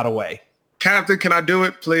Nausicaan that got away. Captain, can I do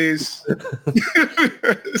it, please?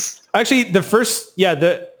 Actually, the first,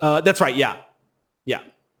 that's right, yeah.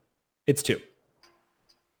 It's 2.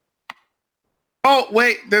 Oh,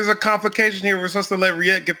 wait, there's a complication here. We're supposed to let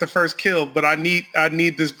Riek get the first kill, but I need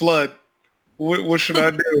this blood. What should I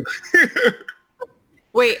do?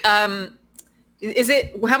 Wait, is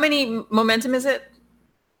it, how many momentum is it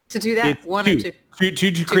to do that? It's 1 2. or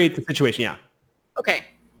 2? To create the situation, yeah. Okay.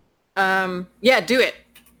 Yeah, do it.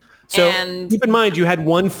 So And keep in mind, you had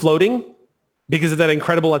 1 floating because of that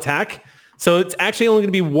incredible attack. So it's actually only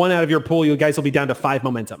going to be 1 out of your pool. You guys will be down to 5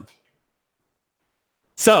 momentum.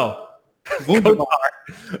 So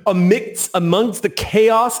amongst the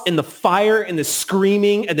chaos and the fire and the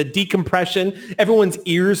screaming and the decompression, everyone's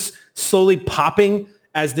ears slowly popping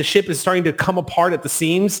as the ship is starting to come apart at the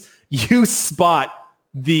seams, you spot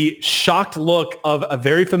the shocked look of a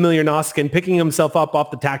very familiar Nausicaan picking himself up off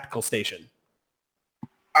the tactical station.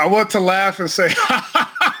 I want to laugh and say,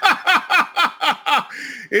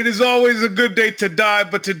 it is always a good day to die,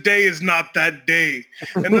 but today is not that day.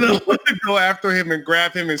 And then I want to go after him and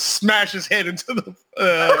grab him and smash his head into the...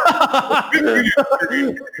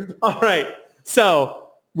 All right.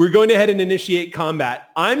 So we're going to head and initiate combat.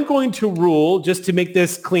 I'm going to rule, just to make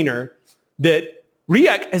this cleaner, that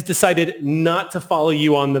Riek has decided not to follow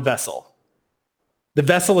you on the vessel. The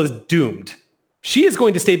vessel is doomed. She is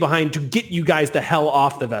going to stay behind to get you guys the hell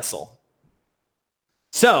off the vessel.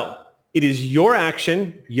 So it is your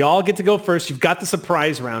action. Y'all get to go first. You've got the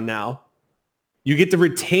surprise round now. You get to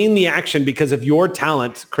retain the action because of your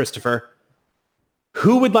talent, Christopher.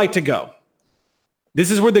 Who would like to go? This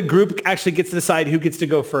is where the group actually gets to decide who gets to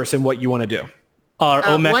go first and what you want to do. Are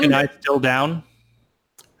Omek and I still down?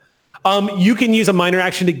 You can use a minor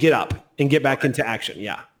action to get up and get back into action.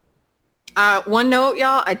 Yeah. One note,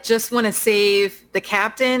 y'all, I just want to save the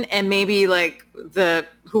captain and maybe like the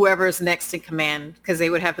whoever's next in command because they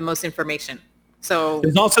would have the most information. So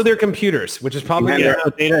there's also their computers, which is probably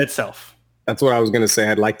the data itself. That's what I was going to say.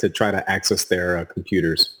 I'd like to try to access their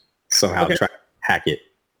computers somehow, try to hack it.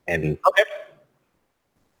 And okay.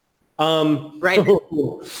 Right.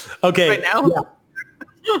 Okay. Right now?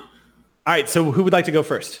 Yeah. All right. So who would like to go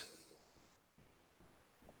first?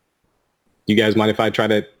 You guys mind if I try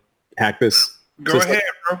to hack this? Go ahead,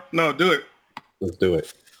 bro. No, do it. Let's do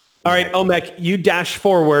it. All right, Omek, you dash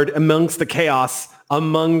forward amongst the chaos,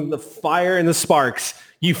 among the fire and the sparks.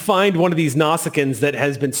 You find one of these Nausicaans that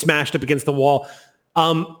has been smashed up against the wall.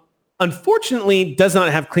 unfortunately does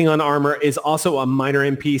not have Klingon armor, is also a minor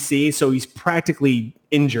NPC, so he's practically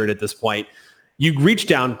injured at this point. You reach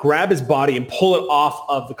down, grab his body, and pull it off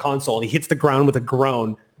of the console, and he hits the ground with a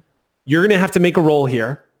groan. You're going to have to make a roll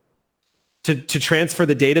here to transfer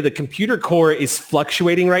the data. The computer core is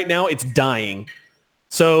fluctuating right now. It's dying.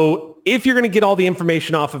 So if you're going to get all the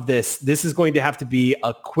information off of this is going to have to be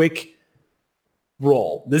a quick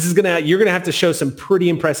roll. You're going to have to show some pretty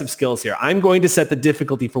impressive skills here. I'm going to set the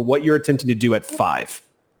difficulty for what you're attempting to do at 5.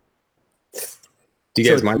 Do you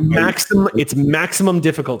guys mind? It's maximum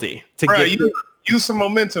difficulty to get. Use some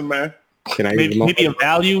momentum, man. Can I maybe a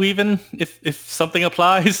value even if something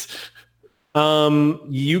applies?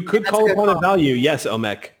 You could call upon a value. Yes,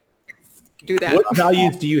 Omek. Do that. What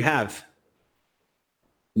values do you have?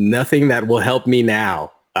 Nothing that will help me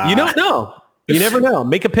now. You don't know. You never know.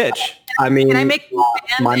 Make a pitch. I mean, Can I make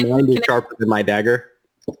my mind is sharper than my dagger.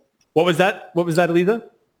 What was that? What was that, Aliza?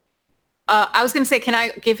 I was going to say, can I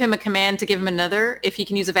give him a command to give him another if he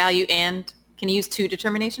can use a value and can he use 2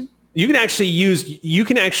 determination? He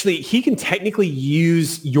can technically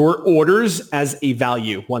use your orders as a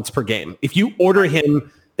value once per game. If you order him,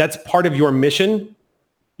 that's part of your mission.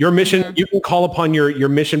 You can call upon your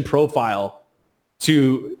mission profile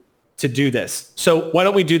to do this. So why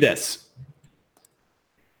don't we do this?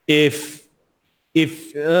 Yes.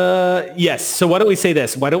 So why don't we say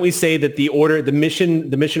this? Why don't we say that the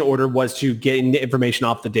mission order was to get information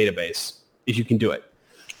off the database, if you can do it.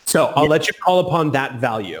 So I'll let you call upon that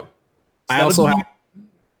value. I also have.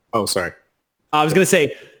 Oh, sorry. I was going to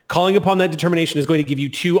say, calling upon that determination is going to give you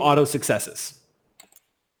 2 auto successes.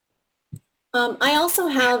 I also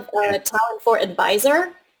have a talent for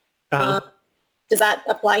advisor. Does that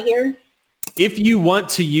apply here? If you want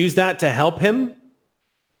to use that to help him,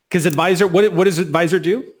 because advisor, what does advisor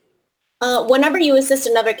do? Whenever you assist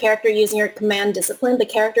another character using your command discipline, the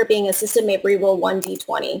character being assisted may reroll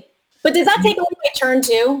 1d20. But does that take away my turn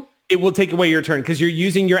too? It will take away your turn because you're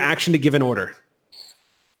using your action to give an order.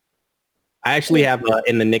 I actually have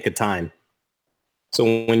in the nick of time. So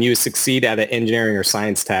when you succeed at an engineering or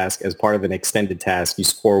science task as part of an extended task, you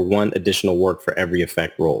score 1 additional work for every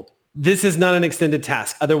effect rolled. This is not an extended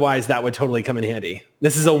task. Otherwise, that would totally come in handy.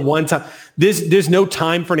 This is a one-time. There's no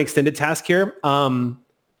time for an extended task here.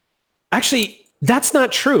 Actually, that's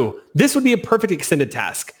not true. This would be a perfect extended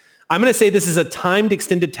task. I'm going to say this is a timed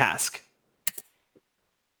extended task.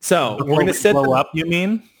 So we're going to set blow up. You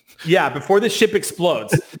mean? Yeah, before the ship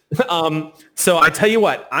explodes. So I tell you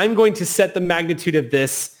what, I'm going to set the magnitude of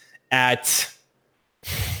this at.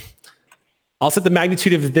 I'll set the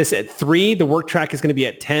magnitude of this at 3. The work track is going to be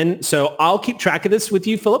at 10. So I'll keep track of this with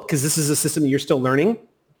you, Philip, because this is a system that you're still learning.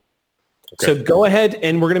 Okay. So go ahead,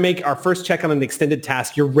 and we're going to make our first check on an extended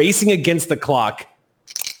task. You're racing against the clock.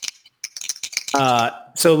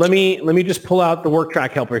 So let me just pull out the work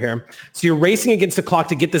track helper here. So you're racing against the clock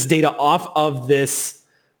to get this data off of this.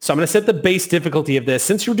 So I'm going to set the base difficulty of this.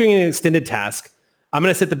 Since you're doing an extended task, I'm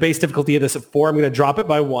going to set the base difficulty of this at 4. I'm going to drop it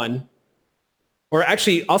by 1. Or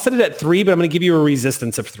actually, I'll set it at 3, but I'm going to give you a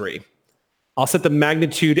resistance of 3. I'll set the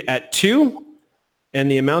magnitude at 2.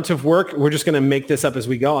 And the amount of work, we're just going to make this up as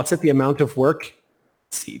we go. I'll set the amount of work,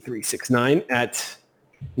 let's see, 3, 6, 9, at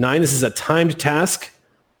 9. This is a timed task.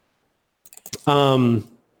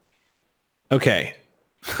 Okay.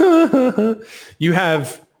 You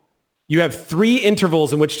have 3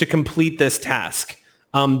 intervals in which to complete this task.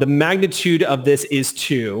 The magnitude of this is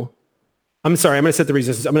 2. I'm sorry, I'm going to set the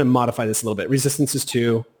resistance. I'm going to modify this a little bit. Resistance is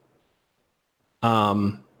 2.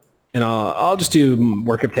 And I'll just do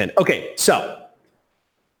work of 10. Okay, so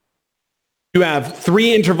you have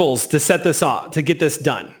 3 intervals to set this off, to get this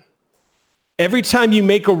done. Every time you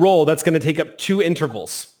make a roll, that's going to take up 2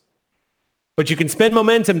 intervals. But you can spend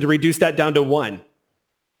momentum to reduce that down to 1.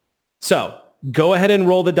 So go ahead and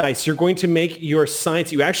roll the dice. You're going to make your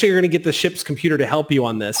science. You actually are going to get the ship's computer to help you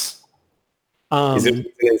on this. Is it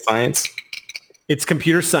in science? It's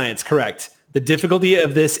computer science, correct. The difficulty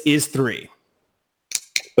of this is 3.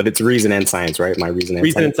 But it's reason and science, right? My reason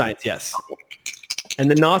and science, yes.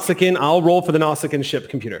 And the Nausicaan, I'll roll for the Nausicaan ship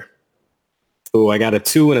computer. Oh, I got a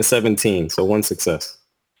 2 and a 17, so 1 success.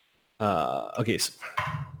 Okay,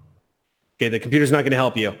 the computer's not going to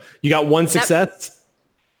help you. You got 1 success?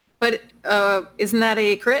 But isn't that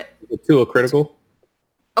a crit? 2 a critical.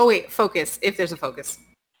 Oh, wait, focus, if there's a focus.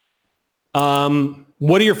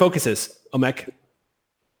 What are your focuses, Omek?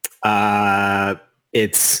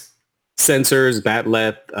 It's sensors,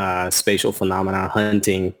 batleth, spatial phenomena,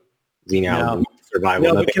 hunting,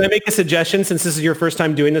 survival. No, can I make a suggestion? Since this is your first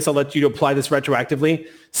time doing this, I'll let you apply this retroactively.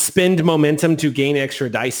 Spend momentum to gain extra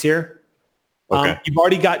dice here. Okay. You've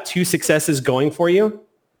already got 2 successes going for you.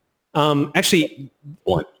 Actually,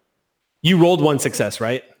 One. you rolled one success,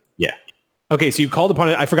 right? Yeah. Okay, so you called upon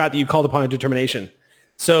it. I forgot that you called upon a determination.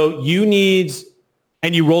 So you need,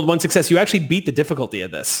 and you rolled one success. You actually beat the difficulty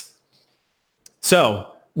of this.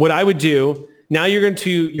 So what I would do now, you're going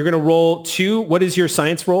to roll 2. What is your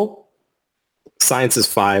science roll? Science is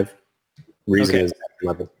 5. Reason Okay. is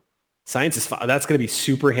 11. Science is 5. That's going to be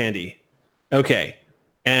super handy. Okay.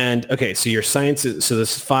 And okay, so your science is, so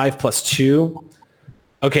this is 5 plus 2.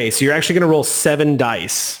 Okay, so you're actually going to roll 7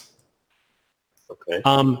 dice. Okay.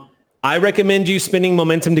 I recommend you spending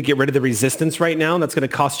momentum to get rid of the resistance right now. That's going to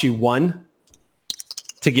cost you 1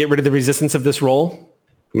 to get rid of the resistance of this roll.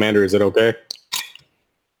 Commander, is it okay?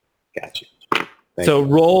 Got you. So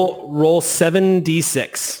roll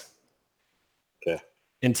 7d6 Okay.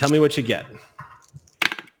 and tell me what you get.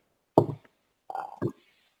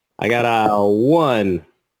 I got a 1,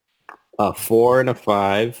 a 4, and a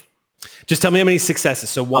 5. Just tell me how many successes.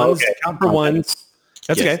 So ones okay. count for ones.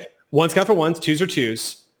 That's Yes. okay. Ones count for ones, 2s are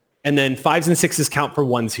 2s. And then 5s and 6s count for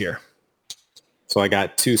 1s here. So I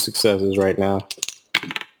got 2 successes right now.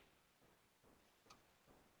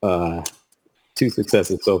 2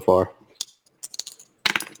 successes so far.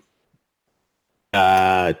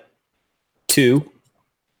 2.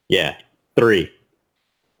 Yeah. 3.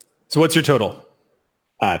 So what's your total?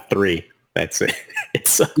 3. That's it.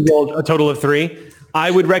 It's You rolled a total of 3.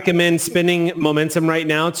 I would recommend spending momentum right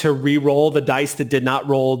now to re-roll the dice that did not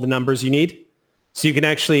roll the numbers you need. So you can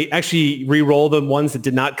actually re-roll the ones that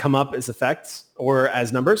did not come up as effects or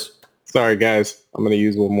as numbers. sorry, guys. I'm going to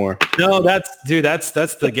use one more. No, that's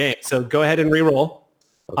the game. So go ahead and re-roll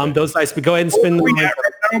Okay. those dice, but go ahead and spend the We momentum. got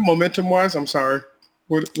right now, momentum-wise, I'm sorry.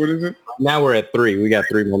 What is it? Now we're at 3. We got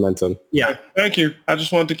 3 momentum. Yeah. Thank you. I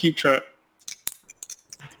just wanted to keep track.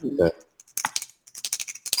 Okay.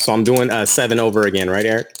 So I'm doing 7 over again, right,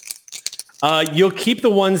 Eric? You'll keep the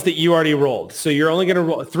ones that you already rolled. So you're only going to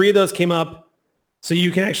roll 3 of those came up. So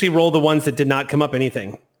you can actually roll the ones that did not come up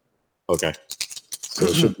anything. Okay. So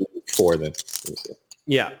it should be 4 then. Let me see.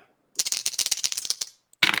 Yeah.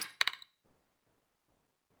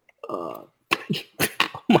 Oh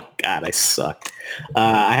my God, I suck.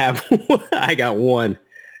 I got 1.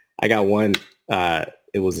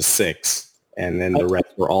 It was a 6. And then the rest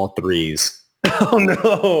were all 3s. Oh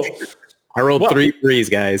no. I rolled Well- 3 3s,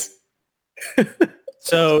 guys.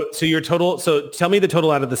 So your total. So tell me the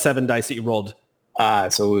total out of the 7 dice that you rolled.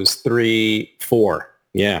 So it was 3, 4.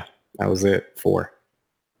 Yeah, that was it. 4.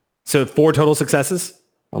 So 4 total successes.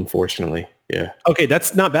 Unfortunately, yeah. Okay,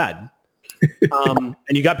 that's not bad. And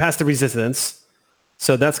you got past the resistance.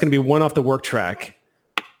 So that's going to be 1 off the work track.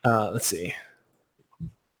 Let's see.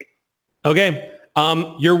 Okay.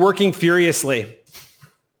 You're working furiously.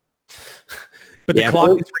 But the Yeah, clock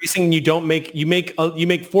but- is racing and you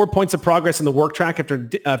make 4 points of progress in the work track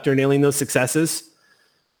after nailing those successes.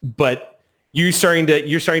 But you're starting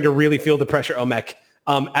to really feel the pressure, Omek.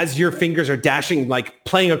 As your fingers are dashing, like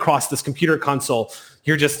playing across this computer console,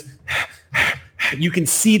 you're just, you can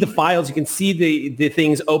see the files, you can see the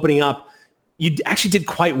things opening up. You actually did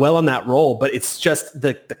quite well on that roll, but it's just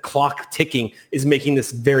the clock ticking is making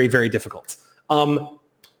this very, very difficult.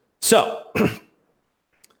 So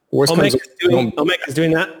Worst comes Omek is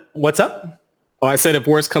doing that. What's up? Oh, I said if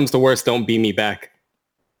worst comes to worst, don't beat me back.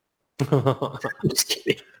 I'm just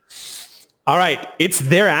kidding. All right, it's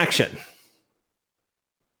their action.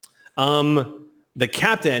 The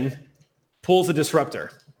captain pulls a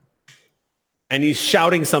disruptor and he's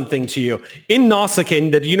shouting something to you. In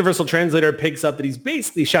Nausicaan, the universal translator picks up that he's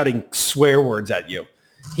basically shouting swear words at you.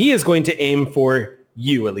 He is going to aim for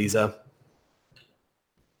you, Eliza.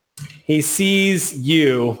 He sees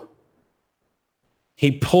you.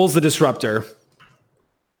 He pulls the disruptor.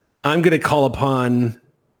 I'm going to call upon...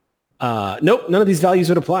 nope, none of these values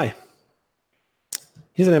would apply.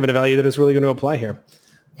 He doesn't have a value that is really going to apply here.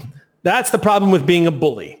 That's the problem with being a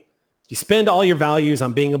bully. You spend all your values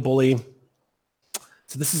on being a bully.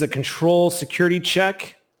 So this is a control security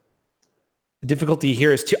check. The difficulty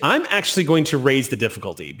here is 2. I'm actually going to raise the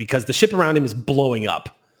difficulty because the ship around him is blowing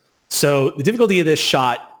up. So the difficulty of this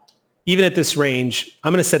shot, even at this range,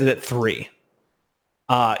 I'm going to set it at 3.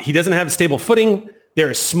 He doesn't have stable footing. There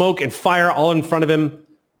is smoke and fire all in front of him.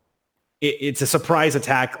 It's a surprise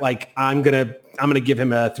attack. Like I'm gonna give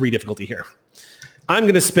him a 3 difficulty here. I'm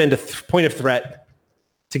gonna spend a point of threat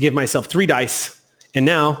to give myself 3 dice, and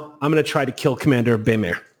now I'm gonna try to kill Commander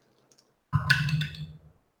Bemer.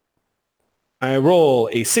 I roll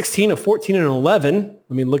a 16, a 14, and an 11.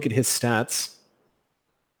 Let me look at his stats.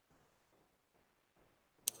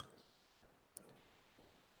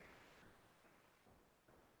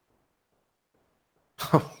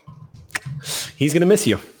 He's gonna miss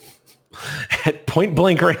you. at point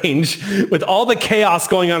blank range with all the chaos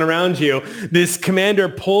going on around you, this commander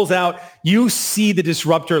pulls out. You see the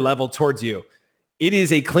disruptor level towards you. It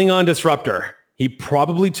is a Klingon disruptor. He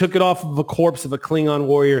probably took it off of a corpse of a Klingon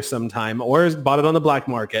warrior sometime or bought it on the black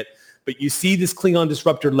market. But you see this Klingon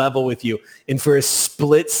disruptor level with you. And for a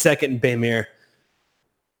split second, Bamir,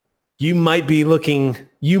 you might be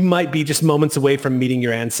just moments away from meeting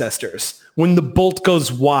your ancestors. When the bolt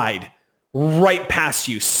goes wide, right past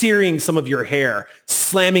you, searing some of your hair,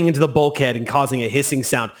 slamming into the bulkhead and causing a hissing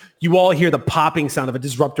sound. You all hear the popping sound of a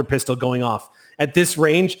disruptor pistol going off. At this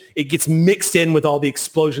range, it gets mixed in with all the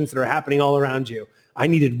explosions that are happening all around you. I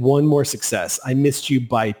needed one more success. I missed you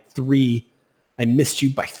by 3. I'd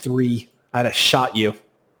have shot you.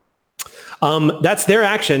 That's their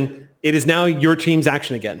action. It is now your team's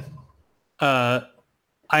action again.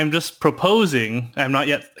 I'm just proposing, I'm not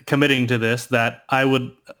yet committing to this, that I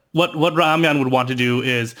would, what Ramyan would want to do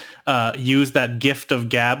is use that gift of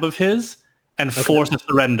gab of his and force a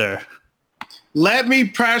surrender. Let me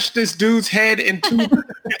crash this dude's head into the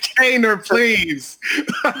container, please.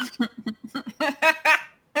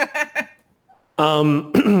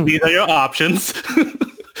 These are your options.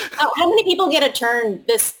 How many people get a turn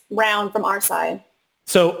this round from our side?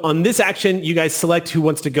 So on this action, you guys select who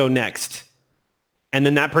wants to go next. And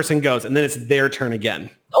then that person goes, and then it's their turn again.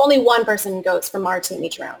 Only one person goes from our team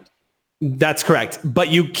each round. That's correct. But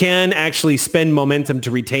you can actually spend momentum to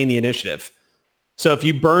retain the initiative. So if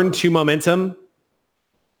you burn 2 momentum,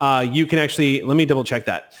 you can actually, let me double check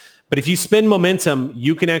that. But if you spend momentum,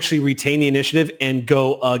 you can actually retain the initiative and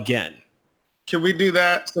go again. Can we do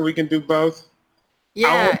that so we can do both?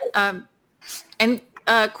 Yeah. And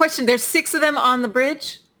question, there's 6 of them on the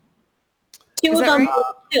bridge? 2 of them were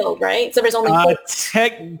killed, right? So there's only 4.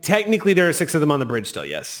 Technically, there are 6 of them on the bridge still,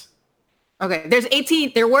 yes. Okay, there's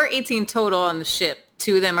 18. There were 18 total on the ship.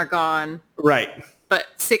 2 of them are gone. Right. But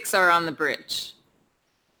 6 are on the bridge.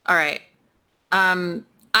 All right.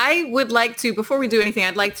 I would like to, before we do anything,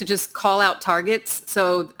 I'd like to just call out targets.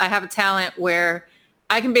 So I have a talent where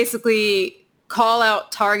I can basically call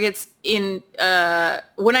out targets in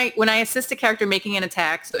when I assist a character making an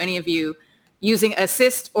attack. So any of you using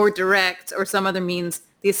assist or direct or some other means,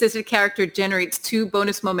 the assisted character generates 2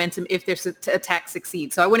 bonus momentum if their attack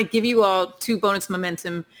succeeds. So I want to give you all 2 bonus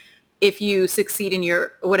momentum if you succeed in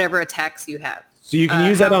your whatever attacks you have. So you can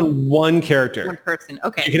use that on one character. One person.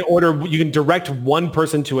 Okay. You can direct one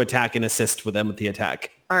person to attack and assist with them with the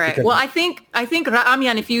attack. All right. Well, I think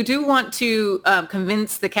Ramyan, if you do want to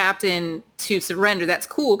convince the captain to surrender, that's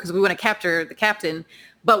cool because we want to capture the captain.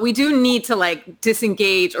 But we do need to like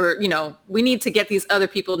disengage, or we need to get these other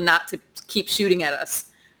people not to keep shooting at us.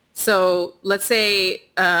 So let's say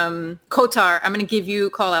Kotar, I'm going to give you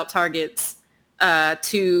call out targets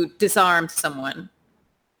to disarm someone.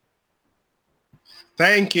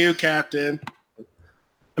 Thank you, Captain.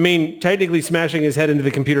 I mean, technically smashing his head into the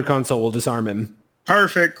computer console will disarm him.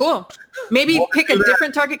 Perfect. Cool. Maybe pick a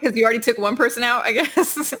different target because you already took one person out, I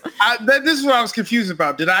guess. This is what I was confused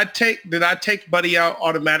about. Did I take Buddy out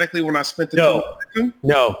automatically when I spent the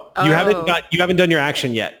No. You haven't done your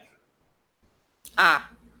action yet.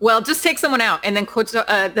 Well, just take someone out and then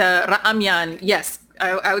the Ramyan. Yes,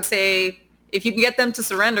 I would say if you can get them to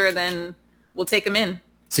surrender, then we'll take them in.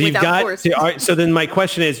 So you've got. All right, so then my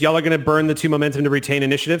question is, y'all are going to burn the 2 momentum to retain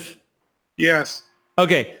initiative? Yes.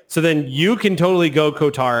 Okay, so then you can totally go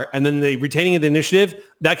Kotar, and then the retaining of the initiative,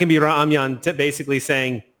 that can be Ramyan basically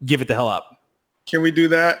saying, give it the hell up. Can we do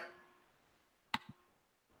that?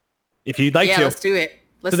 If you'd like to. Yeah, let's do it.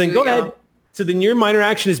 So then go ahead. So then your minor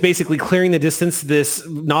action is basically clearing the distance to this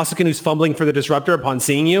Nausicaan who's fumbling for the disruptor upon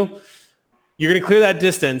seeing you. You're going to clear that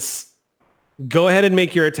distance. Go ahead and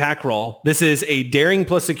make your attack roll. This is a daring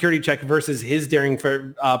plus security check versus his daring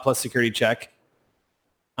plus security check.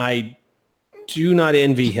 I do not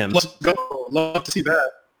envy him. Let's go. Love to see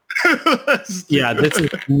that. Yeah, this is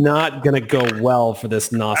not going to go well for this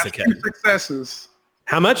Nausicaan. That's 2 successes.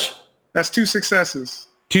 How much? That's 2 successes.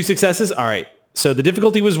 2 successes? All right. So the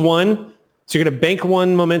difficulty was 1. So you're going to bank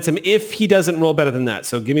 1 momentum if he doesn't roll better than that.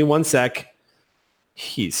 So give me 1 sec.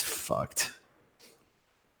 He's fucked.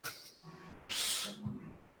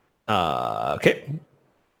 Okay.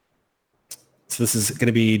 So this is going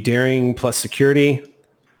to be daring plus security.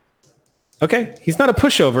 Okay. He's not a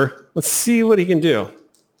pushover. Let's see what he can do.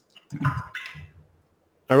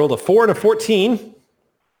 I rolled a 4 and a 14.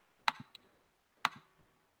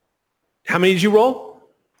 How many did you roll?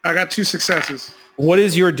 I got 2 successes. What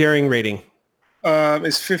is your daring rating?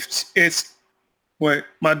 It's 50.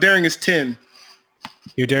 My daring is 10.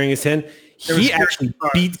 Your daring is 10. He actually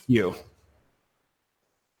beats you.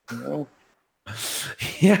 No.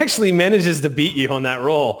 He actually manages to beat you on that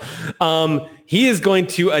roll. He is going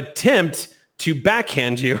to attempt to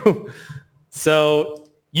backhand you. So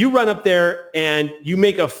you run up there and you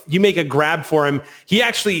make a grab for him. He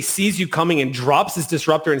actually sees you coming and drops his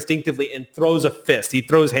disruptor instinctively and throws a fist. He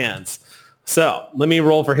throws hands. So let me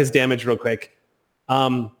roll for his damage real quick.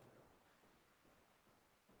 I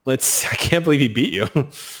can't believe he beat you.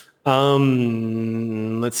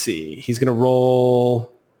 Let's see. He's going to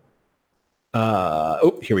roll.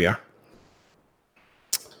 Here we are.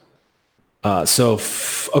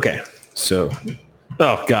 Okay. So,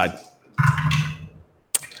 oh God.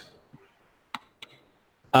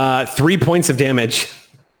 3 points of damage.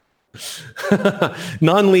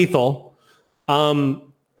 Non-lethal.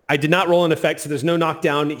 I did not roll an effect, so there's no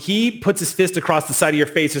knockdown. He puts his fist across the side of your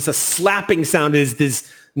face. There's a slapping sound as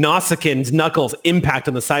this Nausicaa's knuckles impact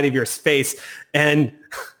on the side of your face. And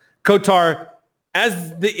Kotar,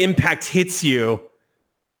 as the impact hits you,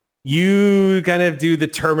 you kind of do the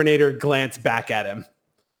Terminator glance back at him.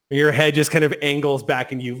 Your head just kind of angles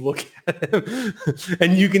back and you look at him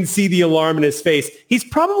and you can see the alarm in his face. He's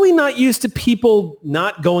probably not used to people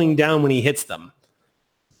not going down when he hits them.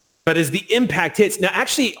 But as the impact hits, now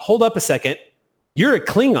actually hold up a second. You're a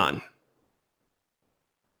Klingon.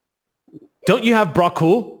 Don't you have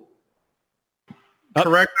Brakul?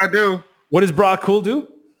 Correct, I do. What does Brakul do?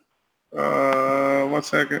 1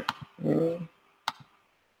 second.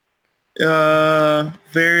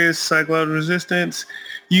 Various psychological resistance.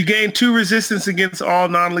 You gain 2 resistance against all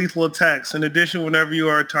non-lethal attacks. In addition, whenever you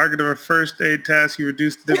are a target of a first aid task, you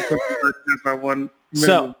reduce the difficulty of the task by 1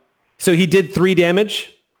 minimum. So he did 3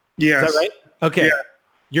 damage? Yes. Is that right? Okay. Yeah.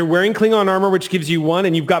 You're wearing Klingon armor, which gives you 1,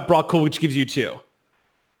 and you've got Brakul, which gives you 2.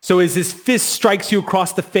 So as his fist strikes you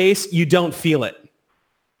across the face, you don't feel it.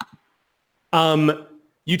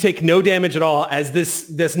 You take no damage at all as this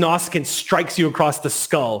Nausicaan strikes you across the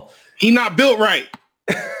skull. He not built right.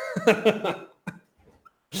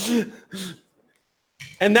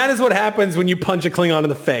 And that is what happens when you punch a Klingon in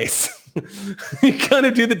the face. You kind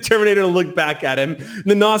of do the Terminator look back at him.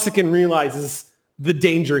 The Nausicaan realizes the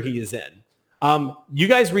danger he is in. You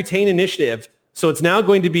guys retain initiative, so it's now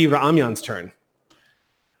going to be Ramyan's turn.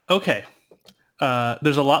 Okay.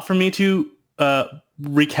 There's a lot for me to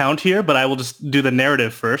recount here, but I will just do the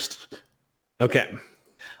narrative first. Okay.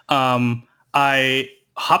 I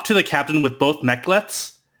hop to the captain with both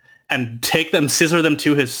mechlets and scissor them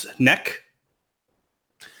to his neck.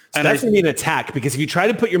 So that's going to be an attack, because if you try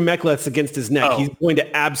to put your mechlets against his neck, he's going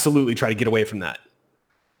to absolutely try to get away from that.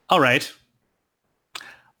 All right.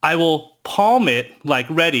 I will palm it like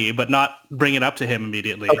ready, but not bring it up to him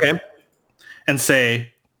immediately. Okay. And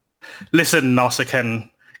say, listen, Nausicaan,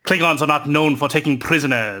 Klingons are not known for taking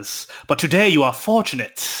prisoners, but today you are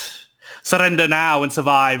fortunate. Surrender now and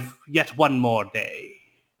survive yet one more day.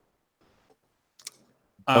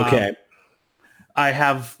 Okay. I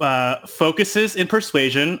have focuses in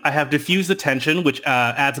persuasion. I have diffuse attention, which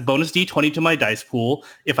adds a bonus d20 to my dice pool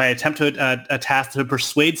if I attempt to a task to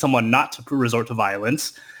persuade someone not to resort to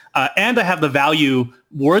violence. And I have the value,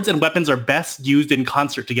 words and weapons are best used in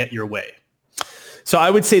concert to get your way. So I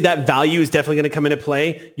would say that value is definitely going to come into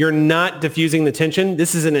play. You're not diffusing the tension.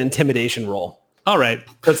 This is an intimidation roll. All right.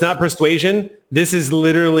 So it's not persuasion. This is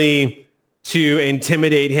literally to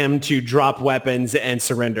intimidate him to drop weapons and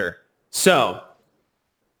surrender. So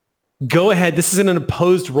go ahead. This is an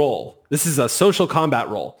opposed roll. This is a social combat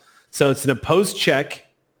roll. So it's an opposed check.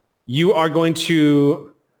 You are going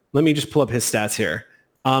to, let me just pull up his stats here.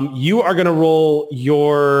 You are going to roll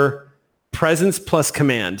your presence plus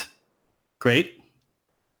command. Great.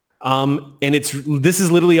 And this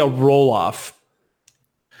is literally a roll off.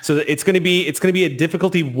 So it's going to be a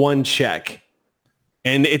difficulty 1 check.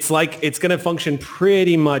 And it's going to function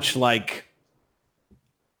pretty much like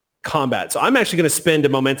combat. So I'm actually going to spend a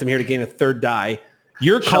momentum here to gain a 3rd die.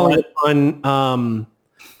 You're calling upon, I'm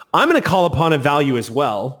going to call upon a value as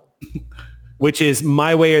well, which is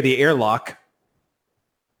my way or the airlock.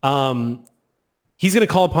 He's going to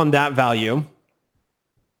call upon that value.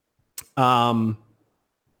 So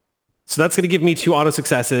that's going to give me 2 auto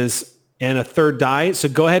successes and a 3rd die. So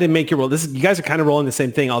go ahead and make your roll. You guys are kind of rolling the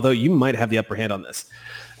same thing, although you might have the upper hand on this.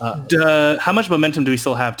 How much momentum do we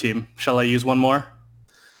still have, team? Shall I use one more?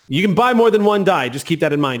 You can buy more than 1 die. Just keep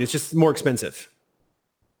that in mind. It's just more expensive.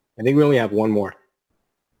 I think we only have 1 more.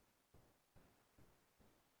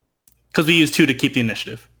 Because we use 2 to keep the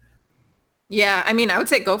initiative. Yeah, I mean, I would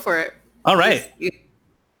say go for it. All right.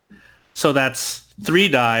 So that's 3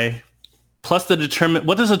 die plus the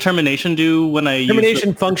what does determination do when I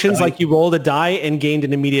Determination functions like you rolled a die and gained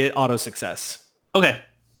an immediate auto success. Okay.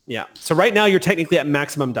 Yeah. So right now you're technically at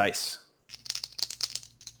maximum dice.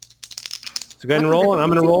 So go ahead and roll, and I'm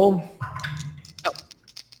going to roll. Oh.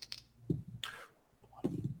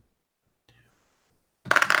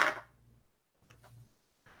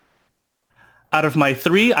 Out of my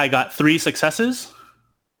 3, I got 3 successes,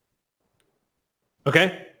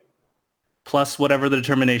 Okay. plus whatever the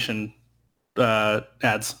determination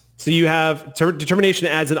adds. So you have determination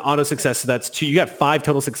adds an auto success, so that's 2. You got 5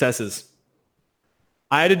 total successes.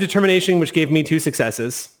 I had a determination, which gave me 2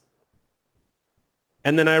 successes.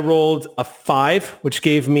 And then I rolled a 5, which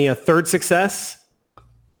gave me a 3rd success,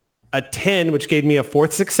 a 10, which gave me a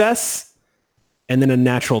 4th success, and then a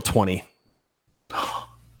natural 20,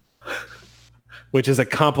 which is a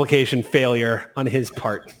complication failure on his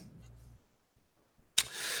part.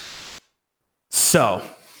 So,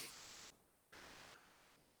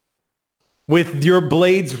 with your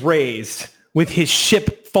blades raised, with his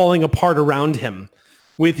ship falling apart around him,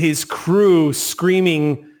 with his crew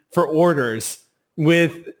screaming for orders,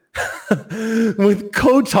 with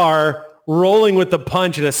Kotar rolling with the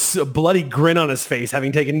punch and a bloody grin on his face,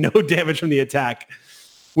 having taken no damage from the attack,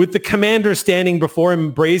 with the commander standing before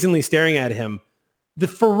him, brazenly staring at him, the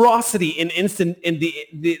ferocity in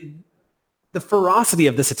the ferocity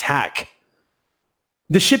of this attack.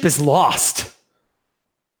 The ship is lost.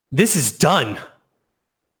 This is done.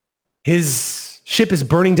 His ship is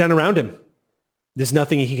burning down around him. There's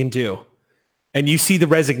nothing he can do. And you see the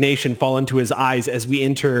resignation fall into his eyes as we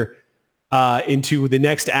enter into the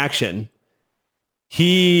next action.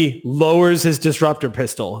 He lowers his disruptor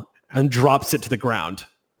pistol and drops it to the ground.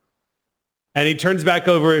 And he turns back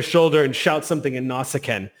over his shoulder and shouts something in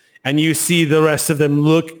Nausicaan. And you see the rest of them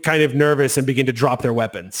look kind of nervous and begin to drop their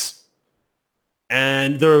weapons.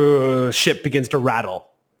 And the ship begins to rattle.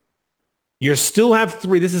 You still have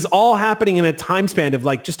 3. This is all happening in a time span of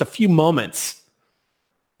like just a few moments.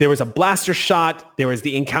 There was a blaster shot. There was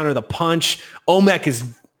the encounter, the punch. Olmec is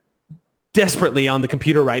desperately on the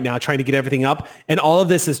computer right now trying to get everything up. And all of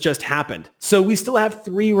this has just happened. So we still have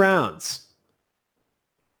 3 rounds.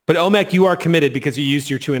 But Olmec, you are committed because you used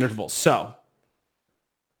your 2 intervals. So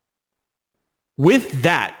with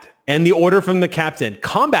that and the order from the captain,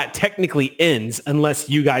 combat technically ends unless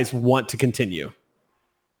you guys want to continue.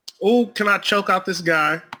 Oh, can I choke out this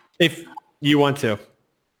guy? If you want to.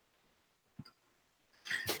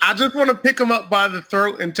 I just want to pick him up by the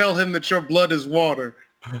throat and tell him that your blood is water.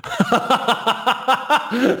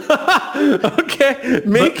 Okay.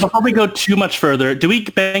 Before we go too much further, do we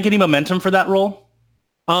bank any momentum for that roll?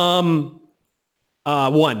 1.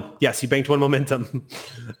 Yes, you banked 1 momentum.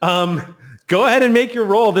 Go ahead and make your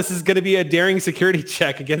roll. This is going to be a daring security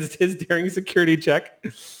check against his daring security check.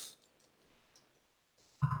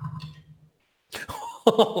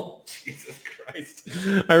 Oh, Jesus Christ.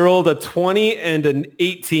 I rolled a 20 and an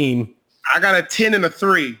 18. I got a 10 and a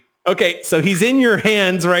 3. Okay, so he's in your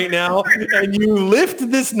hands right now, and you lift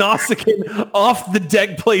this Nausicaan off the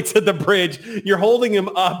deck plates of the bridge. You're holding him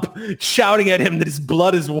up, shouting at him that his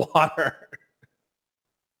blood is water.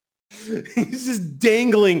 He's just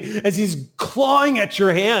dangling as he's clawing at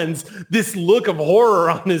your hands, this look of horror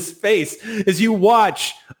on his face as you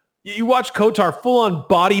watch Kotar full-on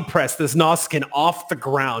body press this Nausicaan off the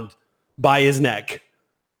ground by his neck.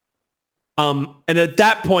 And at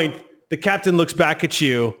that point, the captain looks back at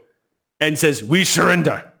you and says, "We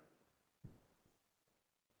surrender."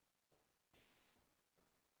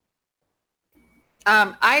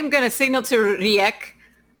 I'm going to signal to Riek.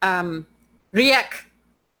 Riek,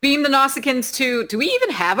 beam the Nausicaans to... Do we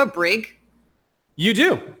even have a brig? You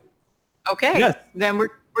do. Okay. Yes. Then we're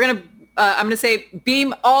going to... I'm going to say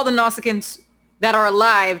beam all the Nausicaans that are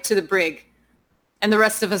alive to the brig and the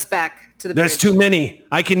rest of us back to the There's bridge. too many.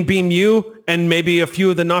 I can beam you and maybe a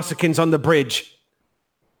few of the Nausicaans on the bridge.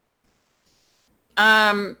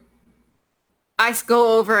 I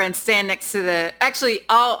go over and stand next to the... Actually,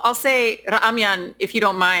 I'll say, Ra'amyan, if you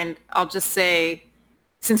don't mind, I'll just say,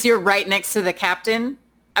 since you're right next to the captain,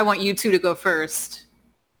 I want you 2 to go first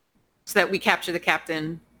so that we capture the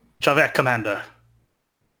captain. Javek, Commander.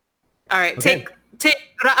 All right, Okay. take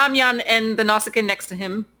Ra'amyan and the Nausicaan next to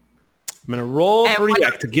him. I'm going to roll And for what-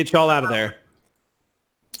 Riek to get y'all out of there.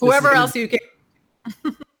 Whoever else you can...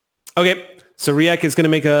 Okay, so Riek is going to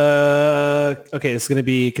make a... Okay, this is going to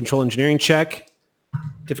be control engineering check.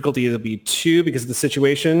 Difficulty will be 2 because of the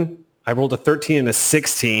situation. I rolled a 13 and a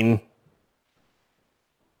 16.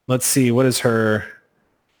 Let's see, what is her...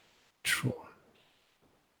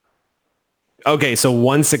 Okay, so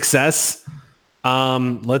 1 success.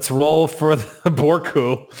 Let's roll for the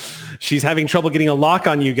Borku. She's having trouble getting a lock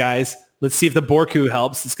on you guys. Let's see if the Borku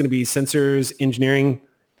helps. It's going to be sensors, engineering.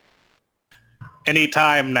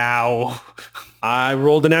 Anytime now. I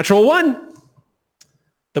rolled a natural 1.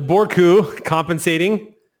 The Borku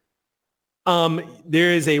compensating.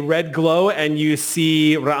 There is a red glow, and you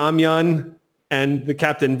see Ra'amyan and the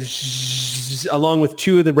captain, along with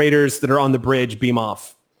two of the raiders that are on the bridge, beam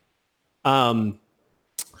off.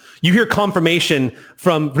 You hear confirmation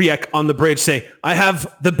from Riek on the bridge say, I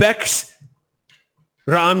have the Bex,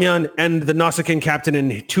 Ra'amyan, and the Nausicaan captain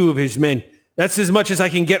and two of his men. That's as much as I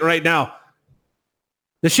can get right now.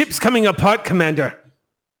 The ship's coming apart, Commander.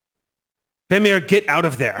 Bemir, get out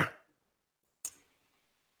of there.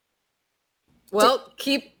 Well,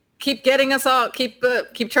 keep getting us all. Keep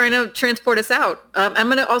trying to transport us out. I'm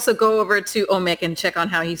going to also go over to Omek and check on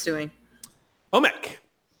how he's doing. Omek,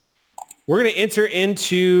 we're going to enter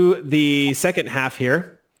into the second half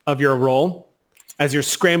here of your role as you're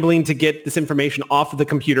scrambling to get this information off of the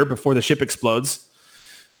computer before the ship explodes.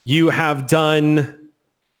 You have done,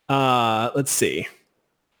 let's see.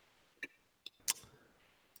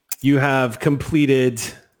 You have completed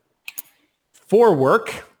 4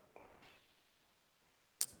 work.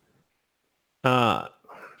 So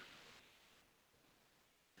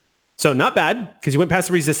not bad, because you went past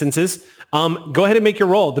the resistances. Go ahead and make your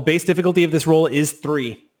roll. The base difficulty of this roll is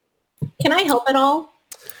 3. Can I help at all?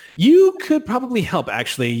 You could probably help,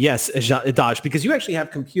 actually. Yes, Adaj, because you actually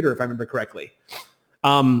have computer, if I remember correctly.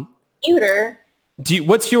 Computer?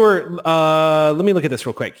 What's your... let me look at this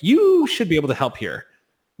real quick. You should be able to help here.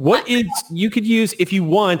 What is... You could use, if you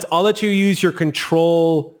want, I'll let you use your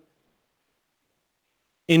control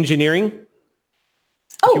engineering.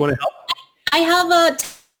 Oh, You want to help? I have a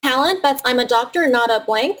talent. I'm a doctor, not a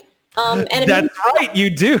blank. And That's right, you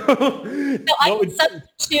do. So I can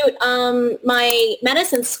substitute my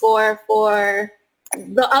medicine score for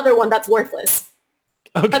the other one that's worthless.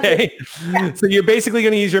 Okay. So you're basically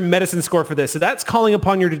going to use your medicine score for this. So that's calling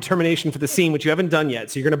upon your determination for the scene, which you haven't done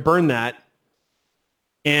yet. So you're going to burn that.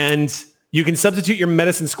 And you can substitute your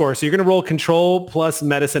medicine score. So you're going to roll control plus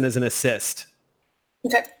medicine as an assist.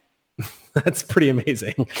 Okay. That's pretty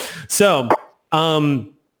amazing. So,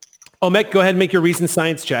 Omek, go ahead and make your recent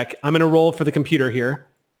science check. I'm going to roll for the computer here.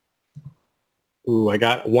 Ooh, I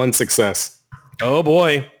got 1 success. Oh,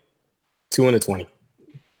 boy. 2 and a 20.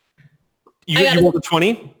 You rolled a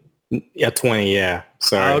 20? Yeah, 20, yeah.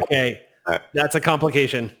 Sorry. Okay. That's a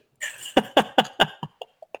complication.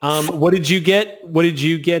 What did you get?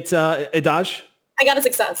 Adaj? I got a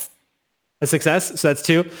success. A success? So that's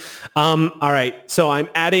 2. All right. So I'm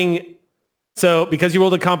adding... So because you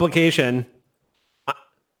rolled a complication,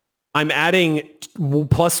 I'm adding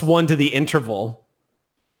 +1 to the interval.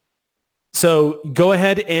 So go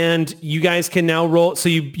ahead and you guys can now roll. So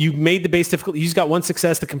you made the base difficulty. You just got 1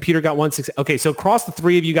 success. The computer got 1 success. Okay, so across the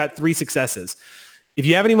 3 of you got 3 successes. If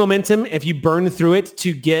you have any momentum, if you burn through it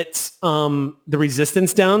to get the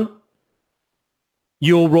resistance down,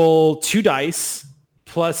 you'll roll 2 dice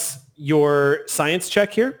plus your science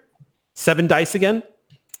check here. 7 dice again.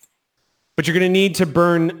 But you're going to need to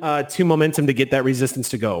burn 2 momentum to get that resistance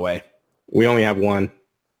to go away. We only have 1.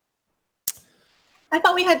 I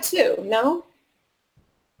thought we had 2. No?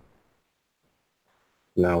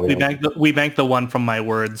 No, We banked the 1 from my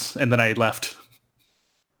words, and then I left.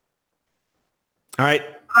 All right.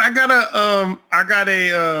 I got a.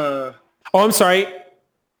 Oh, I'm sorry.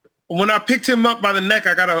 When I picked him up by the neck,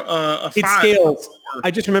 I got a 5. It scales.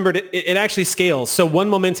 I just remembered it actually scales. So 1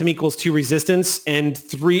 momentum equals 2 resistance, and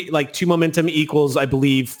 2 momentum equals, I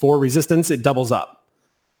believe, 4 resistance. It doubles up.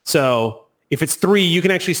 So if it's 3, you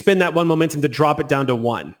can actually spend that 1 momentum to drop it down to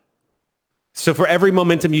 1. So for every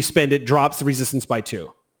momentum you spend, it drops the resistance by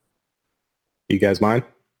 2. You guys mind?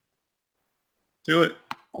 Do it.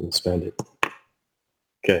 I'll spend it.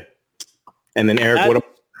 Okay. And then Eric,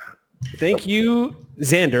 Thank you,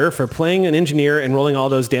 Xander, for playing an engineer and rolling all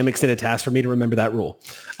those damn extended tasks for me to remember that rule.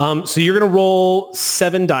 So you're going to roll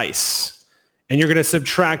 7 dice, and you're going to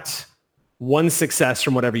subtract 1 success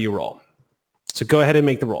from whatever you roll. So go ahead and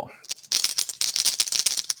make the roll.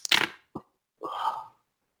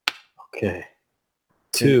 Okay.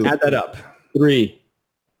 2. Add that up. 3.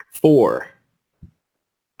 4.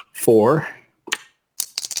 4.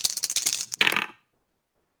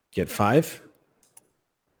 Get 5.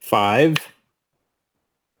 5.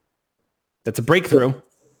 That's a breakthrough.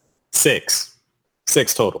 6.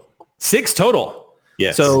 6 total. 6 total.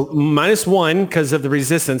 Yes. So -1 because of the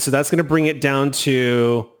resistance. So that's going to bring it down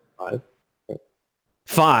to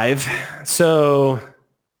 5. So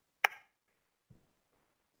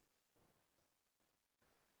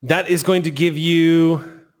that is going to give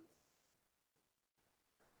you...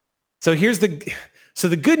 So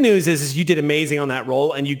the good news is you did amazing on that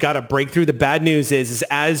roll and you got a breakthrough. The bad news is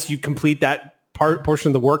as you complete that portion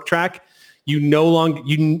of the work track,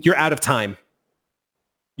 you're out of time.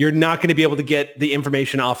 you're not going to be able to get the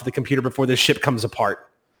information off of the computer before the ship comes apart.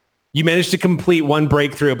 You managed to complete one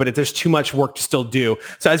breakthrough, but there's too much work to still do.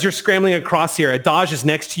 So as you're scrambling across here, Adaj is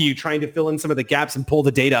next to you trying to fill in some of the gaps and pull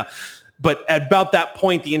the data. But at about that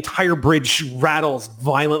point, the entire bridge rattles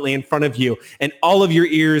violently in front of you, and all of your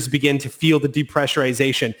ears begin to feel the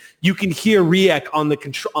depressurization. You can hear Riek on the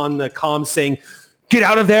comm saying, "Get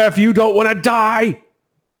out of there if you don't want to die."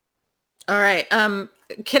 All right.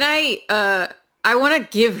 Can I want to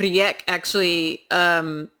give Riek actually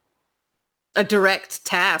a direct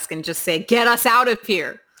task and just say, "Get us out of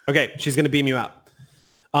here." Okay, she's going to beam you out.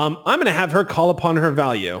 I'm going to have her call upon her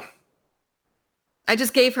value. I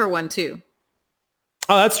just gave her one too.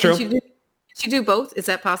 Oh, that's true. Did she do both? Is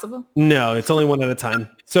that possible? No, it's only one at a time.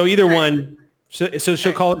 So either one. So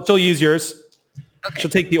she'll call. She'll use yours. Okay.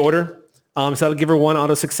 She'll take the order. So that'll give her one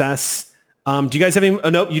auto success. Do you guys have any? Oh,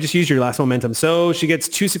 nope, you just used your last momentum. So she gets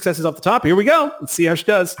 2 successes off the top. Here we go. Let's see how she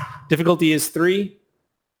does. Difficulty is 3.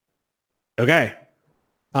 Okay.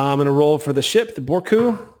 I'm going to roll for the ship, the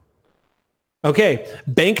Borku. Okay.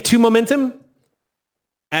 Bank 2 momentum.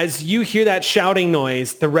 As you hear that shouting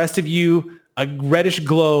noise, the rest of you, a reddish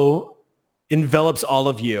glow envelops all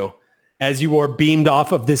of you as you are beamed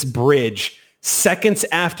off of this bridge. Seconds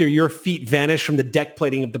after your feet vanish from the deck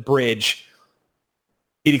plating of the bridge,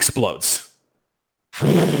 it explodes.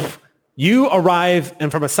 You arrive, and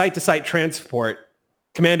from a site-to-site transport,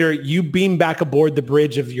 Commander, you beam back aboard the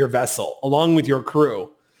bridge of your vessel along with your crew.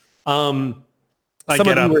 Some of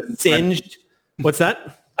you were singed. What's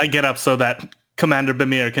that? I get up so that Commander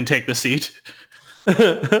Bamir can take the seat.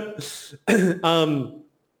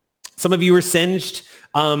 Some of you were singed.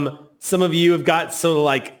 Some of you have got sort of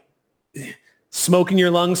like smoke in your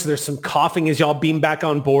lungs, so there's some coughing as y'all beam back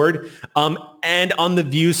on board. And on the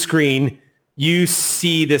view screen, you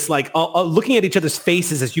see this like looking at each other's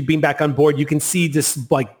faces as you beam back on board. You can see this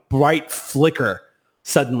like bright flicker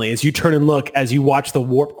suddenly as you turn and look as you watch the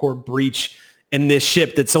warp core breach, and this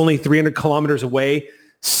ship that's only 300 kilometers away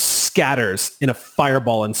scatters in a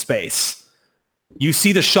fireball in space. You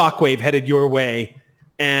see the shockwave headed your way,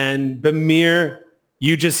 and Bamir,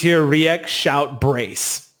 you just hear Riek shout,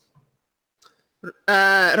 "Brace."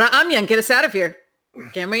 Ra'amyan, get us out of here.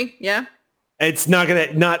 Can we? Yeah. It's not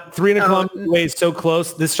 300 kilometers away is so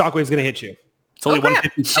close. This shockwave is gonna hit you. It's only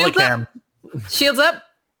 150 Shields telecam. up. Shields up.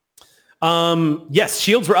 Yes,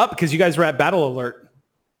 shields were up because you guys were at battle alert.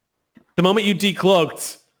 The moment you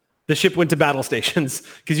decloaked, the ship went to battle stations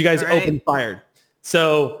because you guys opened fire.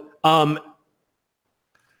 So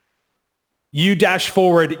you dash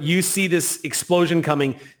forward. You see this explosion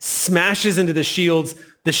coming, smashes into the shields.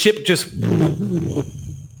 The ship just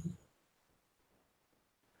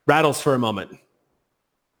rattles for a moment.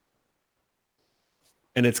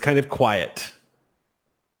 And it's kind of quiet.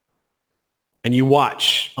 And you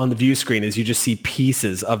watch on the view screen as you just see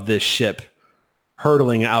pieces of this ship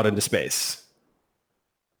hurtling out into space.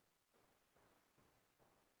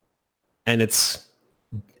 And it's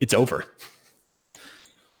over.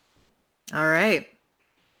 All right.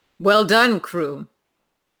 Well done, crew.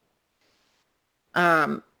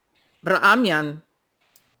 Ra'amyan,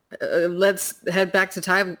 let's head back to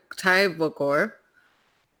Tyvokor.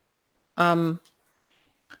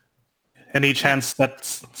 Any chance that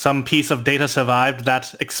some piece of data survived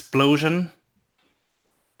that explosion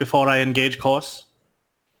before I engage course?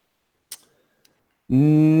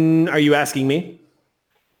 Are you asking me?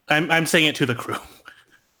 I'm saying it to the crew.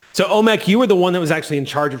 So Omek, you were the one that was actually in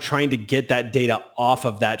charge of trying to get that data off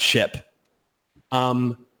of that ship.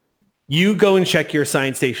 You go and check your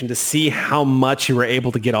science station to see how much you were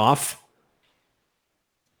able to get off.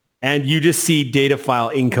 And you just see data file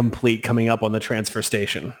incomplete coming up on the transfer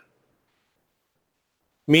station.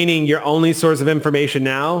 Meaning your only source of information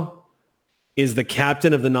now is the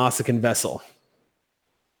captain of the Nausicaan vessel.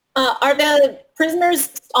 Are the prisoners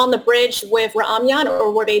on the bridge with Ra'amyan,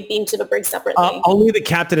 or were they beamed to the brig separately? Only the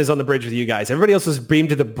captain is on the bridge with you guys. Everybody else was beamed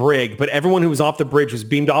to the brig, but everyone who was off the bridge was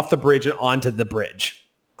beamed off the bridge and onto the bridge.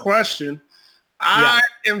 Question. I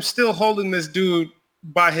am still holding this dude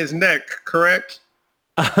by his neck, correct?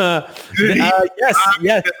 Yes.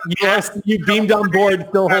 You beamed on board,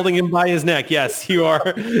 still holding him by his neck. Yes, you are.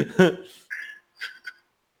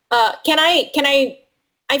 I'm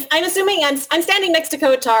assuming I'm standing next to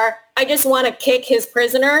Kotar. I just want to kick his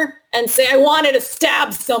prisoner and say I wanted to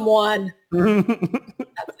stab someone.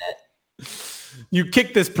 That's it. You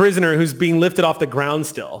kick this prisoner who's being lifted off the ground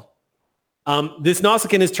still. This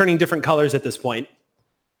Nausicaan is turning different colors at this point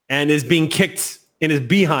and is being kicked in his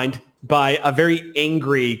behind by a very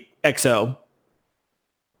angry XO.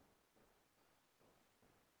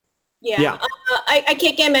 Yeah. I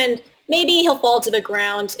kick him and maybe he'll fall to the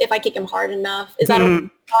ground if I kick him hard enough. Is that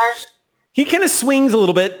a He kind of swings a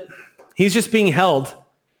little bit. He's just being held.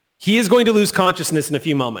 He is going to lose consciousness in a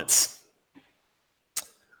few moments.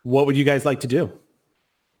 What would you guys like to do?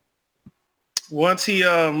 Once he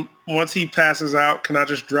passes out, can I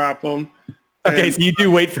just drop him? Okay, so you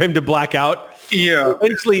do wait for him to black out. Yeah.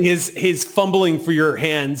 Eventually, his fumbling for your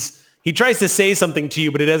hands. He tries to say something to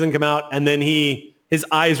you, but it doesn't come out, and then his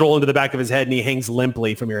eyes roll into the back of his head, and he hangs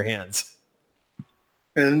limply from your hands.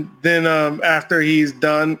 And then after he's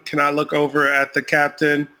done, can I look over at the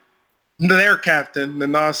captain, their captain, the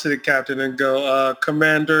Nas City captain, and go,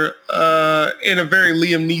 Commander, in a very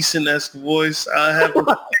Liam Neeson-esque voice, I have a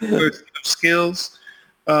particular set of skills.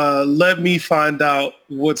 Let me find out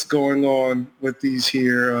what's going on with these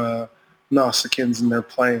here Nausicaans and their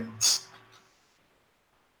plans.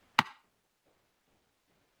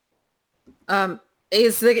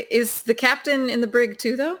 Is the captain in the brig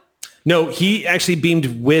too, though? No, he actually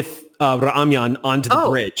beamed with Ra'amyan onto the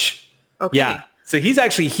bridge. Okay. Yeah. So he's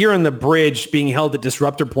actually here on the bridge being held at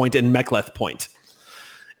Disruptor Point and Mekhleth Point.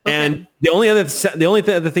 Okay. And the only other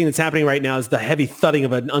thing that's happening right now is the heavy thudding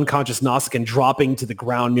of an unconscious Nausicaan dropping to the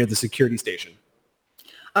ground near the security station.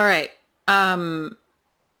 All right.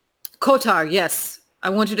 Kotar, yes. I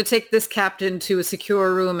want you to take this captain to a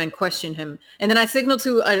secure room and question him. And then I signal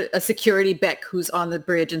to a security Beck who's on the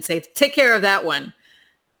bridge and say, take care of that one.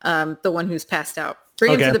 The one who's passed out.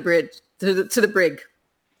 Bring him to the bridge, to the brig.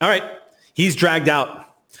 All right. He's dragged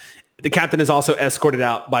out. The captain is also escorted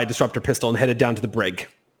out by Disruptor Pistol and headed down to the brig.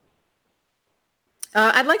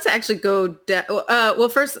 I'd like to actually go down. Well,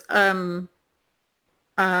 first, I'd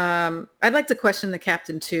like to question the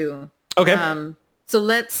captain too. Okay. So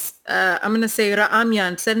let's, I'm going to say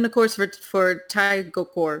Ra'amyan, setting the course for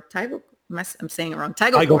Taigokor. I'm saying it wrong.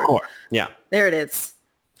 Taigokor. Yeah. There it is.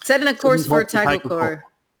 Setting a course for Taigokor.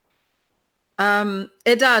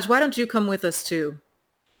 Edaj, why don't you come with us too?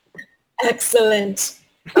 Excellent.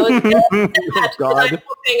 I was I'm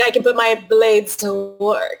hoping I can put my blades to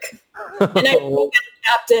work. And I will get the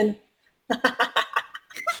captain.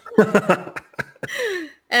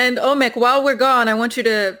 And Omek, while we're gone, I want you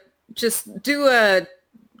to just do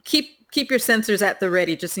keep your sensors at the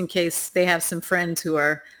ready, just in case they have some friends who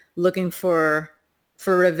are looking for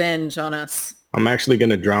revenge on us. I'm actually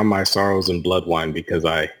going to drown my sorrows in blood wine because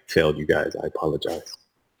I failed you guys. I apologize.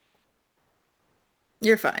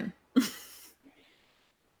 You're fine.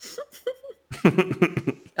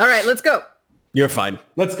 All right, let's go. You're fine.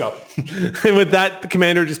 Let's go. And with that, the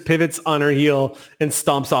commander just pivots on her heel and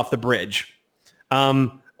stomps off the bridge.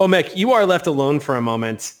 Omek, you are left alone for a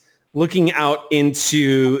moment. Looking out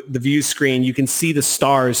into the view screen, you can see the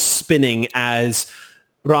stars spinning as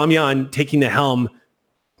Ra'amyan, taking the helm,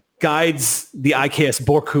 guides the IKS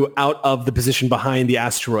Borku out of the position behind the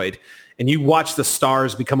asteroid. And you watch the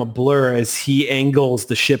stars become a blur as he angles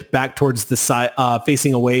the ship back towards the side,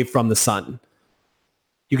 facing away from the sun.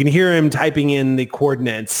 You can hear him typing in the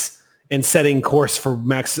coordinates and setting course for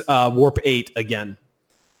max warp 8 again.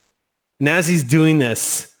 And as he's doing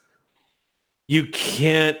this, you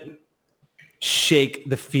can't shake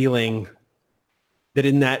the feeling that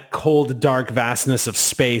in that cold, dark vastness of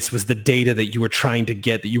space was the data that you were trying to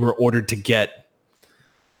get, that you were ordered to get.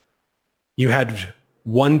 You had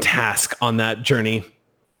one task on that journey,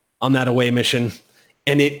 on that away mission,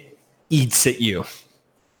 and it eats at you.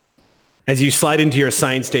 As you slide into your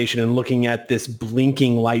science station and looking at this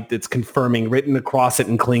blinking light that's confirming, written across it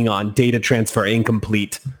in Klingon, data transfer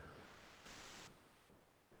incomplete.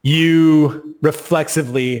 You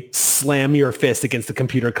reflexively slam your fist against the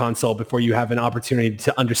computer console before you have an opportunity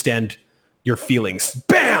to understand your feelings.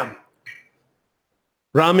 Bam!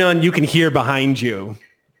 Ra'amyan, you can hear behind you.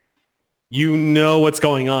 You know what's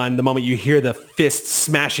going on the moment you hear the fist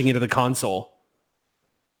smashing into the console.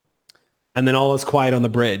 And then all is quiet on the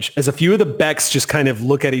bridge as a few of the Becks just kind of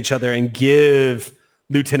look at each other and give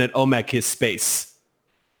Lieutenant Omek his space.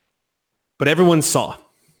 But everyone saw.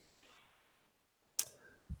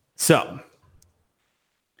 So,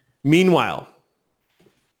 meanwhile,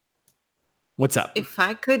 what's up? If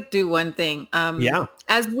I could do one thing. Yeah.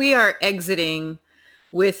 As we are exiting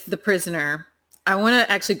with the prisoner, I want to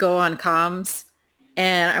actually go on comms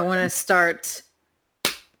and I want to start.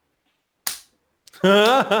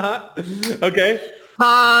 Okay.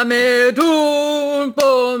 Tamedun,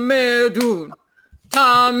 pomedun.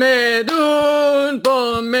 Tamedun,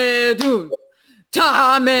 pomedun.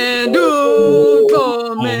 Tamedun,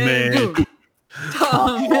 pomedun.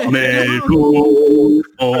 Tamedun,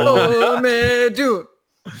 pomedun.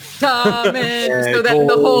 Tamedun. So that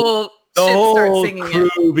the The start whole singing crew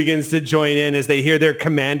it. begins to join in as they hear their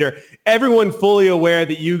commander. Everyone fully aware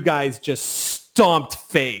that you guys just stomped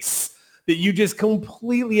face, that you just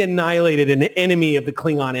completely annihilated an enemy of the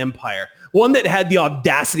Klingon Empire, one that had the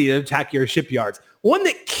audacity to attack your shipyards, one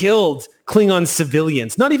that killed Klingon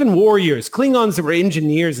civilians, not even warriors, Klingons that were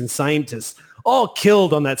engineers and scientists, all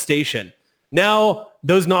killed on that station. Now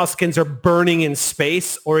those Nausicaans are burning in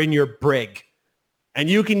space or in your brig. And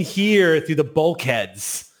you can hear through the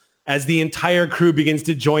bulkheads as the entire crew begins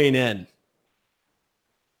to join in.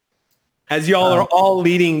 As y'all are all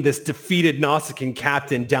leading this defeated Nausicaan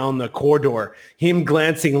captain down the corridor, him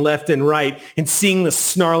glancing left and right and seeing the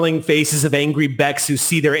snarling faces of angry Becks who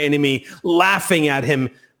see their enemy, laughing at him,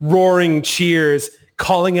 roaring cheers,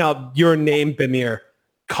 calling out your name, Bimir,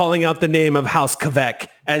 calling out the name of House Kavek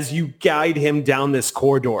as you guide him down this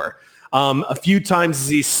corridor. A few times as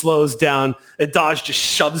he slows down, Adaj just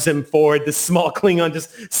shoves him forward, the small Klingon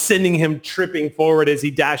just sending him tripping forward as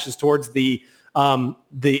he dashes towards the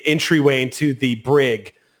entryway into the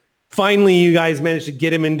brig. Finally, you guys manage to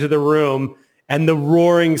get him into the room, and the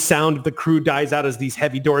roaring sound of the crew dies out as these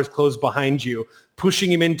heavy doors close behind you.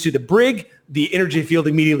 Pushing him into the brig, the energy field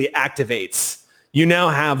immediately activates. You now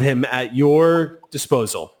have him at your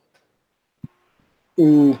disposal.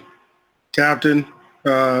 Ooh, Captain,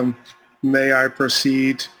 may I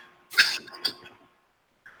proceed?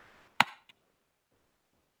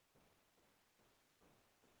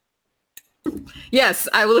 Yes,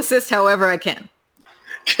 I will assist however I can.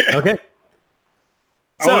 Okay.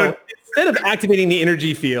 So instead of activating the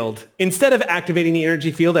energy field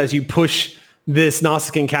as you push this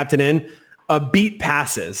Nausicaan captain in, a beat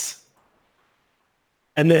passes.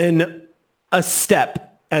 And then a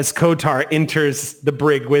step as Kotar enters the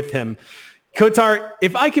brig with him. Kotar,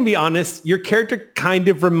 if I can be honest, your character kind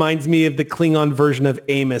of reminds me of the Klingon version of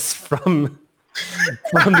Amos from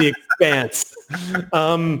The Expanse.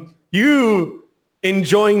 You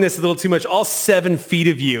enjoying this a little too much. All 7 feet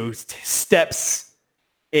of you steps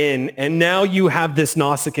in, and now you have this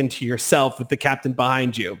Nausicaan to yourself with the captain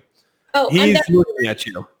behind you. Oh, He's looking at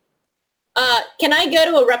you. Can I go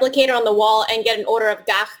to a replicator on the wall and get an order of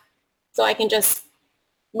gach so I can just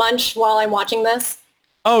munch while I'm watching this?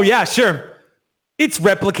 Oh, yeah, sure. It's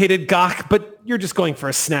replicated gach, but you're just going for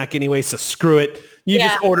a snack anyway, so screw it. You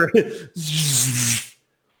just order it.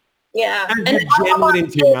 Yeah. And jam it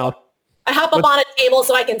into your mouth. I hop up on a table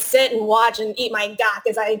so I can sit and watch and eat my gach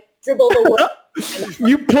as I dribble the wood.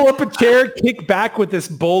 You pull up a chair, kick back with this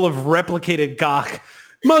bowl of replicated gach.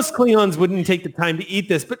 Most Klingons wouldn't take the time to eat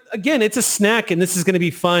this, but again, it's a snack and this is going to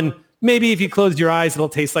be fun. Maybe if you close your eyes, it'll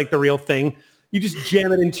taste like the real thing. You just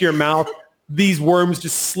jam it into your mouth. These worms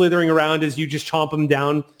just slithering around as you just chomp them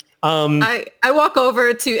down. I walk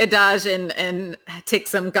over to Adaj and take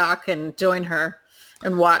some gach and join her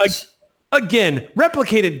and watch. Again,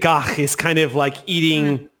 replicated gach is kind of like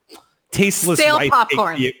eating tasteless stale rice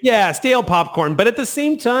popcorn. cake. Yeah, stale popcorn. But at the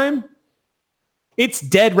same time, it's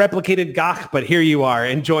dead replicated gach, but here you are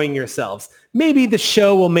enjoying yourselves. Maybe the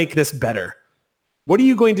show will make this better. What are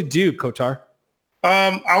you going to do, Kotar?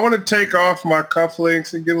 I want to take off my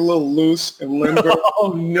cufflinks and get a little loose and limber.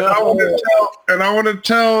 Oh, no. And I want to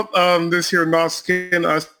tell this here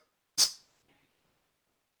Nausicaan,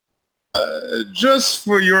 just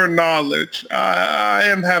for your knowledge, I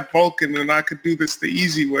am half Vulcan and I could do this the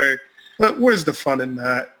easy way. But where's the fun in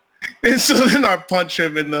that? And so then I punch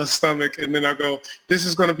him in the stomach and then I go, this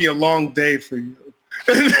is going to be a long day for you.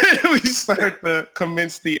 And then we start to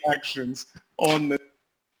commence the actions on the...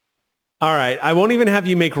 All right. I won't even have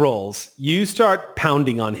you make rolls. You start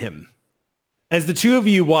pounding on him. As the two of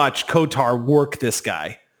you watch Kotar work this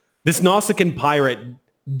guy, this Nausicaan pirate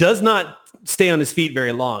does not stay on his feet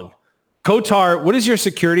very long. Kotar, what is your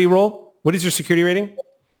security roll? What is your security rating?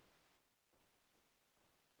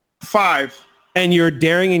 5. And your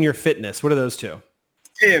daring and your fitness. What are those two?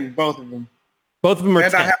 10, both of them. Both of them are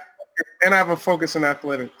 10. I have a focus in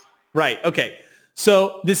athletics. Right. Okay.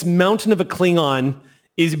 So this mountain of a Klingon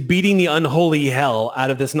is beating the unholy hell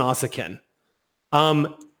out of this Nausicaan.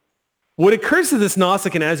 What occurs to this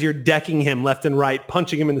Nausicaan as you're decking him left and right,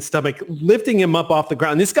 punching him in the stomach, lifting him up off the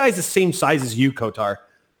ground. This guy's the same size as you, Kotar.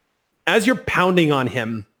 As you're pounding on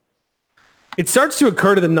him, it starts to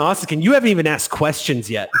occur to the Nausicaan, you haven't even asked questions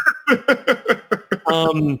yet.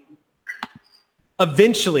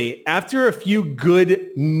 Eventually, after a few good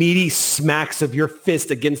meaty smacks of your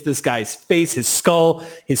fist against this guy's face, his skull,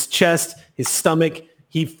 his chest, his stomach,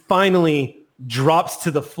 he finally drops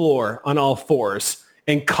to the floor on all fours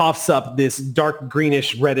and coughs up this dark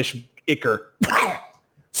greenish reddish ichor.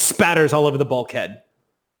 Spatters all over the bulkhead.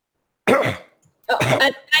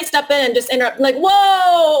 And I step in and just interrupt, like,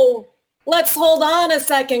 whoa! let's hold on a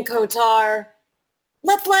second, Kotar.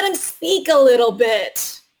 Let's let him speak a little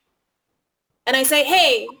bit. And I say,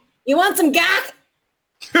 hey, you want some gak?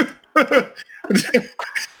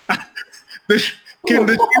 Can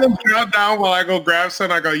the GM drop down while I go grab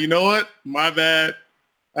some? I go, you know what? My bad.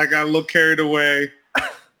 I got a little carried away.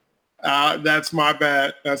 That's my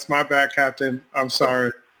bad. That's my bad, Captain. I'm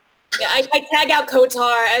sorry. Yeah, I tag out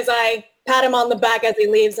Kotar as I pat him on the back as he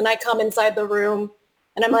leaves, and I come inside the room.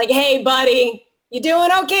 And I'm like, hey, buddy, you doing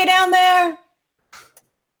okay down there?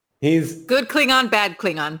 He's Good Klingon, bad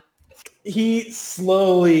Klingon. He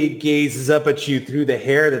slowly gazes up at you through the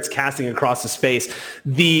hair that's casting across his face.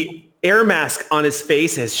 The air mask on his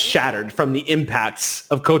face has shattered from the impacts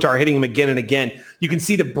of Kotar hitting him again and again. You can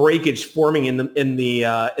see the breakage forming in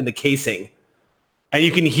the casing, and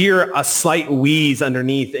you can hear a slight wheeze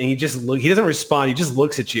underneath. And he doesn't respond. He just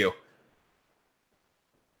looks at you.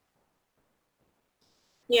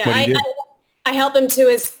 Yeah, I help him to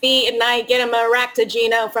his feet, and I get him a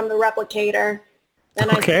Ractogeno from the replicator. And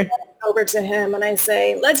I send it over to him, and I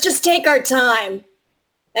say, let's just take our time.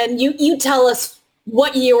 And you tell us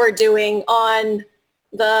what you are doing on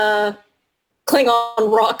the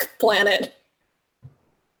Klingon rock planet.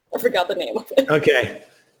 I forgot the name of it. Okay.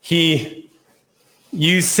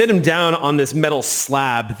 You sit him down on this metal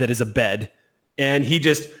slab that is a bed, and he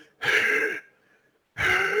just...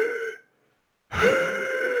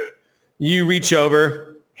 You reach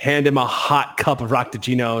over, hand him a hot cup of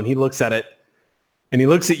Ractogeno, and he looks at it. And he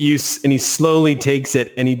looks at you, and he slowly takes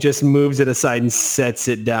it, and he just moves it aside and sets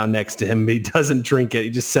it down next to him. He doesn't drink it.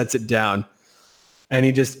 He just sets it down. And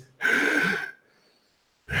he just...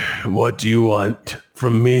 What do you want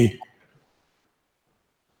from me?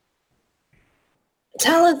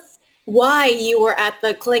 Tell us why you were at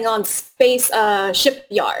the Klingon space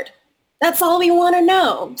shipyard. That's all we want to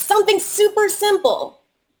know. Something super simple.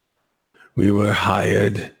 We were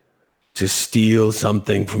hired to steal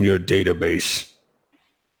something from your database.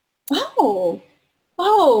 Oh,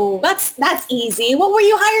 that's easy. What were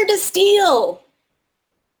you hired to steal?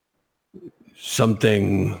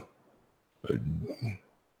 Something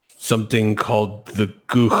called the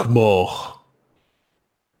Guchmo.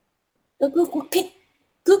 The Guchmo?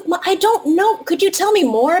 I don't know. Could you tell me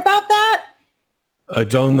more about that? I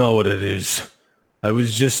don't know what it is. I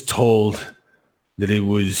was just told that it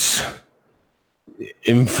was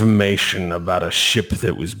information about a ship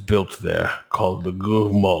that was built there called the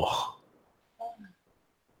Guchmo.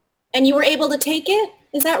 And you were able to take it?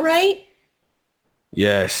 Is that right?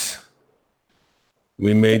 Yes.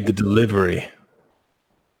 We made the delivery.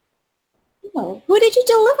 Oh, who did you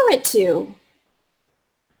deliver it to?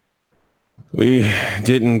 We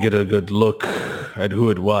didn't get a good look at who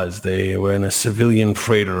it was. They were in a civilian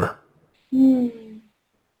freighter. Okay.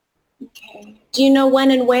 Do you know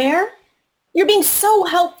when and where? You're being so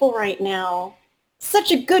helpful right now.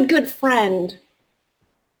 Such a good friend.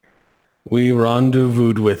 We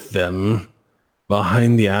rendezvoused with them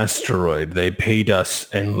behind the asteroid. They paid us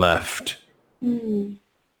and left. Okay.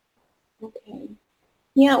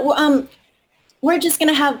 Yeah, well, we're just going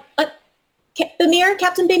to have... Bamir,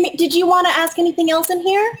 Captain Bamir, did you want to ask anything else in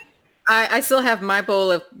here? I still have my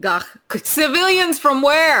bowl of gach. Civilians from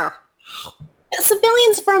where?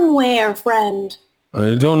 Civilians from where, friend?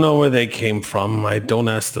 I don't know where they came from. I don't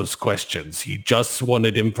ask those questions. He just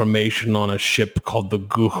wanted information on a ship called the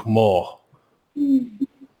Guchmo.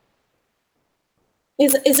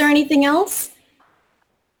 Is there anything else?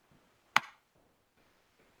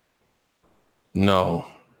 No.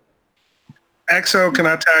 Exo, can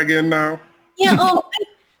I tag in now? Yeah,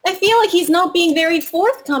 I feel like he's not being very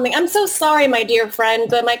forthcoming. I'm so sorry, my dear friend,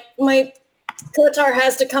 but my Kotar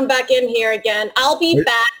has to come back in here again. I'll be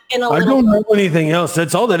back in a little... I don't know anything else.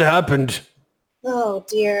 That's all that happened. Oh,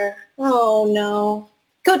 dear. Oh, no.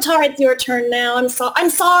 Kotar, it's your turn now. I'm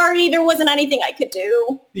sorry. There wasn't anything I could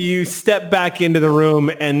do. You step back into the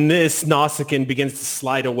room, and this Nausicaan begins to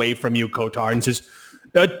slide away from you, Kotar, and says,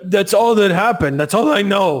 that's all that happened. That's all I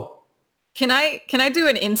know. Can I do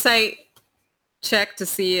an insight check to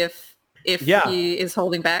see if he is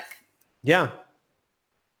holding back? Yeah.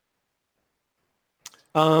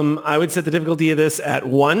 I would set the difficulty of this at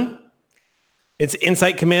 1. It's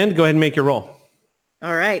Insight Command. Go ahead and make your roll.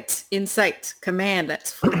 All right. Insight Command.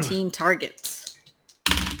 That's 14 targets.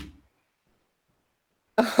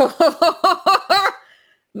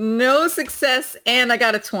 No success, and I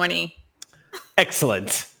got a 20.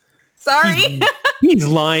 Excellent. Sorry. He's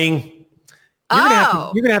lying. You're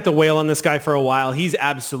Oh. gonna have to wail on this guy for a while. He's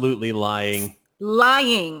absolutely lying.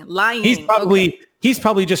 Lying. He's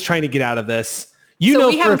probably just trying to get out of this. You So know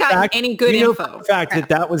we for a haven't gotten fact, any good you know info. for a fact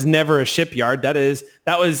that was never a shipyard. That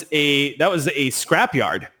was a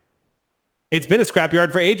scrapyard. It's been a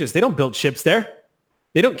scrapyard for ages. They don't build ships there.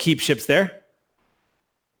 They don't keep ships there.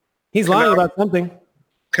 He's lying about something.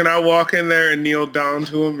 Can I walk in there and kneel down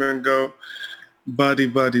to him and go, buddy,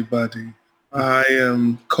 buddy, buddy, I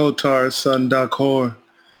am Kotar, son Dakor,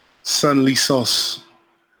 son Lisos.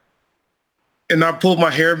 And I pull my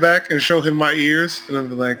hair back and show him my ears. And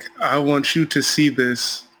I'm like, I want you to see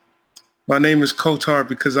this. My name is Kotar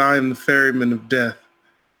because I am the ferryman of death.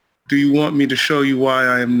 Do you want me to show you why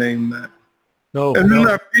I am named that? No. And then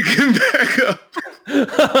I pick him back up.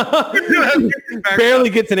 Barely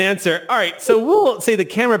gets an answer. All right, so we'll say the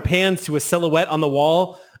camera pans to a silhouette on the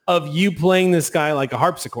wall of you playing this guy like a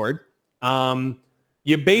harpsichord.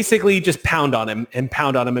 You basically just pound on him and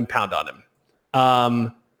pound on him and pound on him.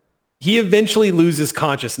 He eventually loses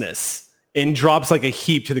consciousness and drops like a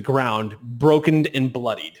heap to the ground, broken and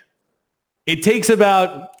bloodied. It takes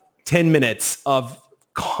about 10 minutes of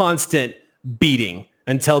constant beating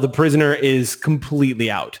until the prisoner is completely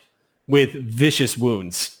out with vicious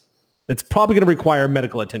wounds. That's probably going to require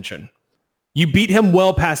medical attention. You beat him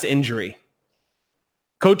well past injury.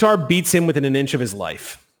 Kotar beats him within an inch of his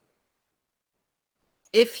life.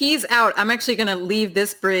 If he's out, I'm actually going to leave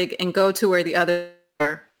this brig and go to where the others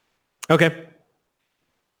are. Okay.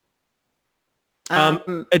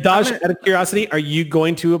 Adaj, out of curiosity, are you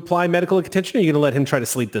going to apply medical attention or are you going to let him try to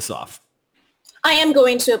sleep this off? I am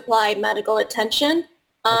going to apply medical attention.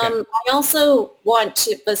 I also want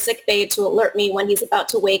the sick bay to alert me when he's about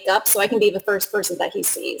to wake up so I can be the first person that he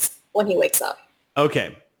sees when he wakes up.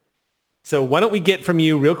 Okay. So why don't we get from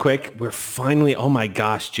you real quick? We're finally, oh my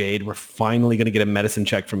gosh, Jade, we're finally going to get a medicine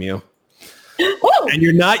check from you. Woo! And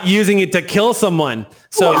you're not using it to kill someone.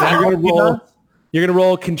 So you're going to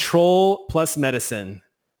roll control plus medicine.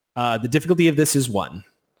 The difficulty of this is 1.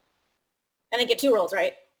 And I get 2 rolls,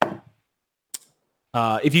 right?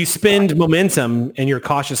 If you spend momentum and your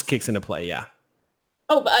cautious kicks into play, yeah.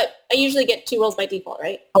 Oh, but I usually get 2 rolls by default,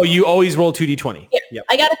 right? Oh, you always roll 2d20. Yeah. Yep.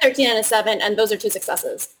 I got a 13 and a 7, and those are 2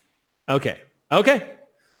 successes. Okay.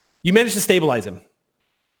 You managed to stabilize him.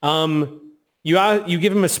 You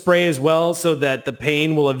give him a spray as well so that the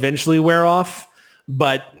pain will eventually wear off.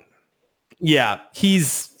 But yeah,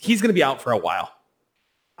 he's going to be out for a while.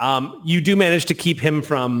 You do manage to keep him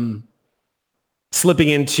from slipping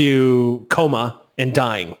into coma and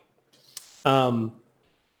dying. All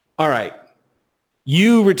right.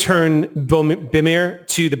 You return Bimir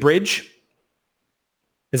to the bridge.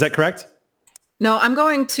 Is that correct? No, I'm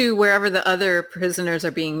going to wherever the other prisoners are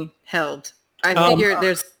being held. I figure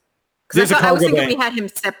there's a I was cargo thinking bay. we had him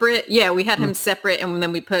separate. Yeah, we had him separate, and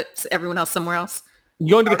then we put everyone else somewhere else. You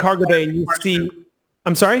go into the cargo bay and you see...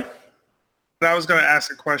 I'm sorry? I was going to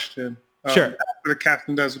ask a question. Sure. After the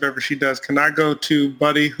captain does whatever she does, can I go to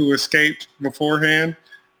Buddy who escaped beforehand?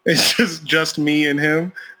 It's just me and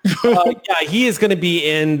him. Yeah, he is going to be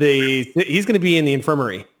in the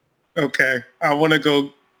infirmary. Okay. I want to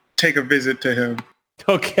go take a visit to him.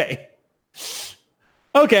 Okay.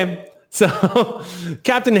 So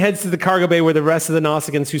Captain heads to the cargo bay where the rest of the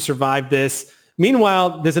Nausicaans who survived this.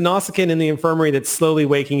 Meanwhile, there's a Nausicaan in the infirmary that's slowly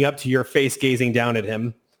waking up to your face gazing down at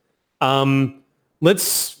him.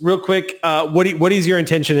 Let's real quick. What is your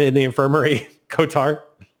intention in the infirmary, Kotar?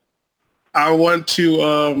 I want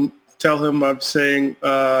to tell him I'm saying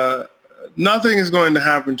nothing is going to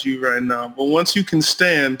happen to you right now. But once you can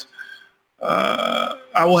stand,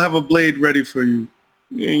 I will have a blade ready for you.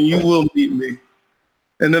 And you will meet me.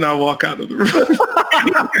 And then I walk out of the room.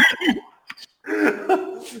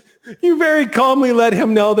 You very calmly let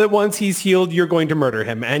him know that once he's healed, you're going to murder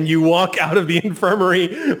him. And you walk out of the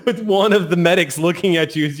infirmary with one of the medics looking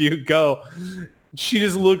at you as you go. She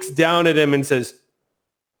just looks down at him and says,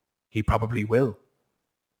 he probably will.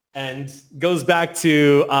 And goes back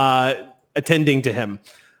to attending to him.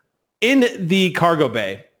 In the cargo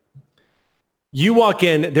bay, you walk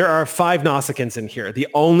in, there are 5 Nausicaans in here, the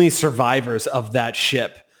only survivors of that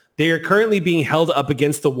ship. They are currently being held up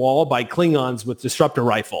against the wall by Klingons with disruptor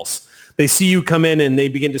rifles. They see you come in and they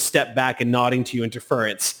begin to step back and nodding to you in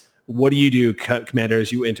deference. What do you do, Commander,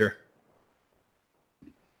 as you enter?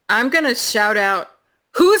 I'm going to shout out,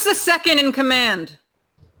 who's the second in command?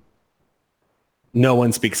 No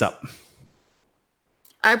one speaks up.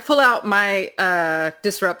 I pull out my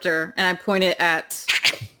disruptor and I point it at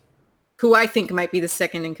who I think might be the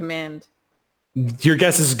second in command. Your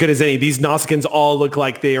guess is as good as any. These Nausicaans all look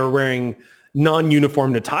like they are wearing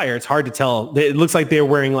non-uniformed attire. It's hard to tell. It looks like they're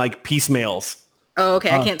wearing like piecemeals. Oh,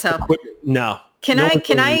 okay. I can't tell. No. Can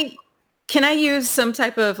Can I use some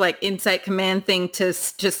type of like insight command thing to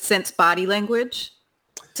just sense body language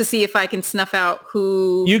to see if I can snuff out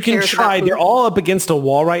who You can cares try. about who? They're all up against a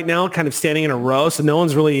wall right now, kind of standing in a row. So no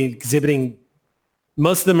one's really exhibiting.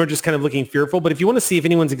 Most of them are just kind of looking fearful. But if you want to see if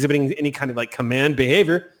anyone's exhibiting any kind of like command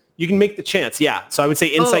behavior, you can make the chance. Yeah. So I would say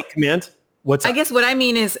insight command. What's I up? guess what I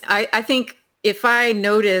mean is I think if I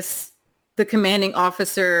notice the commanding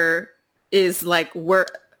officer is like, what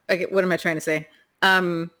am I trying to say?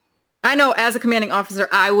 I know as a commanding officer,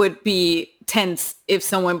 I would be tense if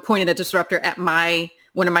someone pointed a disruptor at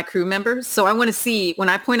one of my crew members. So I want to see when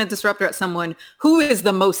I point a disruptor at someone, who is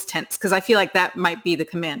the most tense? Because I feel like that might be the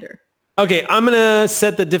commander. Okay. I'm going to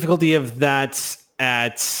set the difficulty of that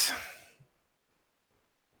at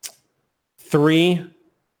 3.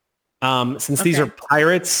 Since these are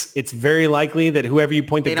pirates, it's very likely that whoever you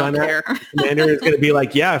point the They gun don't at, care. the commander is going to be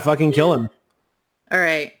like, yeah, fucking kill him. All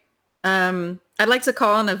right. I'd like to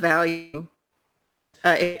call on a value.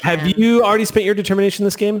 Have you already spent your determination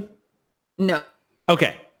this game? No.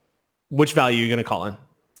 Okay. Which value are you going to call in?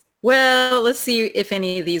 Well, let's see if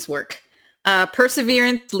any of these work.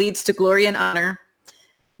 Perseverance leads to glory and honor.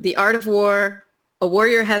 The art of war. A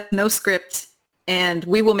warrior has no script. And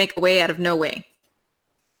we will make a way out of no way.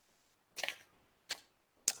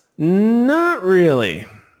 Not really.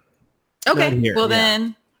 Okay. Not here, Well, yeah.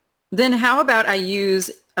 then how about I use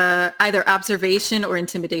either observation or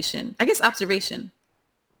intimidation? I guess observation.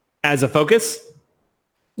 As a focus?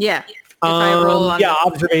 Yeah. If I roll on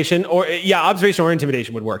observation or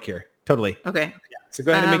intimidation would work here. Totally. Okay. So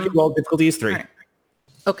go ahead and make it roll. Difficulty is 3. All right.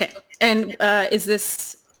 Okay. And is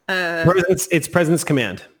this It's presence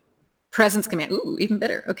command. presence command? Ooh, even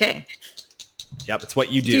better. Okay. Yep, it's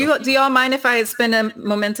what you do. Do y'all mind if I spend a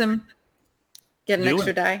momentum? Get an Do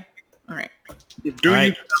extra it. die? All right. Do All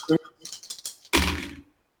right. you?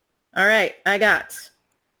 All right. I got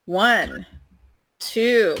 1,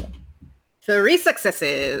 2, 3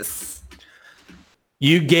 successes.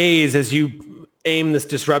 You gaze as you aim this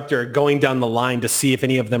disruptor going down the line to see if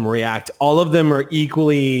any of them react. All of them are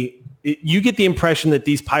equally... You get the impression that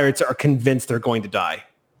these pirates are convinced they're going to die.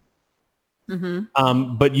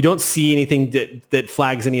 But you don't see anything that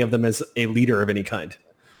flags any of them as a leader of any kind.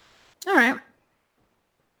 All right.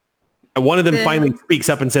 And one of them Then- finally speaks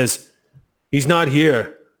up and says, he's not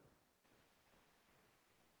here.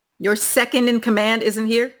 Your second in command isn't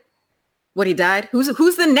here? What, he died? Who's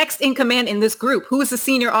the next in command in this group? Who is the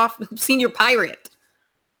senior pirate?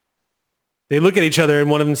 They look at each other and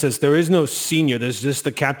one of them says, there is no senior. There's just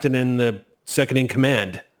the captain and the second in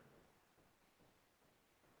command.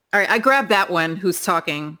 All right, I grabbed that one who's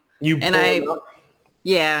talking. You And pull I- him up.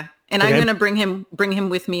 Yeah, and Okay. I'm gonna bring him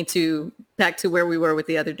with me back to where we were with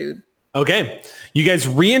the other dude. Okay. You guys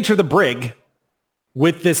re-enter the brig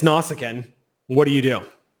with this Nausicaan. What do?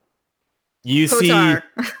 You Kotar.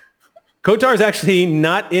 see Kotar's actually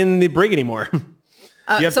not in the brig anymore. You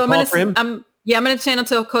have So to call for him? I'm gonna channel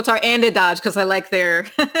to Kotar and Adaj because I like their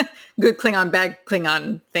good Klingon, bad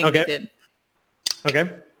Klingon thing Okay. they did.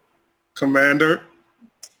 Okay. Commander.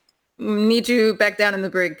 Need you back down in the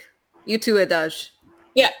brig. You too, Adaj.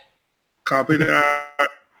 Yeah. Copy that.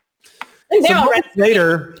 And So they're already moments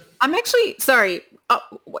later, I'm actually sorry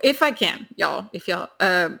if I can, y'all.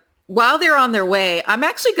 While they're on their way, I'm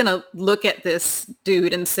actually gonna look at this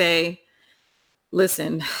dude and say,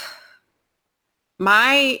 "Listen,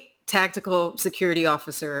 my tactical security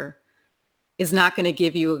officer is not going to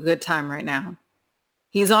give you a good time right now.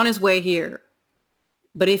 He's on his way here,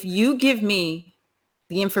 but if you give me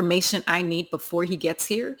the information I need before he gets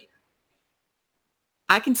here,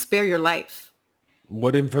 I can spare your life.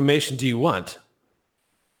 what information do you want?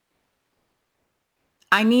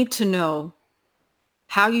 I need to know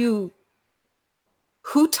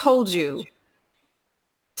who told you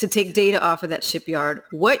to take data off of that shipyard,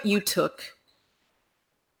 what you took,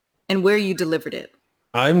 and where you delivered it.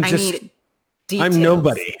 I'm I just, need details. I'm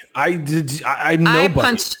nobody. I'm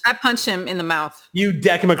nobody. I punch him in the mouth. You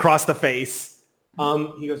deck him across the face.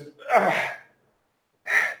 He goes, "Ugh,"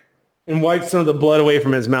 and wipes some of the blood away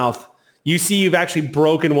from his mouth. You see you've actually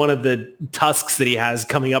broken one of the tusks that he has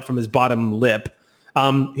coming up from his bottom lip.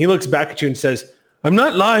 He looks back at you and says, I'm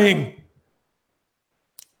not lying.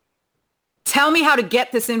 Tell me how to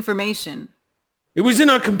get this information. It was in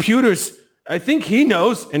our computers. I think he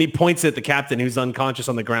knows. And he points at the captain who's unconscious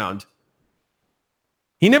on the ground.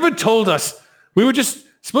 He never told us. We were just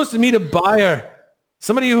supposed to meet a buyer.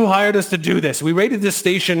 Somebody who hired us to do this. We raided this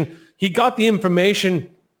station. He got the information.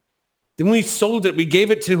 Then we sold it. We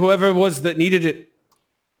gave it to whoever it was that needed it.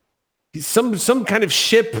 Some kind of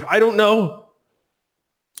ship. I don't know.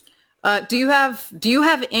 Do you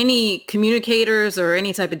have any communicators or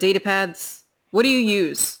any type of data pads? What do you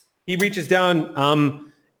use? He reaches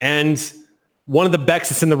down, and one of the Becks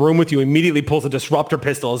that's in the room with you immediately pulls a disruptor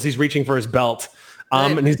pistol as he's reaching for his belt.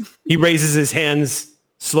 And he raises his hands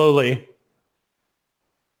slowly.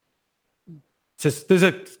 Says, "There's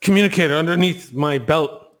a communicator underneath my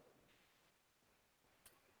belt."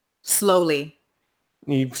 Slowly.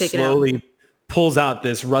 He slowly pulls out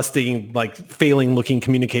this rusty, like failing looking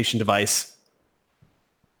communication device.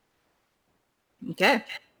 Okay.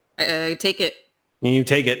 I take it. You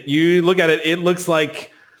take it. You look at it. It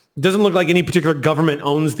doesn't look like any particular government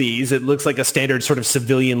owns these. It looks like a standard sort of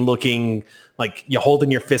civilian looking, like you hold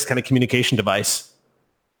in your fist kind of communication device.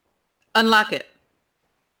 Unlock it.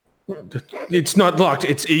 It's not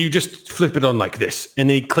locked. You just flip it on like this, and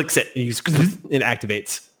then he clicks it, and it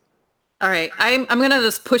activates. All right. I'm gonna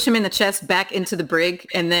just push him in the chest back into the brig,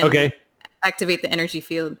 and then activate the energy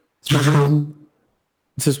field.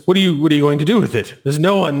 It says, "What are you going to do with it? There's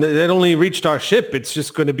no one. That only reached our ship. It's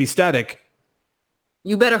just going to be static."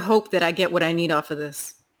 You better hope that I get what I need off of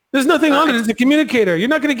this. There's nothing on it. It's a communicator. You're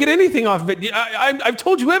not going to get anything off of it. I've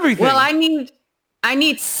told you everything. Well, I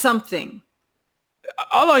need something.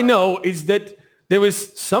 All I know is that there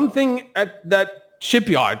was something at that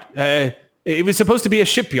shipyard. It was supposed to be a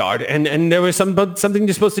shipyard, and there was something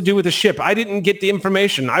you're supposed to do with the ship. I didn't get the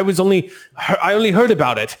information. I only heard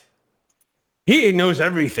about it. He knows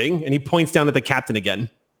everything, and he points down at the captain again.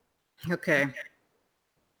 Okay.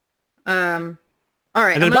 All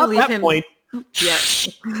right. And then about that point,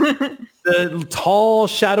 the tall,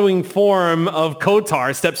 shadowing form of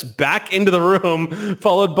Kotar steps back into the room,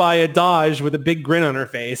 followed by Adaj with a big grin on her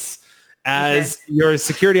face, as your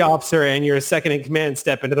security officer and your second in command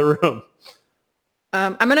step into the room.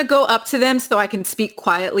 I'm going to go up to them so I can speak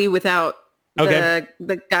quietly without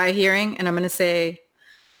the guy hearing, and I'm going to say,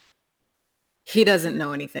 he doesn't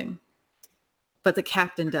know anything, but the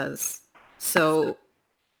captain does. So,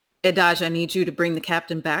 Adaj, I need you to bring the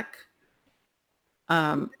captain back.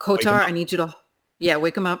 Kotar, I need you to,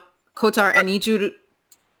 wake him up. Kotar, I need you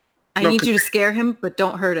to scare him, but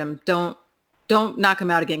don't hurt him. Don't knock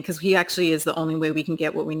him out again, because he actually is the only way we can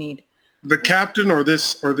get what we need. The captain or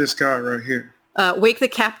this guy right here? Wake the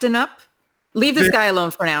captain up. Leave this guy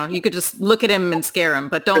alone for now. You could just look at him and scare him,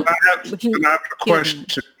 but don't. I have a question,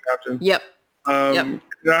 Captain. Yep. Can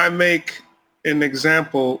I make an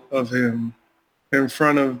example of him in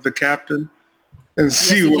front of the captain and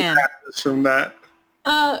see what happens from that?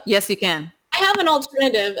 Yes, you can. I have an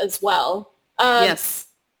alternative as well. Yes.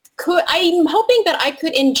 I'm hoping that I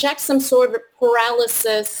could inject some sort of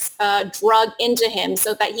paralysis drug into him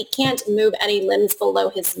so that he can't move any limbs below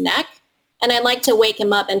his neck. And I'd like to wake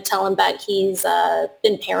him up and tell him that he's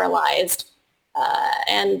been paralyzed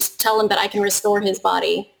and tell him that I can restore his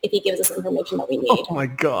body if he gives us information that we need. Oh my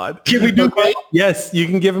God. Can we do both? Yes, you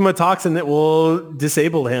can give him a toxin that will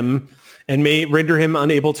disable him and may render him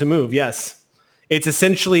unable to move. Yes. It's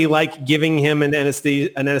essentially like giving him an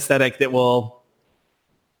anesthetic that will...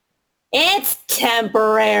 It's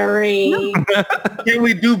temporary. Can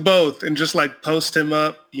we do both and just like post him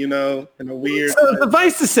up, in a weird... So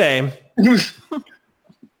suffice to say,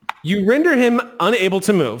 you render him unable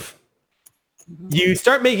to move. You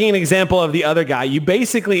start making an example of the other guy.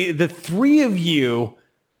 The three of you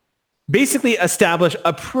basically establish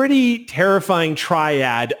a pretty terrifying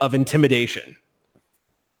triad of intimidation.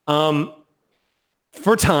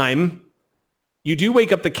 For time, you do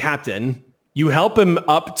wake up the captain. You help him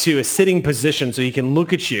up to a sitting position so he can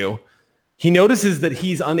look at you. He notices that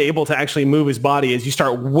he's unable to actually move his body as you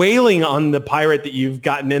start wailing on the pirate that you've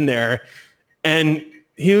gotten in there. And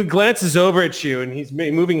he glances over at you and he's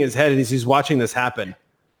moving his head and he's watching this happen.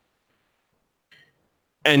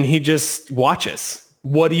 And he just watches.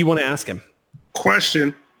 What do you want to ask him?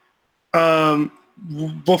 Question.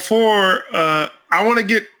 Before, I want to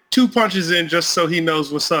get 2 punches in just so he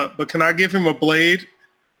knows what's up. But can I give him a blade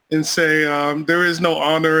and say there is no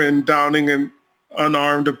honor in downing an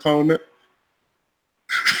unarmed opponent?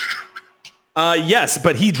 Yes,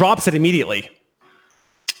 but he drops it immediately.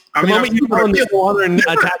 The moment you put on this honor and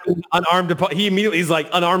attacking unarmed opponent, he's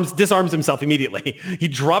like disarms himself immediately. He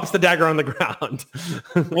drops the dagger on the ground.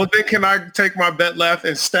 Well, then can I take my bet left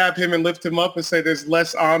and stab him and lift him up and say there's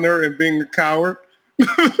less honor in being a coward?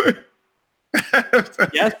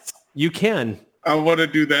 Yes, you can. I want to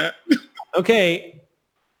do that. Okay.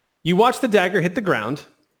 You watch the dagger hit the ground.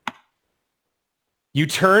 You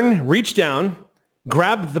turn, reach down,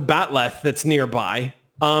 grab the batleth that's nearby.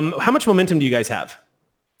 How much momentum do you guys have?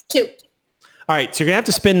 2. All right, so you're going to have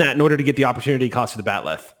to spin that in order to get the opportunity cost of the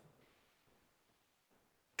batleth.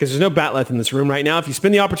 because there's no Batleth in this room right now. If you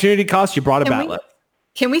spend the opportunity cost, you brought a Batleth.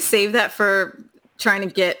 Can we save that for trying to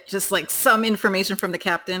get just like some information from the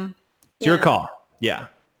captain? It's your call. Yeah.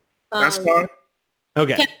 That's fine.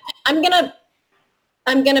 Okay. I'm gonna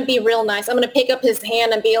be real nice. I'm gonna pick up his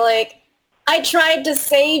hand and be like, I tried to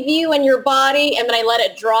save you and your body, and then I let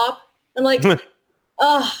it drop. I'm like, but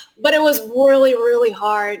it was really, really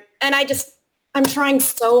hard. And I'm trying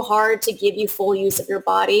so hard to give you full use of your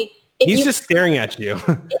body. He's just staring at you. If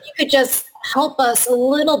you could just help us a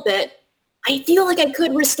little bit, I feel like I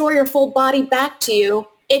could restore your full body back to you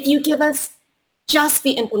if you give us just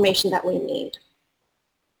the information that we need.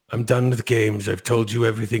 I'm done with games. I've told you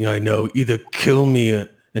everything I know. Either kill me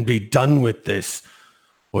and be done with this,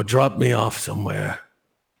 or drop me off somewhere.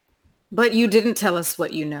 But you didn't tell us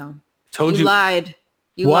what you know. Told you. Lied.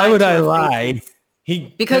 Why lied would to I our lie?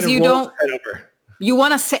 faces. Because you don't. You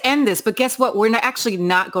want us to end this, but guess what? We're actually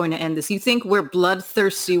not going to end this. You think we're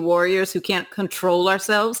bloodthirsty warriors who can't control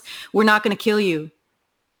ourselves? We're not going to kill you.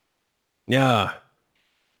 Yeah.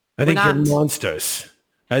 I think you're monsters.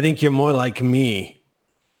 I think you're more like me.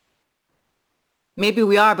 Maybe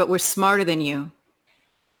we are, but we're smarter than you.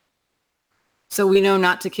 So we know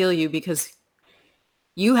not to kill you because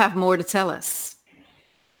you have more to tell us.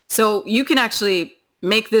 So you can actually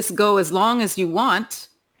make this go as long as you want,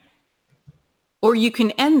 or you can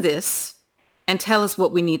end this and tell us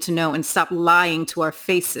what we need to know and stop lying to our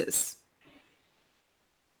faces.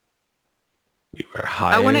 We were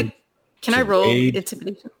hired. Can I roll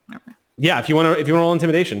intimidation? Yeah, if you want to roll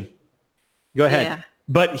intimidation, go ahead. Yeah.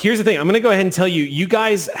 But here's the thing. I'm going to go ahead and tell you, you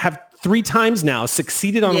guys have 3 times now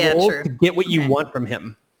succeeded on roll to get what you want from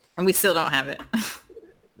him. And we still don't have it.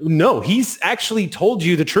 No, he's actually told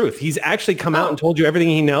you the truth. He's actually come out and told you everything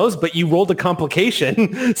he knows, but you rolled a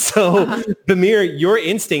complication. So Bamir, your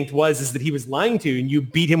instinct is that he was lying to you, and you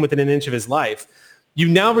beat him within an inch of his life. You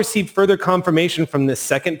now received further confirmation from this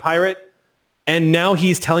second pirate, and now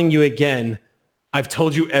he's telling you again, I've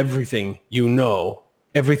told you everything you know,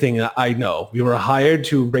 everything that I know. We were hired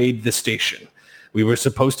to raid the station. We were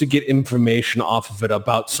supposed to get information off of it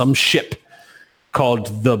about some ship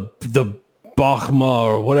called the Bachma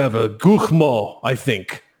or whatever, Guchmo, I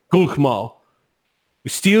think. Guchmo. We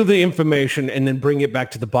steal the information and then bring it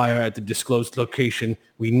back to the buyer at the disclosed location.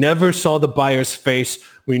 We never saw the buyer's face.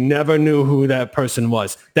 We never knew who that person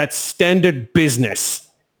was. That's standard business.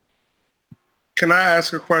 Can I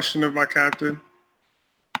ask a question of my captain?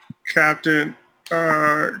 Captain,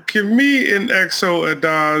 can me and Exo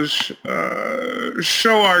Adaj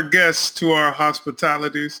show our guests to our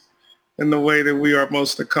hospitalities in the way that we are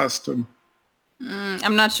most accustomed?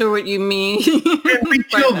 I'm not sure what you mean. And we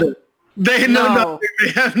kill them. They know nothing. They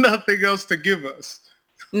have nothing else to give us.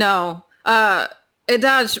 No.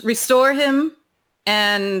 Adaj, restore him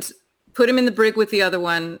and put him in the brig with the other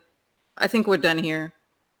one. I think we're done here.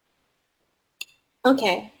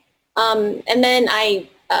 Okay. And then I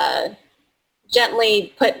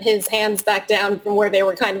gently put his hands back down from where they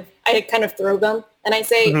were I kind of throw them. And I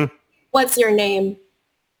say, What's your name,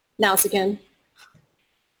 Nausicaan?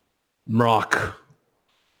 Mrock.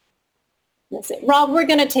 That's it. Rob, we're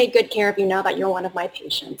going to take good care of you now that you're one of my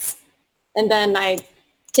patients. And then I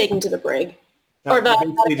take him to the brig.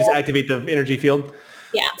 Basically just activate the energy field.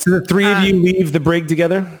 Yeah. So the 3 of you leave the brig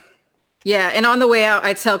together? Yeah, and on the way out,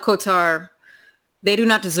 I tell Kotar, they do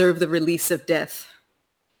not deserve the release of death.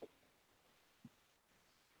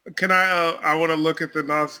 Can I want to look at the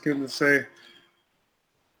Nausicaan and say,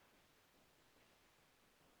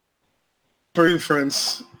 for you,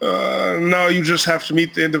 friends, no, you just have to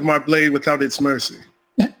meet the end of my blade without its mercy.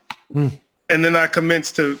 And then I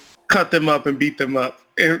commence to cut them up and beat them up.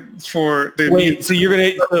 And for the so you're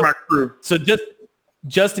going to my crew. So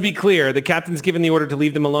just to be clear, the captain's given the order to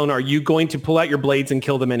leave them alone. Are you going to pull out your blades and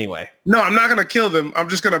kill them anyway? No, I'm not going to kill them. I'm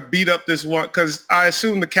just going to beat up this one because I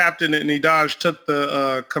assume the captain and Idaj took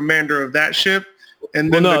the commander of that ship,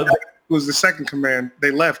 and then was the second command.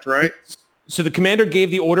 They left, right? So the commander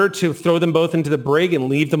gave the order to throw them both into the brig and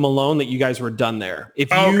leave them alone, that you guys were done there.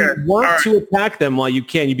 If you want to attack them while you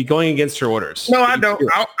can, you'd be going against your orders. No, I don't.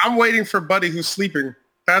 I'm waiting for Buddy who's sleeping.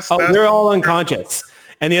 They're all unconscious.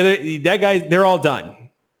 And that guy, they're all done.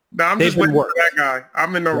 No, I'm just waiting for that guy.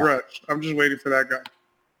 I'm in no rush. I'm just waiting for that guy.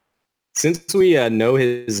 Since we know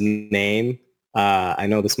his name, I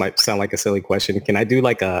know this might sound like a silly question. Can I do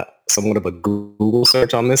like somewhat of a Google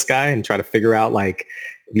search on this guy and try to figure out like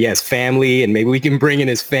if he has family, and maybe we can bring in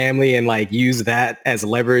his family and like use that as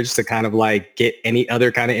leverage to kind of like get any other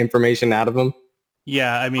kind of information out of him?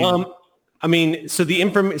 Yeah, I mean, so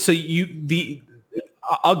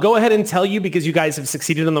I'll go ahead and tell you, because you guys have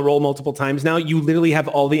succeeded on the roll multiple times now. You literally have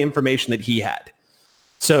all the information that he had.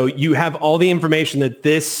 So you have all the information that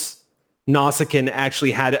this Nausicaan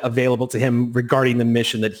actually had available to him regarding the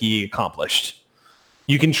mission that he accomplished.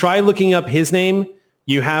 You can try looking up his name.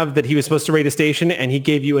 You have that he was supposed to raid a station, and he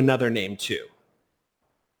gave you another name too.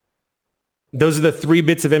 Those are the 3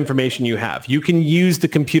 bits of information you have. You can use the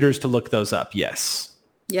computers to look those up, yes.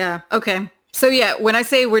 Yeah, okay. So yeah, when I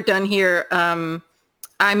say we're done here,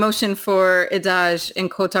 I motion for Idaj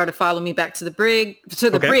and Kotar to follow me back to the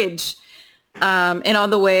bridge. And on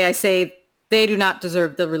the way, I say they do not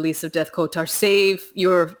deserve the release of Death Kotar. Save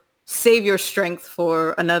your strength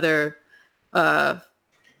for another,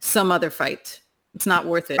 some other fight. It's not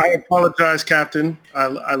worth it. I apologize, Captain.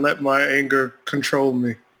 I let my anger control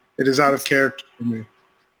me. It is out of character for me.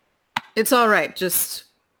 It's all right. Just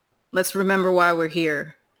let's remember why we're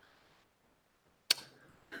here.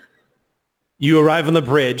 You arrive on the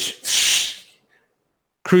bridge.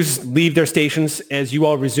 Crews leave their stations as you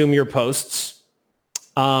all resume your posts.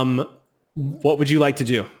 What would you like to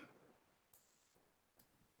do?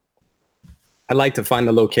 I'd like to find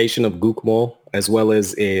the location of Gukmol as well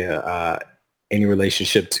as any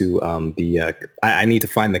relationship to I need to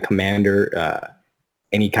find the commander,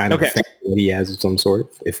 any kind of thing that he has of some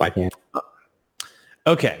sort, if I can.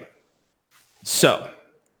 Okay. So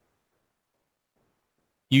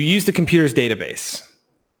you use the computer's database.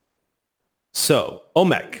 So,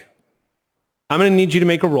 Omek, I'm going to need you to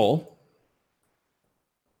make a roll.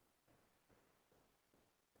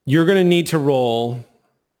 You're going to need to roll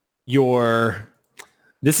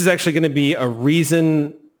this is actually going to be a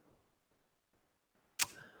reason.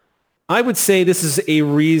 I would say this is a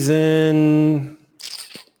reason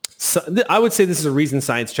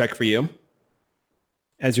science check for you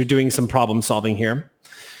as you're doing some problem solving here.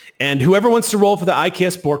 And whoever wants to roll for the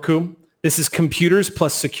IKS Borku, this is computers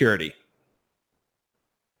plus security.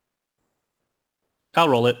 I'll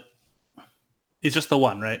roll it. It's just the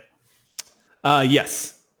one, right?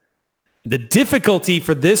 Yes. The difficulty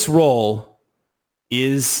for this roll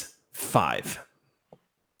is 5.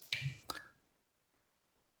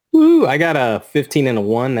 Woo, I got a 15 and a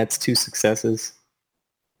 1. That's 2 successes.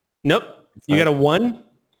 Nope. You got a 1.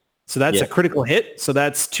 So that's a critical hit. So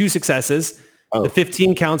that's 2 successes. Oh. The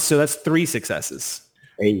 15 counts. So that's 3 successes.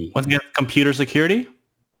 Hey. Once again, computer security?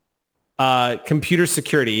 Computer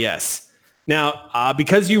security, yes. Now,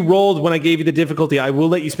 because you rolled when I gave you the difficulty, I will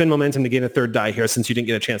let you spend momentum to gain a 3rd die here since you didn't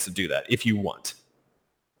get a chance to do that if you want.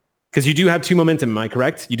 Because you do have 2 momentum, am I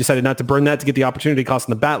correct? You decided not to burn that to get the opportunity cost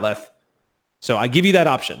on the Batleth. So I give you that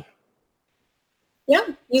option. Yeah,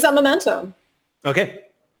 use that momentum. Okay.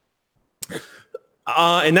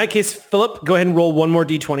 In that case, Philip, go ahead and roll one more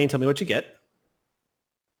d20 and tell me what you get.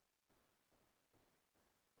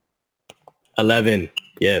 11.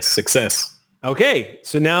 Yes, success. Okay,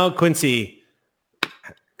 so now Quincy,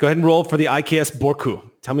 go ahead and roll for the IKS Borku.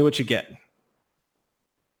 Tell me what you get.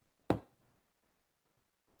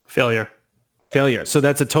 Failure. So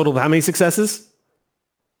that's a total of how many successes?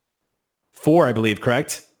 4, I believe,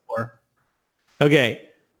 correct? 4. Okay.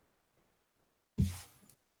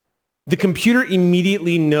 The computer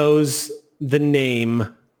immediately knows the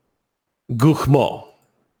name Gukmol.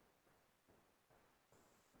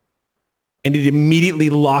 And it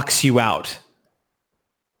immediately locks you out.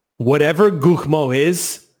 Whatever Gukmol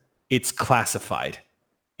is, it's classified.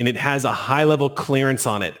 And it has a high-level clearance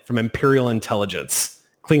on it from Imperial Intelligence,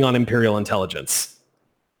 Klingon Imperial Intelligence.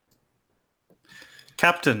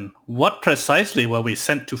 Captain, what precisely were we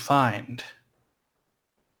sent to find?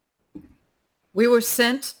 We were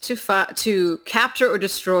sent to capture or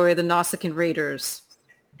destroy the Nausicaan raiders.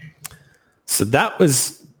 So that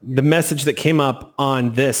was the message that came up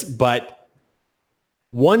on this, but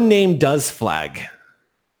one name does flag.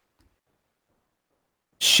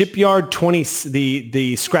 Shipyard 20,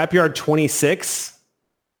 the Scrapyard 26,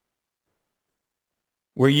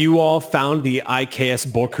 where you all found the IKS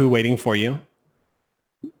Borku waiting for you.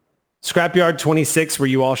 Scrapyard 26, where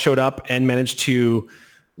you all showed up and managed to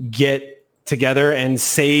get together and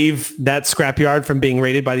save that scrapyard from being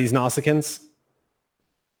raided by these Nausicaans.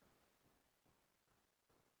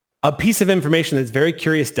 A piece of information that's very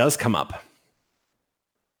curious does come up.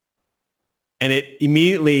 And it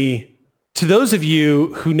immediately, to those of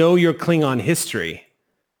you who know your Klingon history,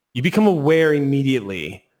 you become aware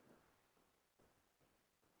immediately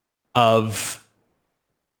of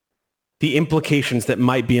the implications that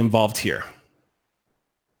might be involved here.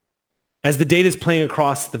 As the data is playing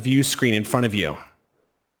across the view screen in front of you,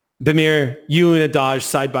 Bamir, you and Adaj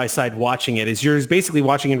side by side watching it, as you're basically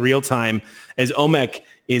watching in real time as Omek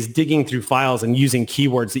is digging through files and using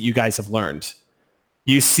keywords that you guys have learned.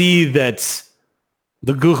 You see that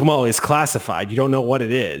the Gukmol is classified. You don't know what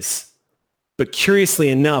it is. But curiously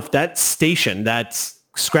enough, that station, that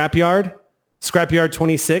Scrapyard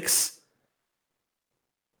 26,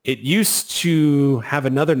 it used to have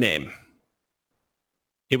another name.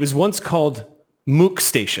 It was once called Mook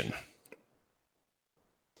Station.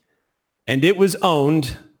 And it was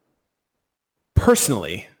owned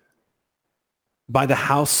personally by the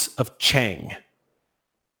House of Chang,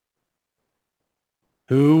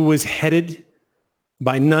 who was headed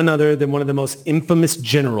by none other than one of the most infamous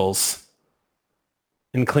generals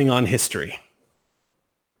in Klingon history.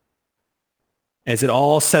 As it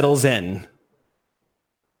all settles in,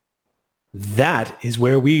 that is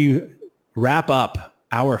where we wrap up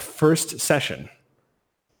our first session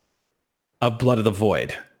of Blood of the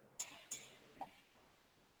Void.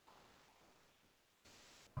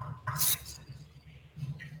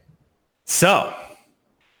 So,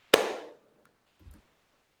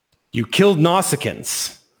 you killed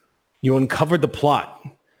Nausicaans. You uncovered the plot.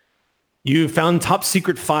 You found top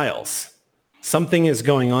secret files. Something is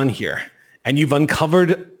going on here. And you've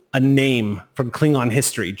uncovered a name from Klingon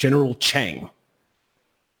history, General Chang.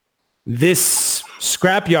 This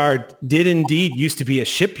scrapyard did indeed used to be a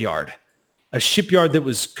shipyard that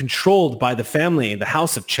was controlled by the family, the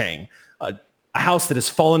House of Chang, a house that has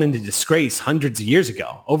fallen into disgrace hundreds of years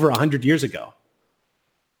ago, over 100 years ago.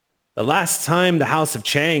 The last time the House of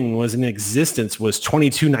Chang was in existence was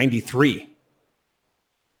 2293.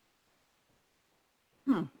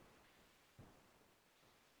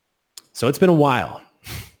 So it's been a while.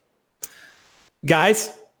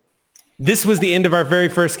 Guys, this was the end of our very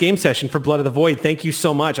first game session for Blood of the Void. Thank you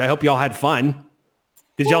so much. I hope you all had fun.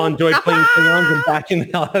 Did y'all enjoy playing Klingons and backing the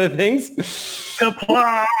hell out of things?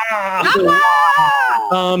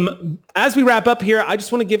 As we wrap up here, I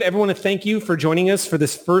just want to give everyone a thank you for joining us for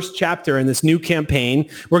this first chapter in this new campaign.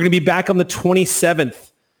 We're going to be back on the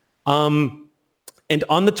 27th. And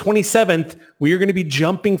on the 27th, we are going to be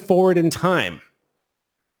jumping forward in time.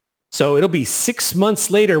 So it'll be 6 months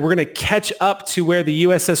later. We're going to catch up to where the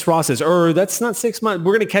USS Ross is. Or that's not 6 months.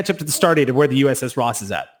 We're going to catch up to the start date of where the USS Ross is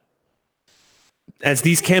at. As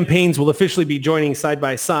these campaigns will officially be joining side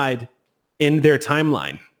by side in their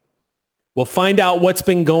timeline. We'll find out what's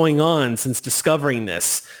been going on since discovering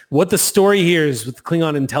this, what the story here is with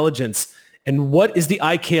Klingon intelligence, and what is the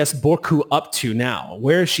IKS Borku up to now?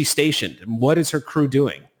 Where is she stationed? And what is her crew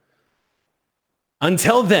doing?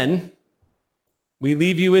 Until then, we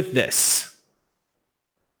leave you with this.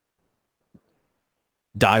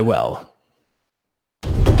 Die well.